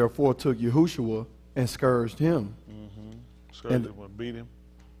Pelotus therefore took Yahushua and scourged him. Scourged him and beat him.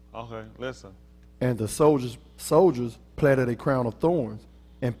 Okay, listen. And the soldiers platted a crown of thorns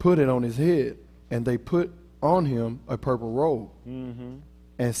and put it on his head, and they put on him a purple robe,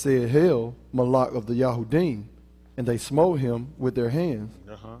 and said, Hail, Malach of the Yahudim, and they smote him with their hands.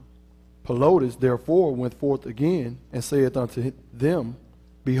 Pelotus therefore went forth again and saith unto them,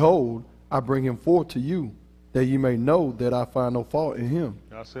 Behold, I bring him forth to you, that ye may know that I find no fault in him.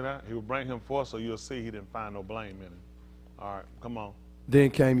 Y'all see that? He will bring him forth so you'll see he didn't find no blame in him. All right, come on. Then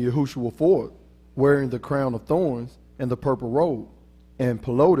came Yahushua forth, wearing the crown of thorns and the purple robe. And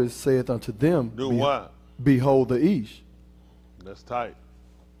Pelotus saith unto them, Do what? Behold the Ish. That's tight.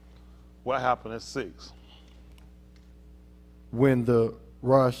 What happened at 6? When the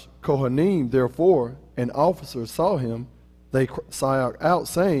Rosh Kohanim therefore and officers saw him, they cried out,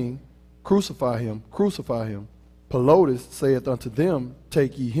 saying, Crucify him, crucify him. Pelotus saith unto them,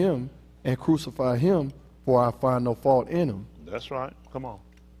 Take ye him and crucify him, for I find no fault in him. That's right. Come on.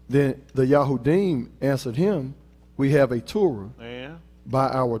 Then the Yahudim answered him, We have a Torah. And By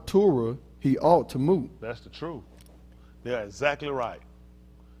our Torah he ought to moot. that's the truth. They're exactly right.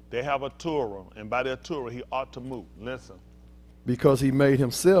 They have a Torah, and by their Torah he ought to move. Listen. Because he made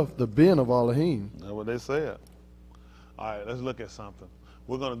himself the ben of Elohim. That's what they said. All right, let's look at something.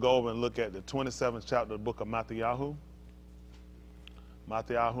 We're going to go over and look at the 27th chapter of the book of Matthew.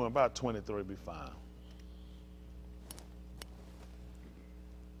 Matthew, about 23 be fine.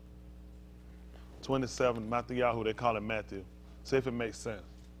 27, Matthew, they call it Matthew. See if it makes sense.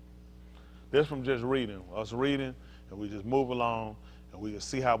 This from just reading. Us reading, and we just move along, and we can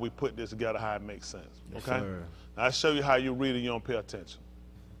see how we put this together, how it makes sense. Yes, Okay? sir. Now, I show you how you read and you don't pay attention.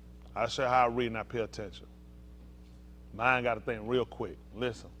 I show you how I read and I pay attention. Mine got to think real quick.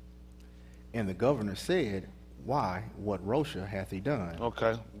 Listen. And the governor said, Why, what Rosha hath he done?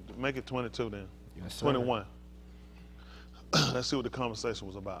 Okay. Make it 22 then. Yes, sir. 21. Let's see what the conversation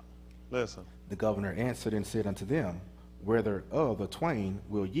was about. Listen. The governor answered and said unto them, Whether of the twain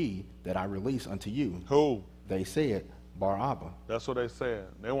will ye that I release unto you? Who? They said, Bar-Abba. That's what they said.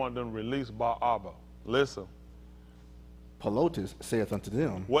 They want them to release Bar-Abba. Listen. Pelotus saith unto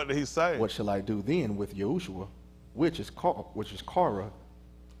them, What did he say? What shall I do then with Yahushua, which is Kara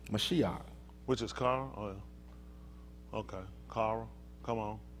Mashiach? Which is Kara? Oh, yeah. Okay. Kara. Come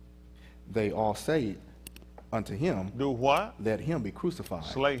on. They all say unto him, Do what? Let him be crucified.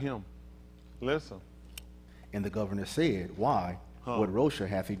 Slay him. Listen. And the governor said, Why? What Rosha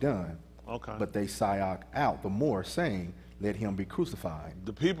hath he done? Okay. But they sighed out the more, saying, Let him be crucified.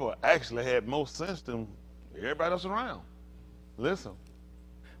 The people actually had more sense than everybody else around. Listen.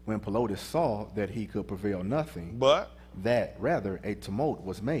 When Pelotus saw that he could prevail nothing, But that rather a tumult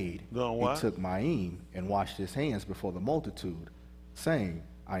was made, Doing he what? took Maim and washed his hands before the multitude, saying,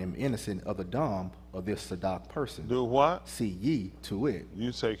 I am innocent of the dam of this Sadak person. do what? See ye to it.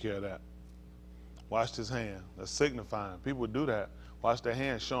 You take care of that. Wash his hand. That's signifying. People do that. Wash their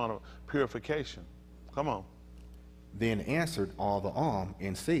hands, showing a purification. Come on. Then answered all the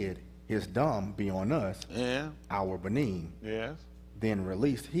and said, His dam be on us, And our benin. yes, Then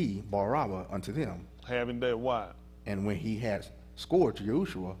released he Bar-Abba unto them. having that what? And when he had scourged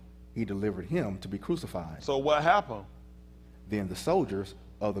Yahushua, he delivered him to be crucified. So what happened? Then the soldiers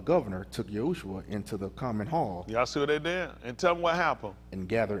of the governor took Yahushua into the common hall, Y'all see what they did? And tell me what happened. and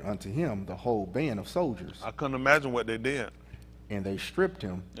gathered unto him the whole band of soldiers. I couldn't imagine what they did. And they stripped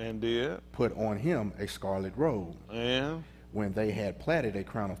him, And did. put on him a scarlet robe. And When they had platted a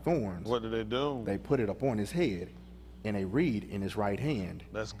crown of thorns, what did they do? they put it upon his head, and a reed in his right hand.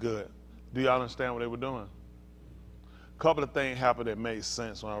 That's good. Do y'all understand what they were doing? A couple of things happened that made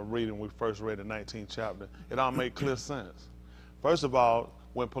sense when I was reading. We first read the 19th chapter. It all made clear sense. First of all,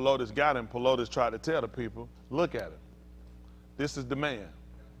 when Pelotus got him, Pelotus tried to tell the people, look at him. This is the man.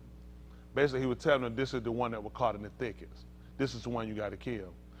 Basically, he was telling them this is the one that was caught in the thickets. This is the one you got to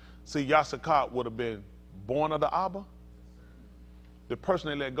kill. See, Yasakak would have been born of the Abba. The person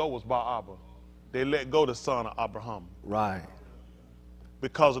they let go was Bar Abba. They let go the son of Abraham. Right.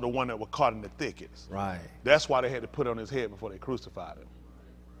 Because of the one that was caught in the thickets. Right. That's why they had to put it on his head before they crucified him.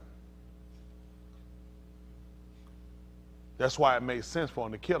 That's why it made sense for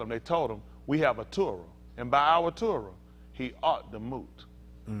him to kill him. They told him, we have a Torah, and by our Torah, he ought to moot.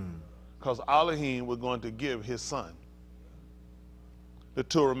 Because Elohim was going to give his son. The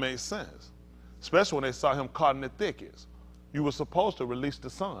Torah made sense, especially when they saw him caught in the thickets. You were supposed to release the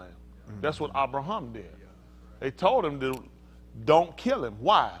son. That's what Abraham did. They told him to don't kill him.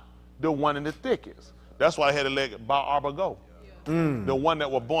 Why? The one in the thickets. That's why they had to let Bar Abba go. The one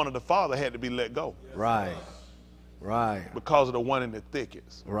that was born of the father had to be let go. Right. Right. Because of the one in the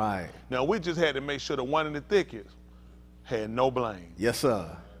thickets. Right. Now, we just had to make sure the one in the thickets had no blame. Yes,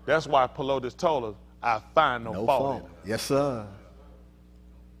 sir. That's why Pelotus told us, I find no fault in him. Yes, sir.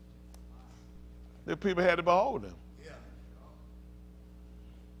 The people had to behold him.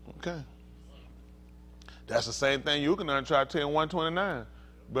 Okay. That's the same thing you can try to tell in 129.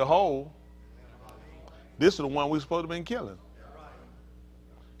 Behold, this is the one we're supposed to be killing.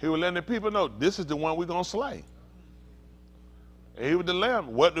 He was letting the people know, this is the one we're going to slay. And he was the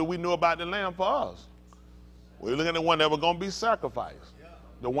lamb. What do we know about the lamb for us? We're looking at the one that was going to be sacrificed.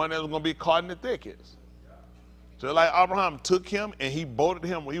 The one that was going to be caught in the thickets. So like Abraham took him and he bolted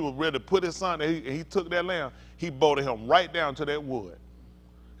him. He was ready to put his son, and he took that lamb. He bolted him right down to that wood.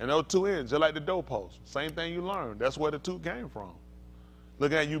 And those two ends, just like the doorpost. Same thing you learned. That's where the two came from.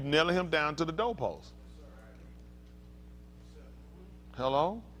 Look at you nailing him down to the doorpost.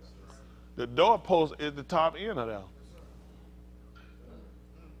 Hello? The doorpost is the top end of that.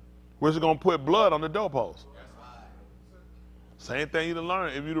 We're just going to put blood on the doorpost. Same thing you'd have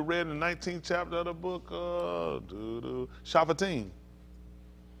learned if you'd have read in the 19th chapter of the book, Shaphatim.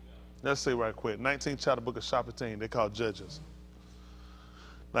 Let's see right quick. 19th chapter, book of Shaphatim. They call Judges.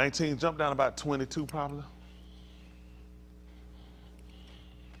 19, jump down about 22 probably.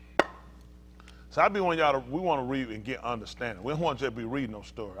 So I be wanting y'all to, we want to read and get understanding. We don't want to just be reading no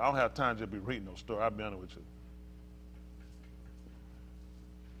story. I don't have time to just be reading no story. I'll be honest with you.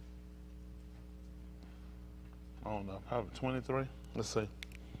 I don't know, probably 23. Let's see.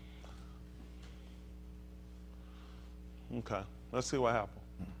 Okay, let's see what happened.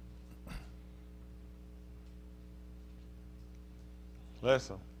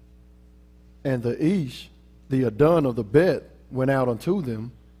 Listen. And the Ish, the Adon of the Bet, went out unto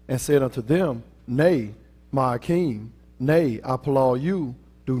them and said unto them, Nay, my Akim, nay, I applaud you,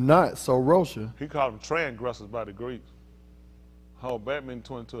 do not so Rosha. He called them transgressors by the Greeks. Hold back me in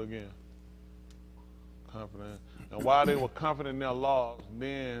 22 again. Confident. And while they were confident in their laws,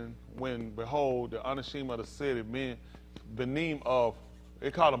 then when, behold, the Anashim of the city, beneath of, they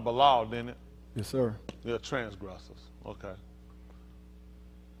called them Balal, didn't it? Yes, sir. They're transgressors. Okay.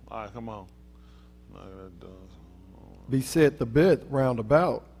 All right, come on. Beset the Bet round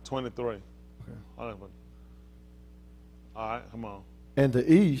about. 23. Okay. All right, come on. And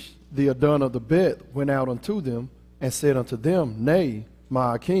the Ish, the Adon of the Bet, went out unto them and said unto them, Nay,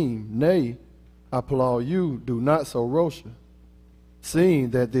 my Akim, nay, I applaud you, do not so Rosha. Seeing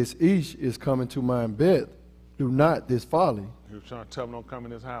that this Ish is coming to my Bet, do not this folly. He was trying to tell them don't come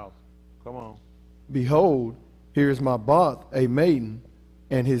in this house. Come on. Behold, here is my Bath, a maiden,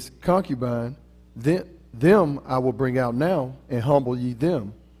 and his concubine. Them I will bring out now, and humble ye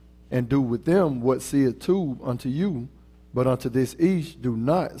them, and do with them what seeth to unto you, but unto this Ish do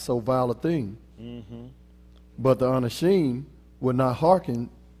not so vile a thing. But the Anashim would not hearken,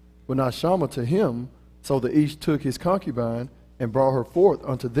 would not shama to him, so the Ish took his concubine and brought her forth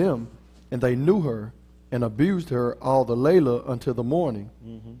unto them, and they knew her, and abused her all the Layla until the morning.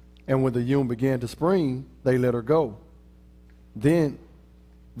 And when the Yom began to spring, they let her go. Then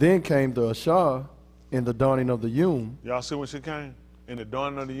came the Ashah in the dawning of the Yom. Y'all see when she came? In the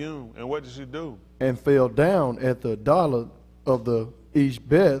dawning of the Yom. And what did she do? And fell down at the Dalet of the Ish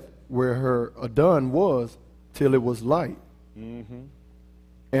Beth, where her Adon was, till it was light.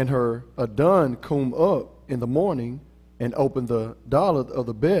 And her Adon come up in the morning, and opened the Dalet of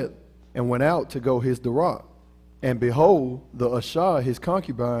the Beth, and went out to go his Darak. And behold, the Ashah, his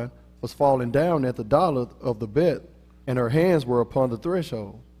concubine, was falling down at the Dalet of the Beth, and her hands were upon the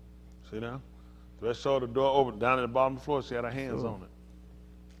threshold. See now? Threshold, the door open, down at the bottom of the floor, she had her hands on it.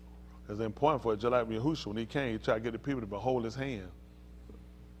 It's important for it, just like Yahushua, when he came, he tried to get the people to behold his hand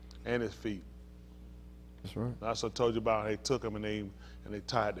and his feet. That's right. I also told you about how they took them and they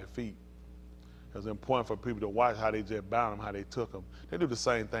tied their feet. It's important for people to watch how they just bound them, how they took them. They do the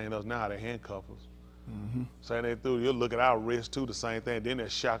same thing to us now, how they handcuff us. Mm-hmm. Same thing through, you'll look at our wrists too, the same thing. Then they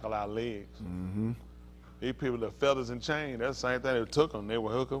shackle our legs. Mm-hmm. These people, the feathers and chains, that's the same thing. They took them, they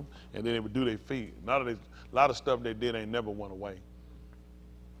would hook them, and then they would do their feet. A lot of stuff they did ain't never went away.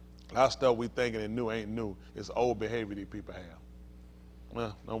 A lot of stuff we thinking is new ain't new. It's old behavior these people have.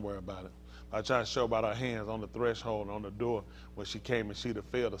 Well, don't worry about it. I try to show about her hands on the threshold and on the door when she came and she'd have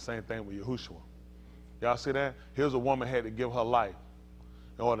failed. The same thing with Yahushua. Y'all see that? Here's a woman had to give her life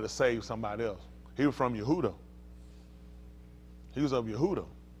in order to save somebody else. He was from Yehuda. He was of Yehuda.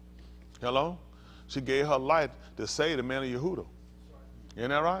 Hello? She gave her life to save the man of Yehuda. Isn't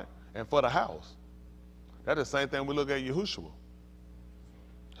that right? And for the house. That's the same thing we look at Yahushua.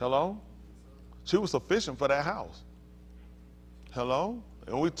 Hello? She was sufficient for that house. Hello?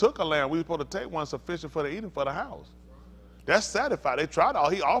 And we took a lamb. We were supposed to take one sufficient for the eating for the house. That's satisfied. They tried all.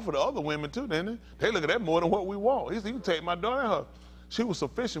 He offered the other women too, didn't he? They look at that more than what we want. He said, you can take my daughter and her. She was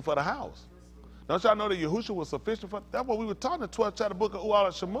sufficient for the house. Don't y'all know that Yahushua was sufficient for? That's what we were taught in the 12th chapter book of Ual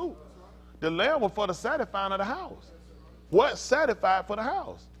and Shemut. The lamb was for the satisfying of the house. What satisfied for the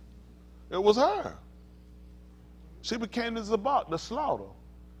house? It was her. She became the zabak, the slaughter.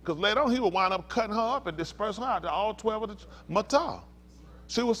 Because later on he would wind up cutting her up and disperse her out to all 12 of the matah.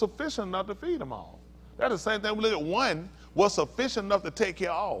 She was sufficient enough to feed them all. That's the same thing we look at. One was sufficient enough to take care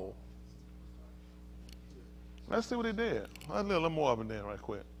of all. Let's see what he did. Let's do a little more of it then right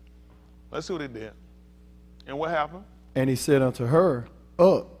quick. Let's see what he did. And what happened? And he said unto her,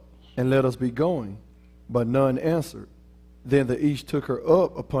 Up, and let us be going. But none answered. Then the east took her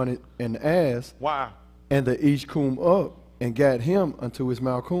up upon it an ass. Why? And the east coom up and gat him unto his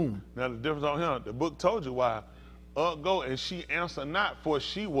malcoom. Now the difference on him, the book told you why. Up go, and she answered not, for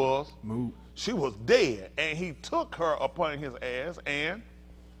she was Moved. She was dead. And he took her upon his ass, and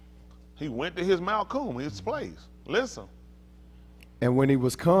he went to his malcoom, his place. Listen. And when he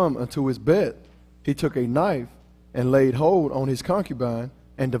was come unto his bed, he took a knife and laid hold on his concubine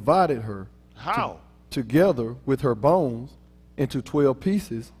and divided her. How? Together with her bones into 12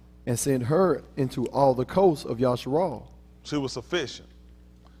 pieces and sent her into all the coasts of Yasharal. She was sufficient.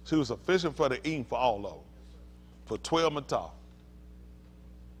 She was sufficient for the eating for all of them. For 12 matah.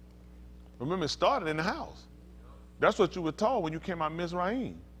 Remember, it started in the house. That's what you were told when you came out of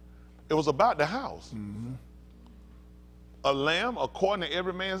Mizraim. It was about the house. Mm-hmm. A lamb according to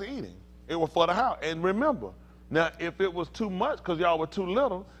every man's eating. It was for the house. And remember, now if it was too much because y'all were too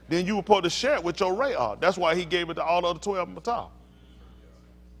little, then you were supposed to share it with your rayah. That's why he gave it to all of the 12 matah.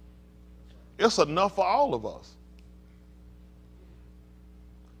 It's enough for all of us.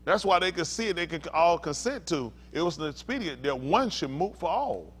 That's why they could see it, they could all consent to. It was an expedient that one should move for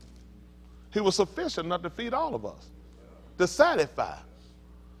all. He was sufficient enough to feed all of us, to satisfy.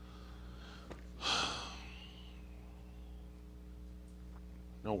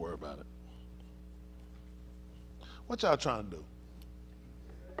 Don't worry about it. What y'all trying to do?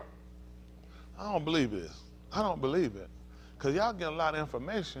 I don't believe this. I don't believe it. Because y'all get a lot of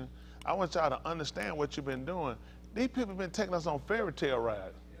information. I want y'all to understand what you've been doing. These people have been taking us on fairy tale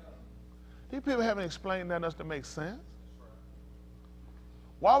rides. These people haven't explained that enough to make sense.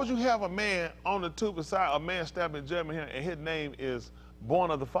 Why would you have a man on the tube beside a man stabbing judgment here and his name is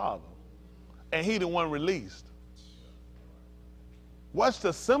born of the Father? And he the one released. What's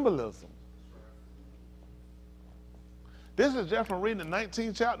the symbolism? This is just from reading the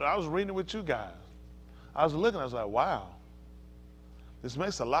 19th chapter. I was reading it with you guys. I was looking, I was like, wow. This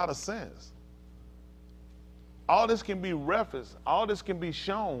makes a lot of sense. All this can be referenced. All this can be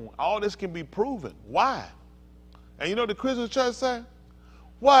shown. All this can be proven. Why? And you know what the Christian church said?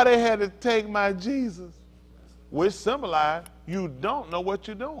 Why they had to take my Jesus? Which symbolized you don't know what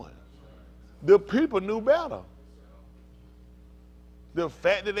you're doing. The people knew better. The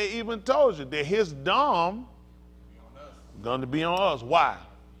fact that they even told you that his dom going to be on us. Why?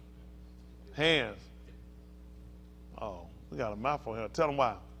 Hands. Oh, we got a mouthful here. Tell them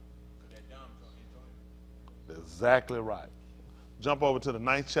why. Exactly right. Jump over to the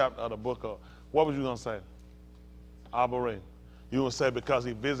 9th chapter of the book of, what was you going to say? Abore. You going to say because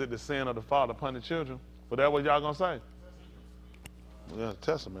he visited the sin of the father upon the children? But that what y'all going to say? Yeah,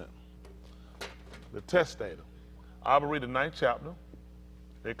 Testament. The testator. Abore, the 9th chapter.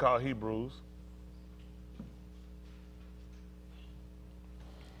 They call Hebrews.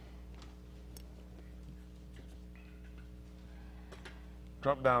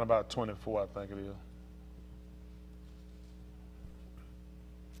 Drop down about 24, I think it is.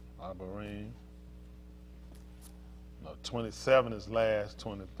 Abarim. No, 27 is last.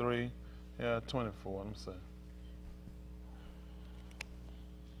 23. Yeah, 24. Let me see.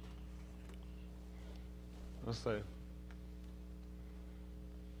 Let's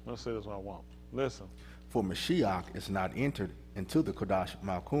say this what I want. Listen. For Mashiach is not entered into the Kodash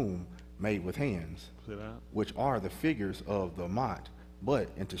Malkum made with hands, See that? which are the figures of the Mat, but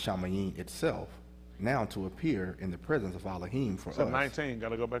into Shamayim itself, now to appear in the presence of Elohim for So us. 19,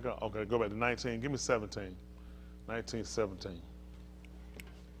 gotta go back up. Okay, go back to 19. Give me 17. 19, 17.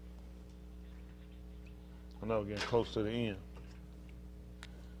 I know we're getting close to the end.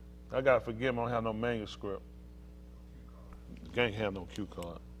 I gotta forgive me, I don't have no manuscript. Can't have no cue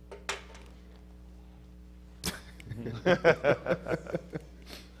card.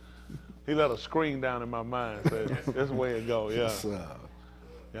 He let a screen down in my mind. Said, "This the way it go." Yeah.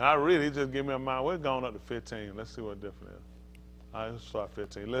 Yeah, I really just give me a mind. We're going up to 15. Let's see what different is. All right, let's start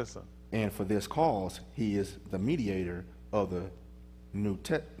 15. Listen. And for this cause, he is the mediator of the New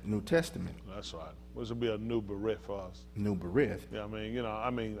Testament, That's right. Which will be a new berith for us. New Berith, Yeah,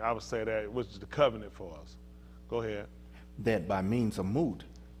 I would say that, which is the covenant for us. Go ahead. that by means of Mut,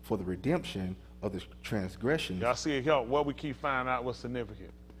 for the redemption of the transgressions. Y'all see it here, what we keep finding out what's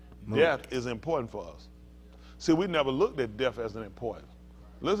significant. Mut. Death is important for us. See, we never looked at death as an important.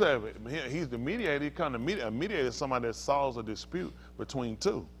 Listen at it. He's the mediator. He kind of a mediator is somebody that solves a dispute between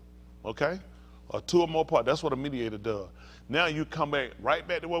two. Okay? Or two or more parties. That's what a mediator does. Now you come right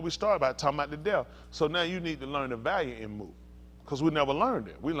back to where we started by talking about the death. So now you need to learn the value in Mut. Because we never learned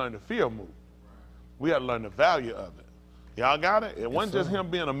it. We learned the fear of Mut. We had to learn the value of it. Y'all got it? It wasn't just him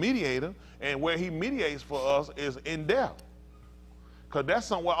being a mediator, and where he mediates for us is in death. Because that's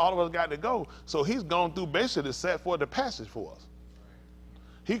somewhere all of us got to go. So he's gone through basically to set for the passage for us.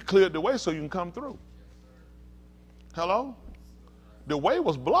 He cleared the way so you can come through. Hello? The way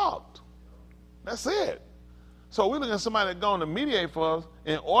was blocked. That's it. So we're looking at somebody that's going to mediate for us.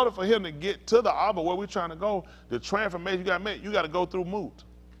 In order for him to get to the arbor where we're trying to go, the transformation you got to make, you got to go through Mut.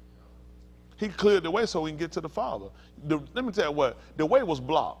 He cleared the way so we can get to the Father. Let me tell you what, the way was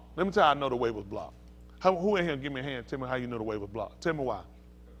blocked. Let me tell you how I know the way was blocked. Who in here give me a hand? Tell me how you know the way was blocked. Tell me why.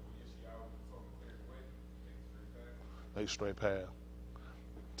 Make straight path.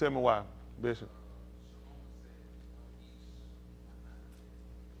 Tell me why, Bishop.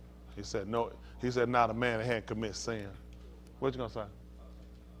 He said no. He said not a man that hadn't committed sin. What you gonna say?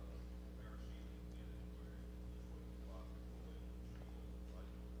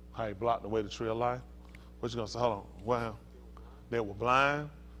 How he blocked the way to the tree of life? What you gonna say? Hold on. Well, they were blind.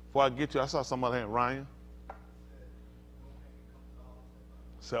 Before I get you, I saw somebody named Ryan.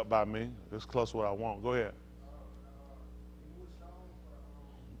 Except by me. It's close to what I want. Go ahead.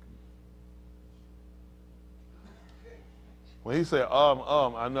 When he said, I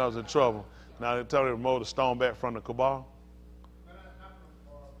know I was in trouble. Now they tell me to remove the stone back from the cabal.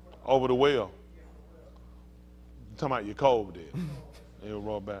 Over the well. You're talking about your cold did. It'll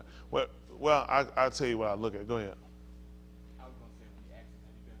roll back. Well, I'll tell you what I look at. Go ahead. I was going to say, we asked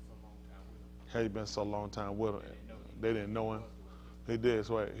him, Had he been so long time with him? They didn't know him. He did.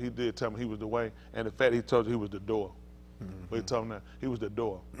 So he did tell me he was the way. And the fact he told you he was the door. Mm-hmm. He told him that he was the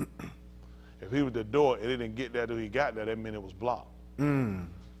door. If he was the door and it didn't get there till he got there, that meant it was blocked.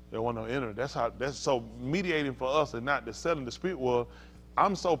 There wasn't no enter. That's so mediating for us and not the settling dispute was,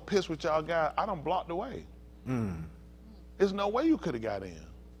 I'm so pissed with y'all guys, I done blocked the way. There's no way you could have got in.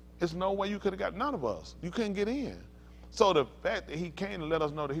 There's no way you could have got, none of us. You couldn't get in. So the fact that he came to let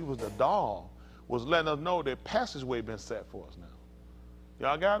us know that he was the door was letting us know that passageway been set for us now.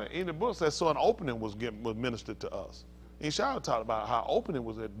 Y'all got it? In the book says so an opening was ministered to us. And Sheol talked about how opening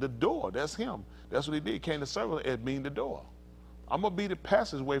was at the door. That's him. That's what he did. He came to serve us as being the door. I'm going to be the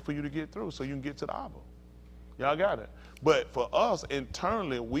passageway for you to get through so you can get to the arbor. Y'all got it? But for us,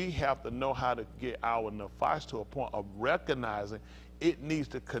 internally, we have to know how to get our nefesh to a point of recognizing it needs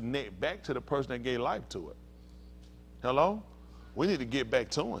to connect back to the person that gave life to it. Hello? We need to get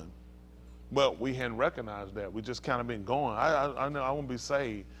back to him. But we hadn't recognized that. We just kind of been going. I know I won't be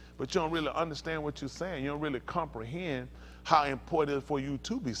saved. But you don't really understand what you're saying. You don't really comprehend how important it is for you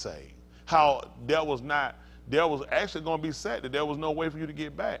to be saved. How there was actually going to be said that there was no way for you to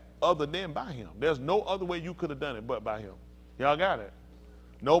get back other than by him. There's no other way you could have done it but by him. Y'all got it?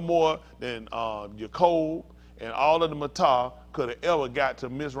 No more than Jacob and all of the Matah could have ever got to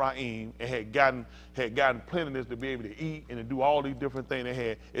Mizraim and had gotten plentiness to be able to eat and to do all these different things they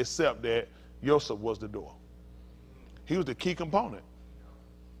had, except that Joseph was the door. He was the key component.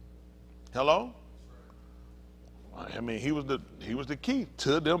 Hello? I mean, he was the key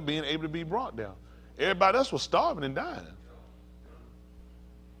to them being able to be brought down. Everybody else was starving and dying.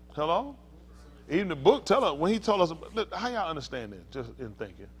 Hello? Even the book tell us, when he told us, look, how y'all understand this, just in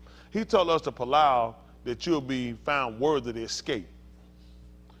thinking? He told us to allow that you'll be found worthy to escape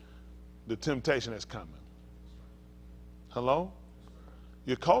the temptation that's coming. Hello?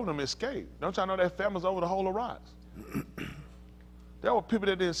 You called them escape. Don't y'all know that family's over the whole of rocks? There were people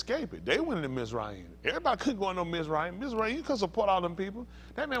that didn't escape it. They went into Mizraim. Everybody couldn't go into Mizraim. Mizraim, you couldn't support all them people.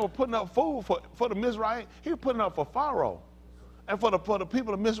 That man was putting up food for the Mizraim. He was putting up for Pharaoh. And for the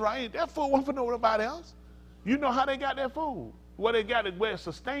people of Mizraim, that food wasn't for nobody else. You know how they got that food? Where they got it, where it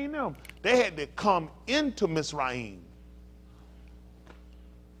sustained them. They had to come into Mizraim.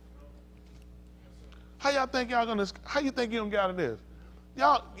 How y'all think y'all gonna? How you think you gonna get out of this?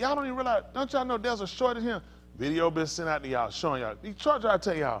 Y'all don't even realize. Don't y'all know there's a shortage here? Video been sent out to y'all, showing y'all. These trucks, I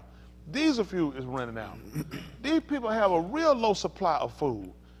tell y'all, diesel fuel is running out. These people have a real low supply of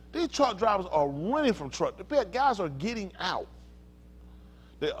food. These truck drivers are running from truck. The guys are getting out.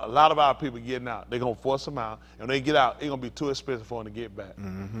 A lot of our people getting out. They're going to force them out. And when they get out, it's going to be too expensive for them to get back.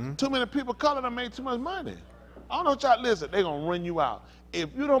 Too many people calling them make too much money. I don't know what y'all listen. They're going to run you out. If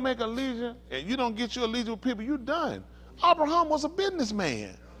you don't make a legion and you don't get your legion with people, you done. Abraham was a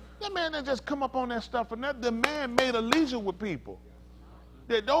businessman. That man didn't just come up on that stuff. And the man made a legion with people.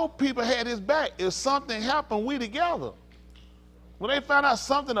 That those people had his back. If something happened, we together. When they found out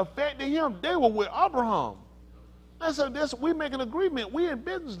something affected him, they were with Abraham. I said, we make an agreement. We in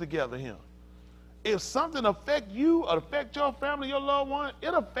business together here. If something affects you or affects your family, your loved one,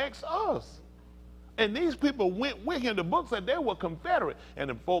 it affects us. And these people went with him. The book said they were Confederate.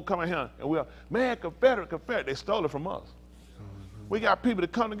 And the folk come in here and we are, man, Confederate. They stole it from us. We got people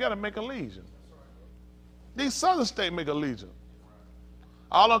that come together and make a legion. These southern states make a legion.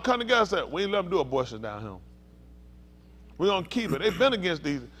 All of them come together and say, we ain't let them do abortions down here. We're going to keep it. They've been against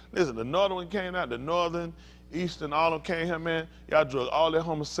these. Listen, the northern one came out, the northern, eastern, all of them came here, man. Y'all drug all that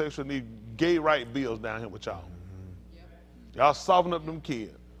homosexual, these gay right bills down here with y'all. Y'all soften up them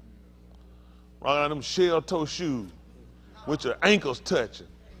kids. Rocking on them shell toe shoes with your ankles touching.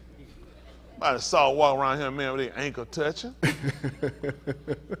 I saw walk around here, man, with their ankle touching.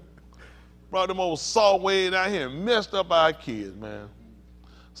 Brought them old salt way down here and messed up our kids, man.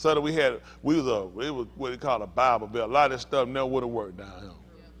 So that we was what they call a Bible Belt. A lot of that stuff never would have worked down here.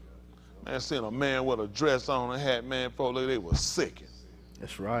 Man, seeing a man with a dress on and hat, man, folks, they were sick.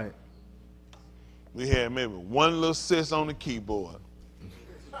 That's right. We had maybe one little sis on the keyboard,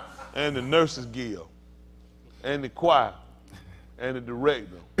 and the nurses guild, and the choir, and the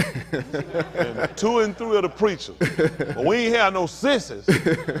director, and 2 and 3 of the preachers. But we ain't have no sisters.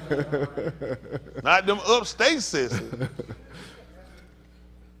 Not them upstate sisters.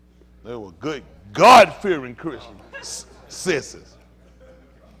 They were good, God-fearing Christian sisters.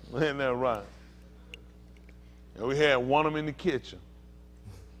 Ain't that right? And we had one of them in the kitchen.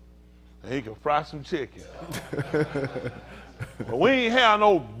 And he could fry some chicken. But we ain't have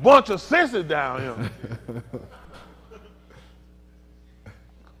no bunch of sisters down here.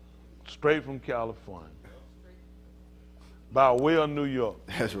 Straight from California. By way of New York.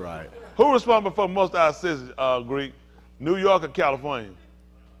 That's right. Who responsible for most of our sisters, Greek? New York or California?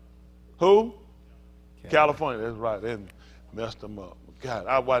 Who? California, that's right. They messed them up. God,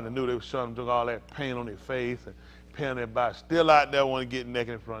 I wasn't knew they were showing them doing all that paint on their face and paint on their body. Still out there want to get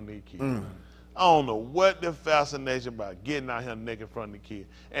naked in front of these kids. I don't know what the fascination about getting out here naked in front of the kids.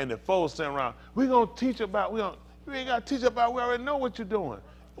 And the folks sitting around, we're going to teach about, you ain't got to teach about, we already know what you're doing.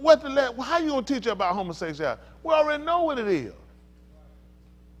 How you going to teach about homosexuality? We already know what it is.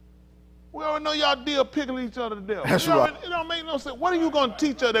 We already know y'all deal picking each other to death. That's right. It don't make no sense. What are you going to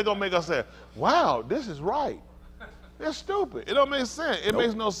teach her that's going to make us say, wow, this is right? That's stupid. It don't make sense. It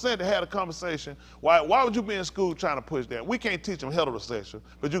makes no sense to have a conversation. Why would you be in school trying to push that? We can't teach them heterosexual,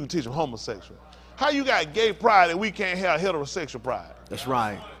 but you can teach them homosexual. How you got gay pride and we can't have heterosexual pride? That's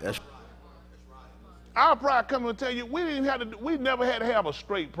right. Our pride coming to tell you, we never had to have a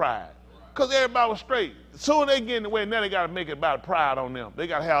straight pride. Because everybody was straight. Soon they get in the way, now they got to make it about pride on them. They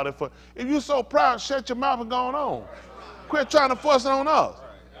got to have that for. If you so proud, shut your mouth and go on. Quit trying to force it on us.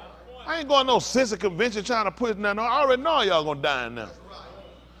 I ain't going to no sister convention trying to push nothing on. I already know y'all going to die in there.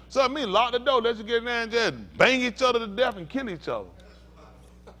 So I mean, lock the door, let you get in there and just bang each other to death and kill each other.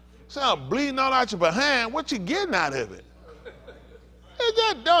 Sound bleeding all out your behind. What you getting out of it? It's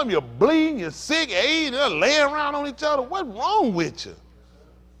just dumb. You're bleeding, you're sick, you're eating, you're laying around on each other. What's wrong with you?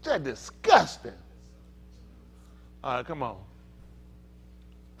 Just disgusting. All right, come on.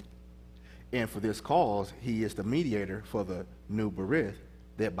 And for this cause, he is the mediator for the new Berith,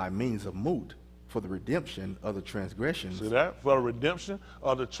 that by means of moot, for the redemption of the transgressions. See that? For the redemption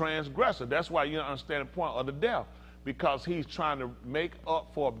of the transgressor. That's why you don't understand the point of the death. because he's trying to make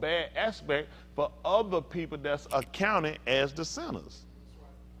up for a bad aspect for other people that's accounted as the sinners.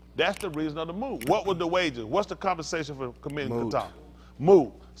 That's the reason of the move. What were the wages? What's the compensation for committing kata?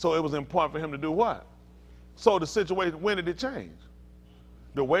 Move. So it was important for him to do what? So the situation, when did it change?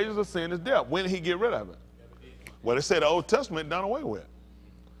 The wages of sin is death. When did he get rid of it? Well, they said the Old Testament done away with.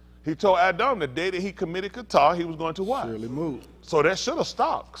 He told Adam the day that he committed kata, he was going to what? Surely move. So that should have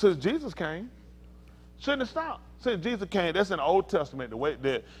stopped since Jesus came. Shouldn't have stopped. Since Jesus came, that's in the Old Testament. The way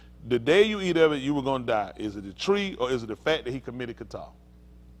that the day you eat of it, you were going to die. Is it the tree or is it the fact that he committed kata?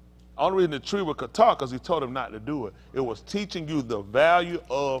 Only reason the tree was kata because he told him not to do it. It was teaching you the value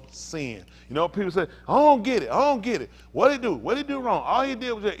of sin. You know, people say, I don't get it. I don't get it. What did he do? What did he do wrong? All he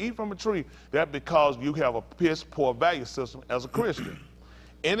did was just eat from a tree. That's because you have a piss poor value system as a Christian.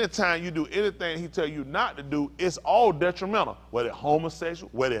 Anytime you do anything he tell you not to do, it's all detrimental. Whether it's homosexual,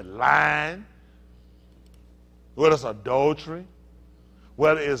 whether it's lying, whether it's adultery,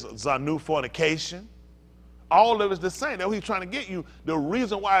 whether it's zanu fornication, all of it's the same. That's what he's trying to get you. The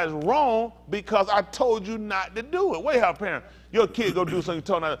reason why it's wrong, because I told you not to do it. Wait, how parent, your kid go do something, you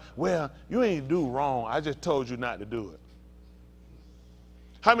told him, well, you ain't do wrong. I just told you not to do it.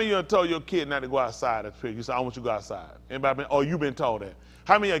 How many of you have told your kid not to go outside? You said, I want you to go outside. Anybody been, oh, you been told that.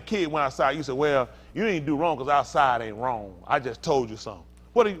 How many of your kids went outside? You said, well, you ain't do wrong because outside ain't wrong. I just told you something.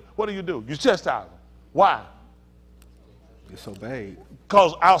 What do you do? You chastise them. Why? Disobeyed.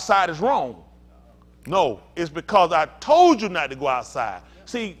 Because outside is wrong. No, it's because I told you not to go outside.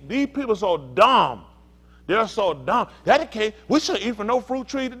 See, these people are so dumb. They're so dumb. That the case, we shouldn't eat from no fruit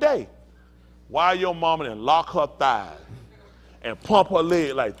tree today. Why your mama didn't lock her thighs and pump her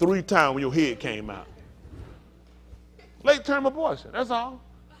leg like 3 times when your head came out? Late-term abortion, that's all.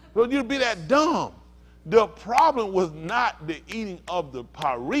 But you'd be that dumb. The problem was not the eating of the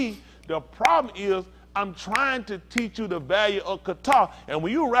pari. The problem is I'm trying to teach you the value of kata. And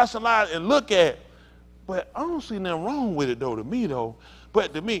when you rationalize and look at, but I don't see nothing wrong with it though, to me though.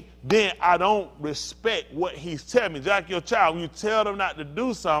 But to me, then I don't respect what he's telling me. Just like your child, when you tell them not to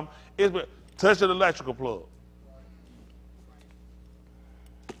do something, it's touch an electrical plug.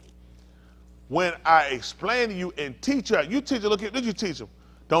 When I explain to you and teach you teach it, look at, did you teach them?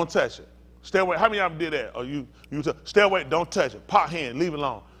 Don't touch it. Stay away. How many of them did that? Or you stay away, don't touch it. Pot hand, leave it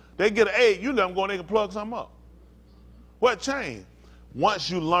alone. They get an A, you let them go and they can plug something up. What changed? Once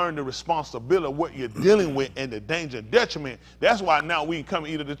you learn the responsibility of what you're dealing with and the danger and detriment, that's why now we can come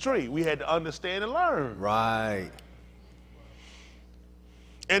and eat of the tree. We had to understand and learn. Right.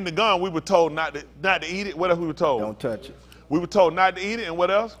 In the gun, we were told not to eat it. What else we were told? Don't touch it. We were told not to eat it, and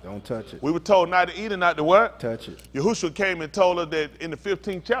what else? Don't touch it. We were told not to eat it, not to what? Touch it. Yahushua came and told us that in the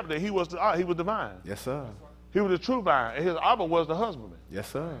 15th chapter that he was divine. Yes, sir. He was the true vine, and his Abba was the husbandman. Yes,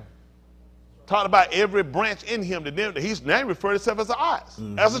 sir. Talked about every branch in him. His name referred to himself as an ox,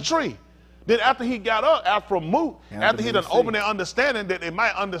 as a tree. Then after he got up, after he done opened their understanding that they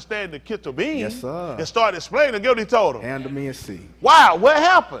might understand the Ketubim, yes, sir, and started explaining, guess what he told them? Hand me and see. Wow, what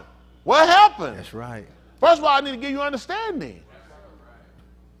happened? What happened? That's right. First of all, I need to give you understanding.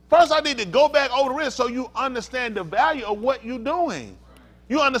 First, I need to go back over this so you understand the value of what you're doing.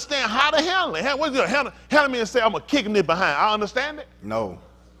 You understand how to handle it. What's your handle me and say, I'm going to kick it behind. I understand it? No.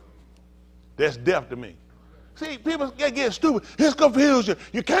 That's deaf to me. See, people get stupid. It's confusion.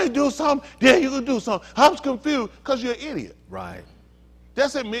 You can't do something, then you can do something. I'm confused because you're an idiot. Right.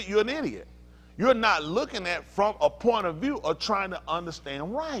 That's admit you're an idiot. You're not looking at from a point of view of trying to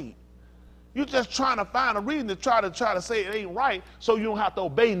understand right. You're just trying to find a reason to try to say it ain't right so you don't have to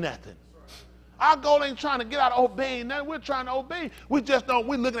obey nothing. Our goal ain't trying to get out of obeying nothing. We're trying to obey. We're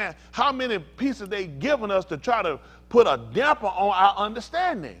looking at how many pieces they giving us to try to put a damper on our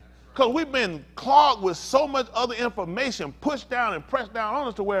understanding. Because we've been clogged with so much other information pushed down and pressed down on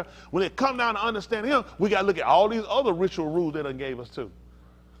us to where when it comes down to understanding him, we got to look at all these other ritual rules that he gave us too.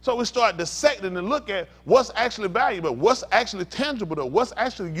 So we start dissecting and look at what's actually valuable, what's actually tangible, what's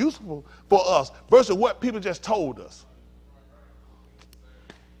actually useful for us versus what people just told us.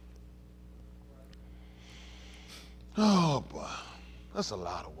 Oh, boy. That's a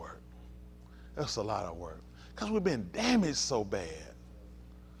lot of work. That's a lot of work. Because we've been damaged so bad.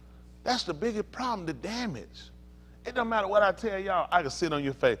 That's the biggest problem, the damage. It don't matter what I tell y'all, I can sit on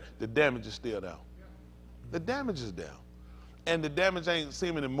your face. The damage is still there. The damage is there. And the damage ain't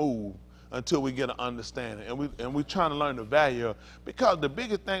seeming to move until we get an understanding. And we're trying to learn the value of, because the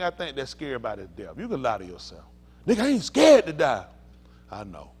biggest thing I think that's scary about is death. You can lie to yourself. Nigga, I ain't scared to die. I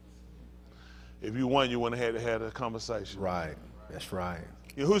know. If you won, you wouldn't have had to have a conversation. Right. That's right.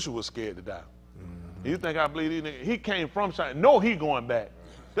 Yahushua was scared to die. You think I believe these niggas? He came from something. No, he going back.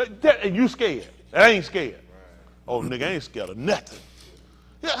 And you scared. I ain't scared. Oh, nigga, I ain't scared of nothing.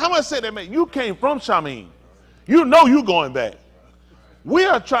 Yeah, how much say that, man? You came from Shamin. You know you going back. We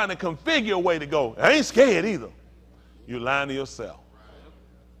are trying to configure a way to go. I ain't scared either. You lying to yourself.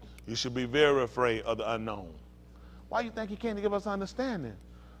 You should be very afraid of the unknown. Why you think he came to give us understanding?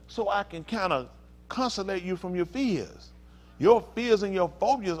 So I can kind of consolate you from your fears. Your fears and your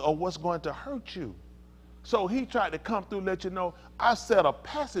phobias are what's going to hurt you. So he tried to come through, let you know, I set a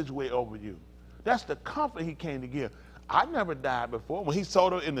passageway over you. That's the comfort he came to give. I never died before. When he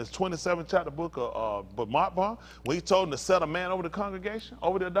told her in this 27th chapter book of Mark, when he told him to set a man over the congregation,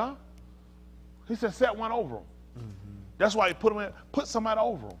 over the door, he said, set one over him. That's why he put somebody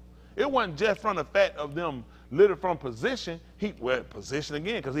over him. It wasn't just from the fact of them literally from position. Position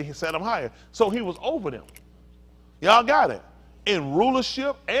again, because he set them higher. So he was over them. Y'all got it? In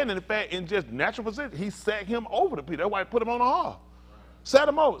rulership and in fact in just natural position, he set him over the people. That's why he put him on the hall. Set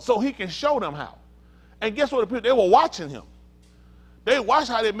him over so he can show them how. And guess what? The people, they were watching him. They watched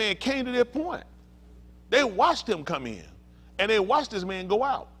how that man came to their point. They watched him come in. And they watched this man go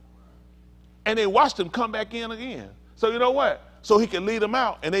out. And they watched him come back in again. So you know what? So he could lead them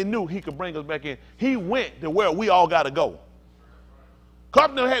out, and they knew he could bring us back in. He went to where we all got to go.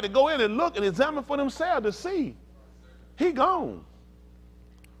 Carpenter had to go in and look and examine for themselves to see. He gone.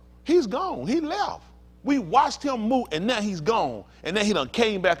 He's gone. He left. We watched him move, and now he's gone. And then he done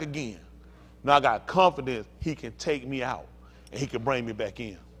came back again. Now I got confidence he can take me out, and he can bring me back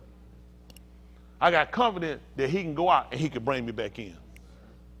in. I got confidence that he can go out, and he can bring me back in.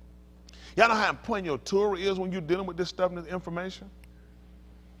 Y'all know how important your Torah is when you're dealing with this stuff and this information?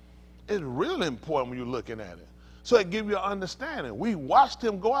 It's really important when you're looking at it. So it gives you an understanding. We watched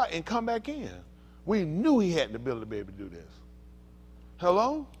him go out and come back in. We knew he had the ability to be able to do this.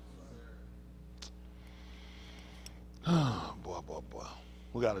 Hello? Oh, boy.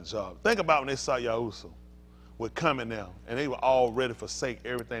 We got a job. Think about when they saw Yahushua were coming now, and they were all ready to forsake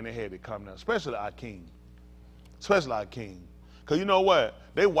everything they had to come now, especially our king. Especially our king. Because you know what?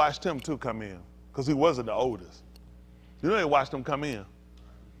 They watched him too come in because he wasn't the oldest. You know they watched him come in.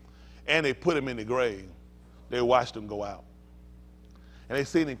 And they put him in the grave. They watched him go out. And they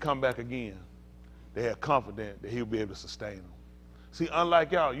seen him come back again. They had confidence that he would be able to sustain them. See,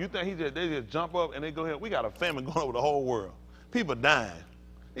 unlike y'all, you think they just jump up and they go here. We got a famine going over the whole world. People dying.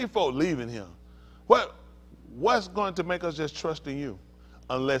 These folks leaving here. What's going to make us just trust in you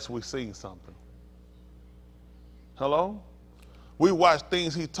unless we see something? Hello? We watch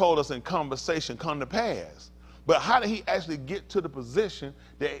things he told us in conversation come to pass. But how did he actually get to the position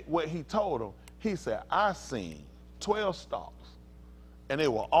that what he told them? He said, I seen 12 stalks, and they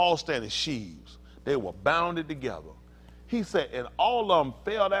were all standing sheaves. They were bounded together. He said, and all of them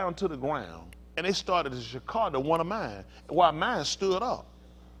fell down to the ground, and they started to shakar to one of mine, while mine stood up.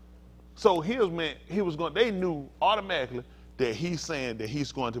 So here's man, they knew automatically that he's saying that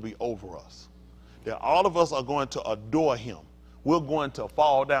he's going to be over us. That all of us are going to adore him. We're going to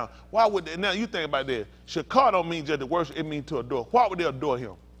fall down. Why would they? Now you think about this. Shakar don't mean just to worship, it means to adore. Why would they adore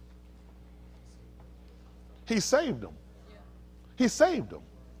him? He saved them. He saved them.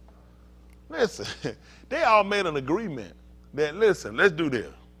 Listen, they all made an agreement that, listen, let's do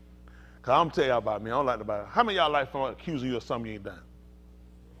this. Because I'm telling y'all about me. I don't like nobody. How many of y'all like folks accusing you of something you ain't done?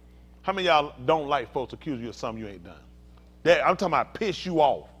 How many of y'all don't like folks accusing you of something you ain't done? That, I'm talking about piss you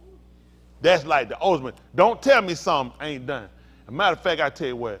off. That's like the ultimate. Don't tell me something I ain't done. As a matter of fact, I tell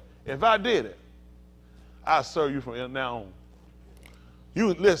you what, if I did it, I'll serve you from now on.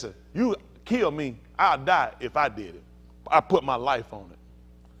 You listen, you kill me, I'll die if I did it. I put my life on it.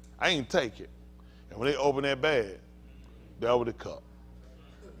 I ain't take it. And when they open that bag, they're over the cup.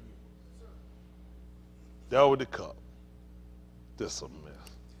 They're over the cup. This is a mess.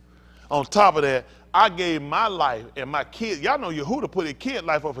 On top of that, I gave my life and my kids. Y'all know Yehuda put his kid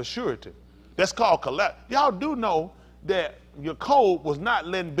life up for surety. That's called collateral. Y'all do know that your code was not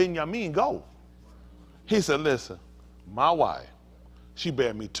letting Benjamin go. He said, listen, my wife, she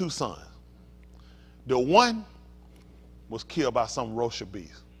bare me 2 sons. The one was killed by some roasted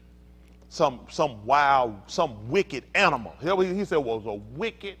beast. Some wild, some wicked animal. He said was a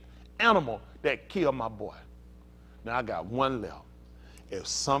wicked animal that killed my boy. Now I got one left. If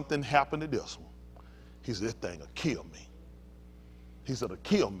something happened to this one, he said, this thing will kill me. He said, it'll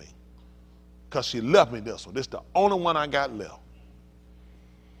kill me. Because she left me this one. This is the only one I got left.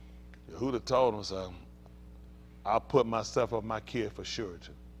 Yehuda told him, so I'll put myself up my kid for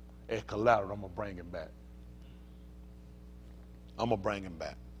surety. As collateral, I'm going to bring him back. I'm going to bring him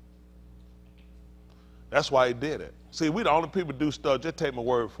back. That's why he did it. See, we the only people do stuff, just take my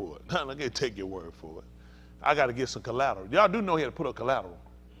word for it. I can't take your word for it. I got to get some collateral. Y'all do know he had to put up collateral.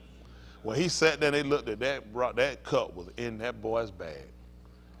 When he sat there, they looked at that cup was in that boy's bag.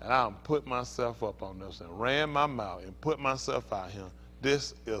 And I put myself up on this and ran my mouth and put myself out here.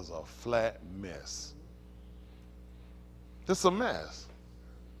 This is a flat mess. This is a mess.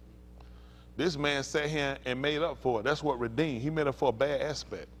 This man sat here and made up for it. That's what redeemed. He made up for a bad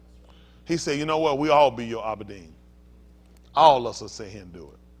aspect. He said, you know what? We all be your Aberdeen. All of us will sit here and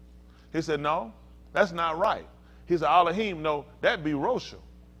do it. He said, no, that's not right. He said, Elohim, no, that'd be Roshel.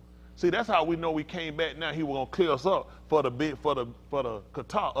 See, that's how we know we came back now. He was going to clear us up for the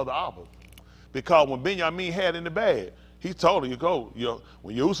Qatar of the Abba. Because when Benjamin had in the bag, he told him,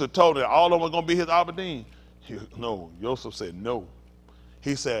 when Yusuf told him all of them were going to be his Aberdeen, Yosef said no.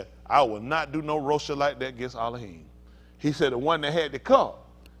 He said, I will not do no Roshel like that against Elohim. He said, the one that had the cup,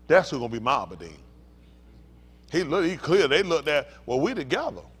 that's who's going to be my Aberdeen. He clear. They looked at, well, we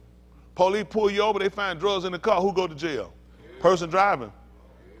together. Police pull you over, they find drugs in the car. Who go to jail? Person driving.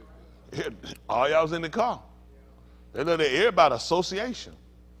 All y'all was in the car. They looked at everybody association.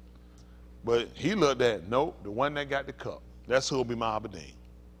 But he looked at, nope, the one that got the cup. That's who will be my Aberdeen.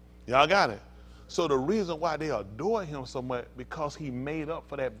 Y'all got it? So the reason why they adore him so much, because he made up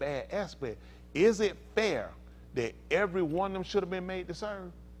for that bad aspect. Is it fair that every one of them should have been made to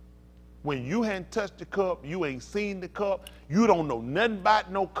serve? When you hadn't touched the cup, you ain't seen the cup, you don't know nothing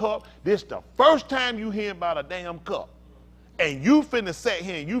about no cup, this the first time you hear about a damn cup. And you finna sit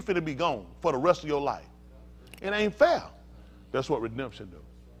here and you finna be gone for the rest of your life. It ain't fair. That's what redemption do.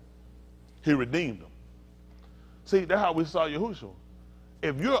 He redeemed them. See, that's how we saw Yahushua.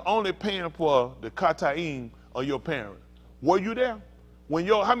 If you're only paying for the Kataim of your parent, were you there?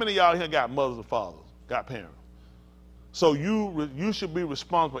 How many of y'all here got mothers and fathers, got parents? So you should be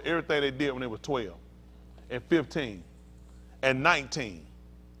responsible for everything they did when they were 12 and 15 and 19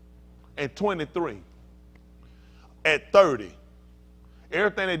 and 23 at 30.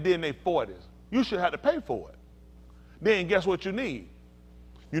 Everything they did in their 40s, you should have to pay for it. Then guess what you need?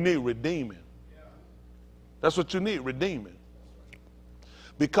 You need redeeming. That's what you need, redeeming.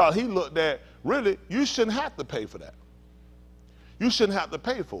 Because he looked at, really, you shouldn't have to pay for that. You shouldn't have to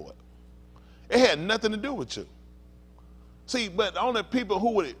pay for it. It had nothing to do with you. See, but the only people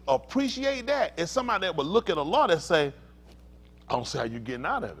who would appreciate that is somebody that would look at a law that say, I don't see how you're getting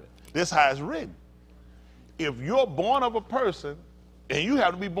out of it. This is how it's written. If you're born of a person, and you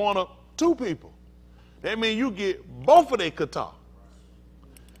have to be born of two people, that means you get both of their kata.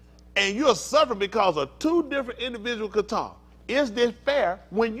 And you're suffering because of two different individual kata. Is this fair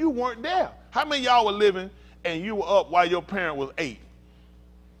when you weren't there? How many of y'all were living and you were up while your parent was 8?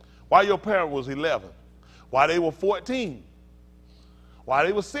 While your parent was 11? While they were 14? While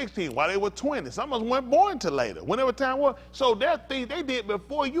they were 16? While they were 20? Some of us weren't born till later, whenever time was. So there are things they did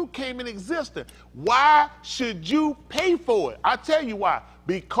before you came in existence. Why should you pay for it? I tell you why.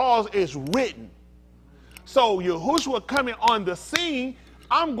 Because it's written. So Yahushua coming on the scene,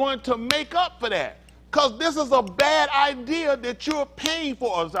 I'm going to make up for that. Because this is a bad idea that you're paying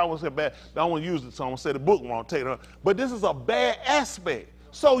for. I won't say bad. I don't want to use it, so I won't say the book wrong. Take it on. But this is a bad aspect.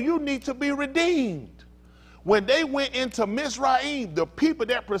 So you need to be redeemed. When they went into Mizraim, the people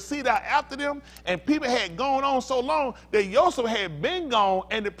that proceeded after them, and people had gone on so long that Yosef had been gone,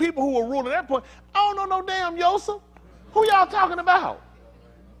 and the people who were ruling at that point, I don't know no damn Yosef. Who y'all talking about?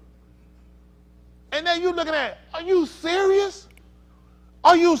 And then you looking at, are you serious?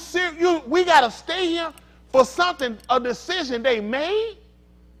 Are you serious? We got to stay here for something, a decision they made?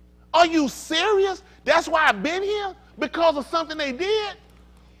 Are you serious? That's why I've been here? Because of something they did?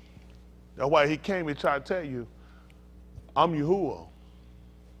 That's why he came and tried to tell you, I'm Yahuwah.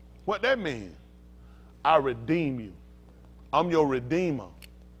 What that mean? I redeem you. I'm your redeemer.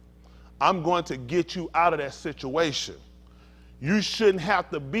 I'm going to get you out of that situation. You shouldn't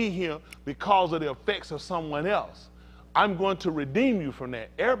have to be here because of the effects of someone else. I'm going to redeem you from that.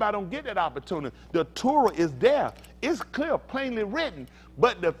 Everybody don't get that opportunity. The Torah is there. It's clear, plainly written.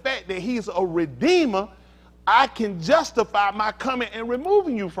 But the fact that he's a redeemer, I can justify my coming and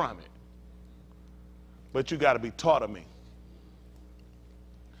removing you from it. But you got to be taught of me.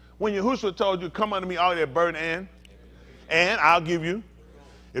 When Yahushua told you, come unto me all that burden and I'll give you.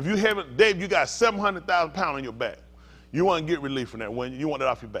 If you haven't, Dave, you got 700,000 pounds on your back. You want to get relief from that. When you want it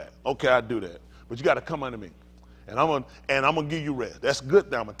off your back. Okay, I'll do that. But you got to come unto me. And I'm gonna give you rest. That's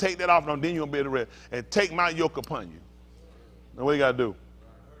good now. I'm gonna take that off, and then you're gonna be able to rest. And take my yoke upon you. Now what you gotta do?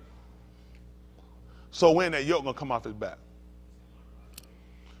 So when that yoke gonna come off his back?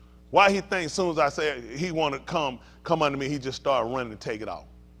 Why he thinks as soon as I say he wanna come unto me, he just start running and take it off?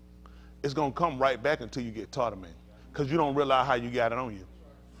 It's gonna come right back until you get taught of me. Because you don't realize how you got it on you.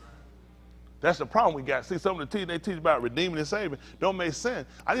 That's the problem we got. See, some of the teaching they teach about redeeming and saving don't make sense.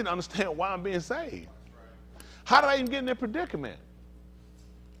 I didn't understand why I'm being saved. How did I even get in that predicament?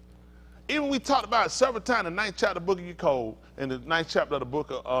 Even we talked about it several times in the 9th chapter of the book of Jacob and the 9th chapter of the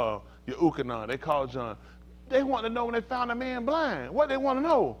book of Euchanan. They called John. They want to know when they found a man blind. What they want to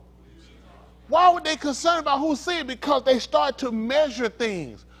know? Why would they concerned about who sinned? Because they start to measure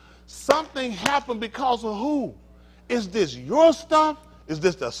things. Something happened because of who? Is this your stuff? Is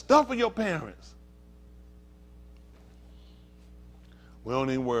this the stuff of your parents? We don't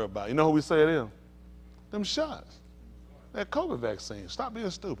even worry about it. You know who we say it is? Them shots. That COVID vaccine. Stop being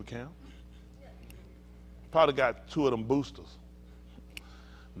stupid, Cam. Probably got 2 of them boosters.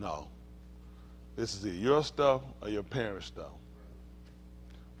 No. This is either your stuff or your parents' stuff.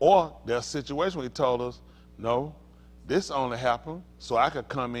 Or there's a situation where he told us, no, this only happened so I could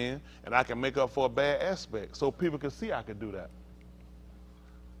come in and I can make up for a bad aspect so people can see I could do that.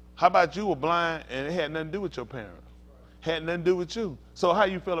 How about you were blind and it had nothing to do with your parents? Had nothing to do with you. So how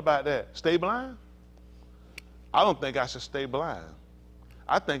you feel about that? Stay blind? I don't think I should stay blind.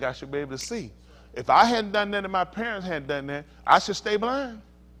 I think I should be able to see. If I hadn't done that and my parents hadn't done that, I should stay blind?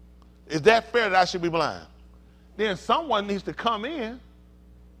 Is that fair that I should be blind? Then someone needs to come in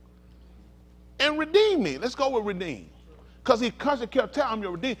and redeem me. Let's go with redeem. Because he constantly kept telling him,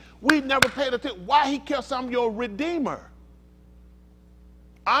 you're redeemed. We never paid attention why he kept saying, I'm your redeemer.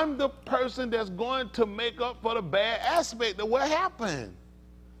 I'm the person that's going to make up for the bad aspect of what happened.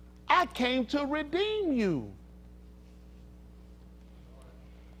 I came to redeem you.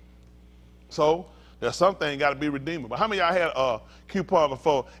 So there's something got to be redeemable. How many of y'all had a coupon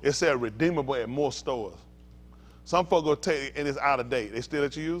before? It said redeemable at more stores. Some folks go take it and it's out of date. They still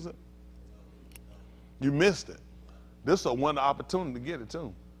let you use it? You missed it. This is a wonderful opportunity to get it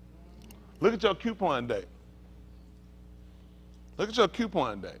too. Look at your coupon date. Look at your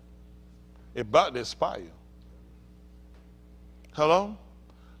coupon date. It about to expire. Hello?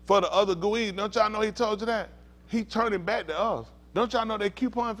 For the other GUI, don't y'all know he told you that? He turned it back to us. Don't y'all know that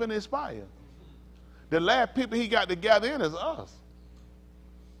coupon finna expire? The last people he got to gather in is us.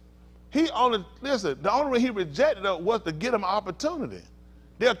 The only way he rejected us was to get him an opportunity.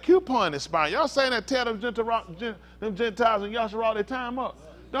 Their coupon expired. Y'all saying that tell them Gentiles and Yasharal their time up.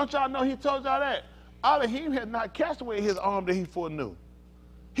 Don't y'all know he told y'all that? Elohim had not cast away his arm that he foreknew.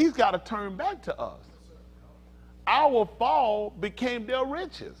 He's got to turn back to us. Our fall became their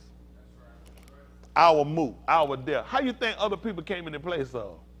riches. Our moot, our death. How you think other people came into place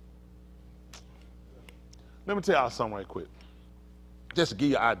of? Let me tell y'all something right quick. Just to give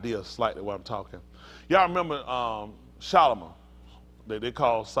you an idea slightly what I'm talking. Y'all remember Solomon, they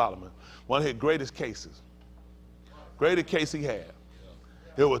call Solomon, one of his greatest cases. Greatest case he had.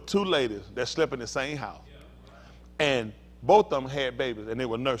 There were 2 ladies that slept in the same house. And both of them had babies and they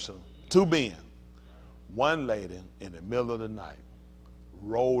were nursing them. 2 men. One lady in the middle of the night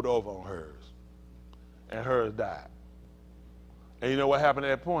rolled over on hers. And hers died. And you know what happened at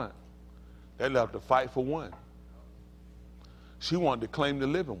that point? They left to fight for one. She wanted to claim the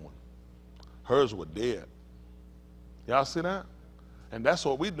living one. Hers were dead. Y'all see that? And that's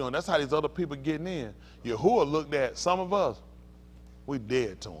what we're doing. That's how these other people getting in. Yahuwah looked at some of us, we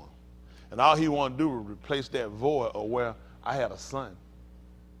dead to him. And all he wanted to do was replace that void of where I had a son.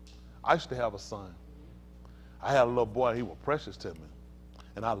 I used to have a son. I had a little boy, he was precious to me.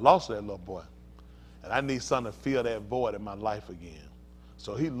 And I lost that little boy. And I need something to fill that void in my life again.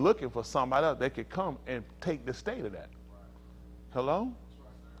 So he's looking for somebody else that could come and take the state of that. Hello?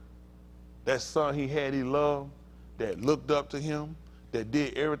 That son he had, he loved, that looked up to him, that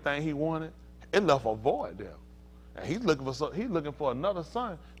did everything he wanted, it left a void there. And he's looking for another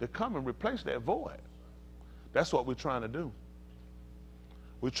son to come and replace that void. That's what we're trying to do.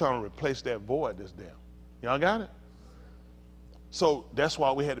 We're trying to replace that void that's there. Y'all got it? So that's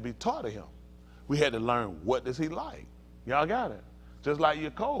why we had to be taught of him. We had to learn what does he like. Y'all got it? Just like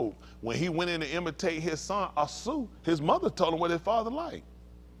Jacob, when he went in to imitate his son, Asu, his mother told him what his father liked.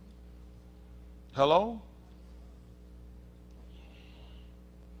 Hello?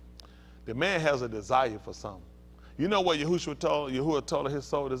 The man has a desire for something. You know what Yahuwah told his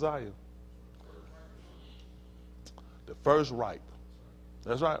soul desire? The first ripe.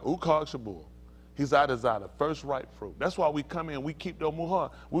 That's right. Ukag Shabur. He's our desire, the first ripe fruit. That's why we come in, we keep the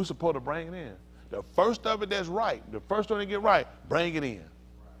muhar. We're supposed to bring it in. The first of it that's right, the first one to get right, bring it in.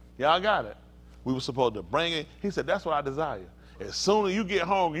 Y'all got it? We were supposed to bring it. He said, that's what I desire. As soon as you get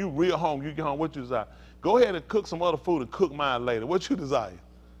home, you real home, you get home, what you desire? Go ahead and cook some other food and cook mine later. What you desire?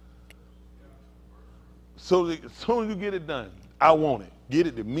 So as soon as you get it done, I want it. Get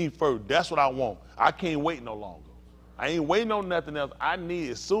it to me first. That's what I want. I can't wait no longer. I ain't waiting on nothing else. I need,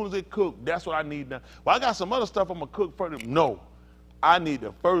 as soon as it cook, that's what I need now. Well, I got some other stuff I'm going to cook for them. No, I need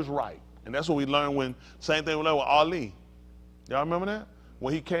the first right. And that's what we learned when, same thing we learned with Ali. Y'all remember that?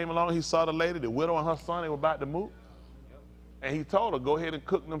 When he came along, he saw the lady, the widow and her son, they were about to move. And he told her, go ahead and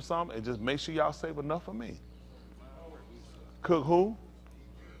cook them something and just make sure y'all save enough for me. Cook who?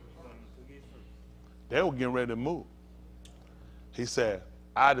 They were getting ready to move. He said,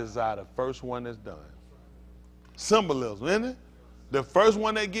 I desire the first one that's done. Symbolism, isn't it? The first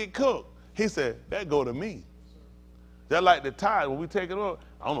one that get cooked. He said, that go to me. They're like the tithe. When we take it up,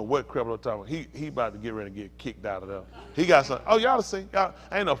 I don't know what crap I'm talking about. He about to get ready to get kicked out of there. He got some, oh, y'all see, y'all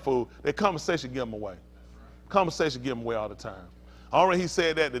ain't no fool. That conversation give him away. Conversation give him away all the time. Already he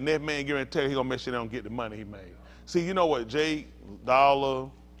said that, the next man get ready to tell you he gonna make sure they don't get the money he made. See, you know what, Jay, Dollar,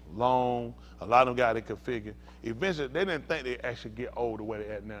 Long, a lot of them guys they could figure. Eventually, they didn't think they'd actually get old the way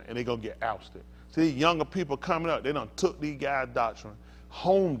they're at now, and they're gonna get ousted. See, these younger people coming up, they done took these guys' doctrine,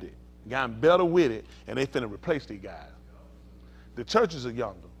 homed it, gotten better with it, and they finna replace these guys. The churches are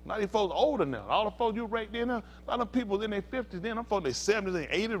younger. Now these folks older now. All the folks you rate there now, a lot of people in their 50s, then them folks in their 70s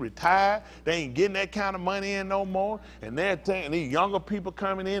and 80s retired. They ain't getting that kind of money in no more. And they're taking these younger people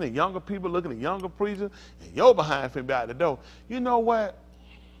coming in and younger people looking at younger preachers, and your behind finna be out the door. You know what?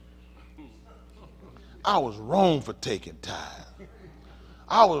 I was wrong for taking tithe.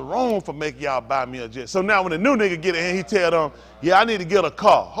 I was wrong for making y'all buy me a jet. So now when the new nigga get in, he tell them, yeah, I need to get a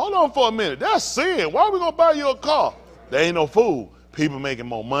car. Hold on for a minute. That's sin. Why are we going to buy you a car? There ain't no fool. People making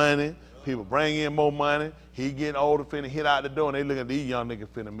more money. People bring in more money. He getting older, finna hit out the door, and they look at these young niggas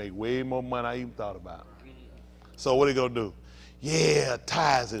finna make way more money I even thought about. So what they going to do? Yeah,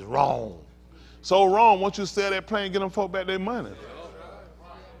 tithes is wrong. So wrong, once you sell that plane, get them folk back their money.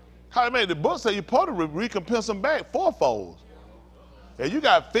 How they made the book say you supposed to recompense them back fourfold. And you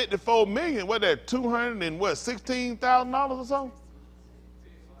got 54 million, what that, $216,000 or something?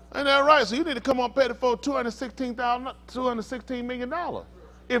 Ain't that right? So you need to come on pay the folks $216 million.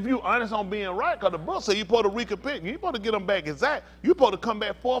 If you honest on being right, because the book say you supposed to recompense, you supposed to get them back exact. You supposed to come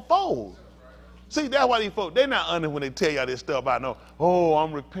back fourfold. See, that's why these folks, they're not honest when they tell y'all this stuff. I know, oh,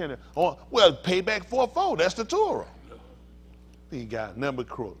 I'm repenting. Oh, well, pay back fourfold. That's the Torah. He got number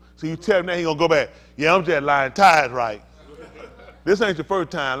crook. So you tell him that he gonna go back. Yeah, I'm just lying tithes right. This ain't your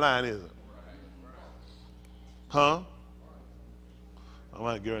first time lying, is it? Huh? I'm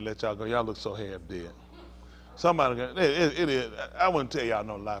gonna get ready to let y'all go. Y'all look so half dead. Somebody, it is. I wouldn't tell y'all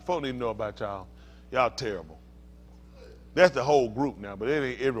no lie. Folks need to know about y'all. Y'all terrible. That's the whole group now, but it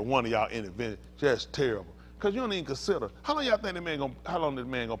ain't every one of y'all independent. Just terrible. Cause you don't even consider. How long y'all think how long this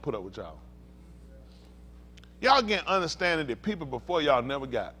man gonna put up with y'all? Y'all get understanding that people before y'all never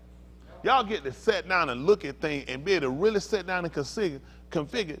got. Y'all get to sit down and look at things and be able to really sit down and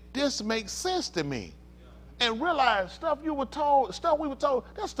configure, this makes sense to me. And realize stuff we were told,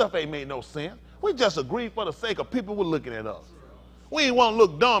 that stuff ain't made no sense. We just agreed for the sake of people were looking at us. We ain't want to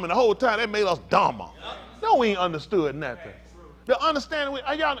look dumb, and the whole time they made us dumber. No, we ain't understood nothing. The understanding,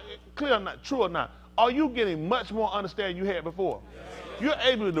 are y'all clear or not, true or not? Are you getting much more understanding you had before? You're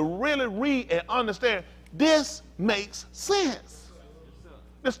able to really read and understand, this makes sense.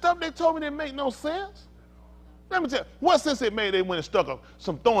 The stuff they told me didn't make no sense. Let me tell you, what sense it made they went and stuck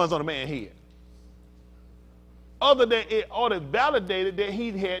some thorns on the man's head? Other than it ought to validated that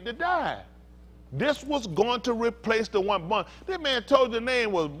he had to die. This was going to replace the one born. This man told you the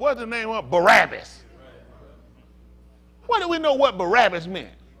name was, what's the name of? Barabbas. Why do we know what Barabbas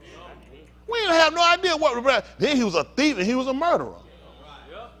meant? We didn't have no idea what Barabbas. Then he was a thief and he was a murderer.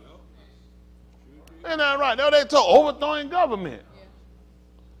 Ain't that right? Now they told overthrowing government.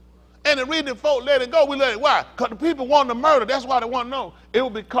 And the reason folk let it go, we let it. Why? Because the people want to murder. That's why they want to know. It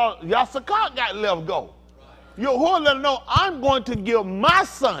was because Yasakar got left go. Yahuwah let them know, I'm going to give my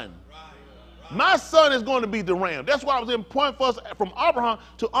son. My son is going to be the ram. That's why it was important for us from Abraham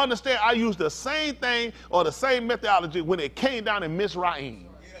to understand I used the same thing or the same methodology when it came down in Mizraim.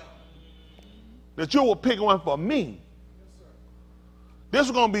 That you were picking one for me. This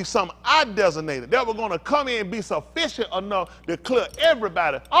was going to be something I designated. That was going to come in and be sufficient enough to clear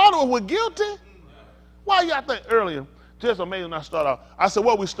everybody. All of them were guilty. Why y'all think earlier, just amazing when I start off, I said,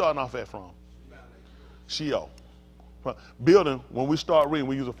 where we starting off at from? Sheol. Building, when we start reading,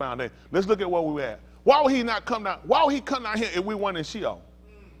 we use a foundation. Let's look at where we were at. Why would he not come down? Why would he come down here if we weren't in Sheol?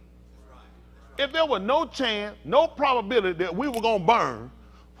 If there was no chance, no probability that we were going to burn,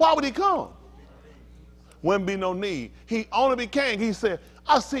 why would he come? Wouldn't be no need. He only became, he said,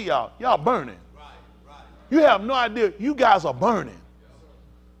 I see y'all. Y'all burning. You have no idea. You guys are burning.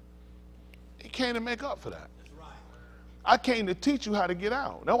 He came to make up for that. I came to teach you how to get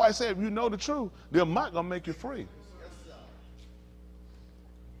out. That's why I said if you know the truth, then I'm not going to make you free.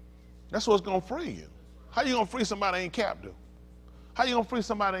 That's what's going to free you. How you going to free somebody that ain't captive? How you going to free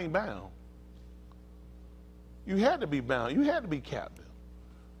somebody that ain't bound? You had to be bound. You had to be captive.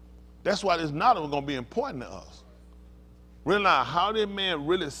 That's why this knowledge was going to be important to us. Realize how this man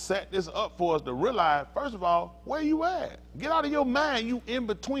really set this up for us to realize, first of all, where you at? Get out of your mind. You in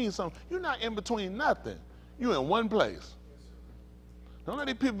between something. You're not in between nothing. You in one place. Don't let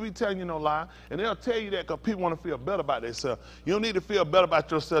these people be telling you no lie. And they'll tell you that because people want to feel better about themselves. You don't need to feel better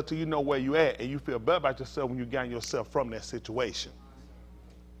about yourself till you know where you at. And you feel better about yourself when you got yourself from that situation.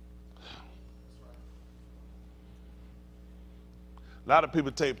 A lot of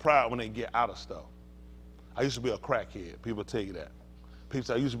people take pride when they get out of stuff. I used to be a crackhead. People tell you that. People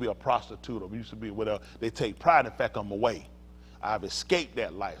say I used to be a prostitute or I used to be whatever. They take pride in the fact I'm away. I've escaped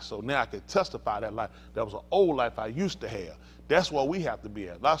that life. So now I can testify that life. That was an old life I used to have. That's what we have to be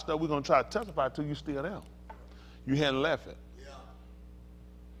at. A lot of stuff we're going to try to testify to, you still there. You hadn't left it.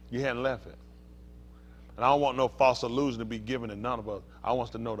 You hadn't left it. And I don't want no false illusion to be given to none of us. I want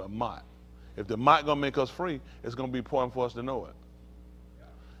us to know the might. If the might going to make us free, it's going to be important for us to know it.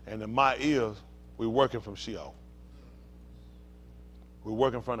 And the might is, we're working from Sheol. We're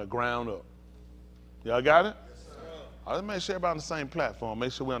working from the ground up. Y'all got it? Yes, sir. All right, let's make sure everybody on the same platform.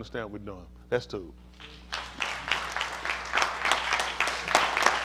 Make sure we understand what we're doing. That's two.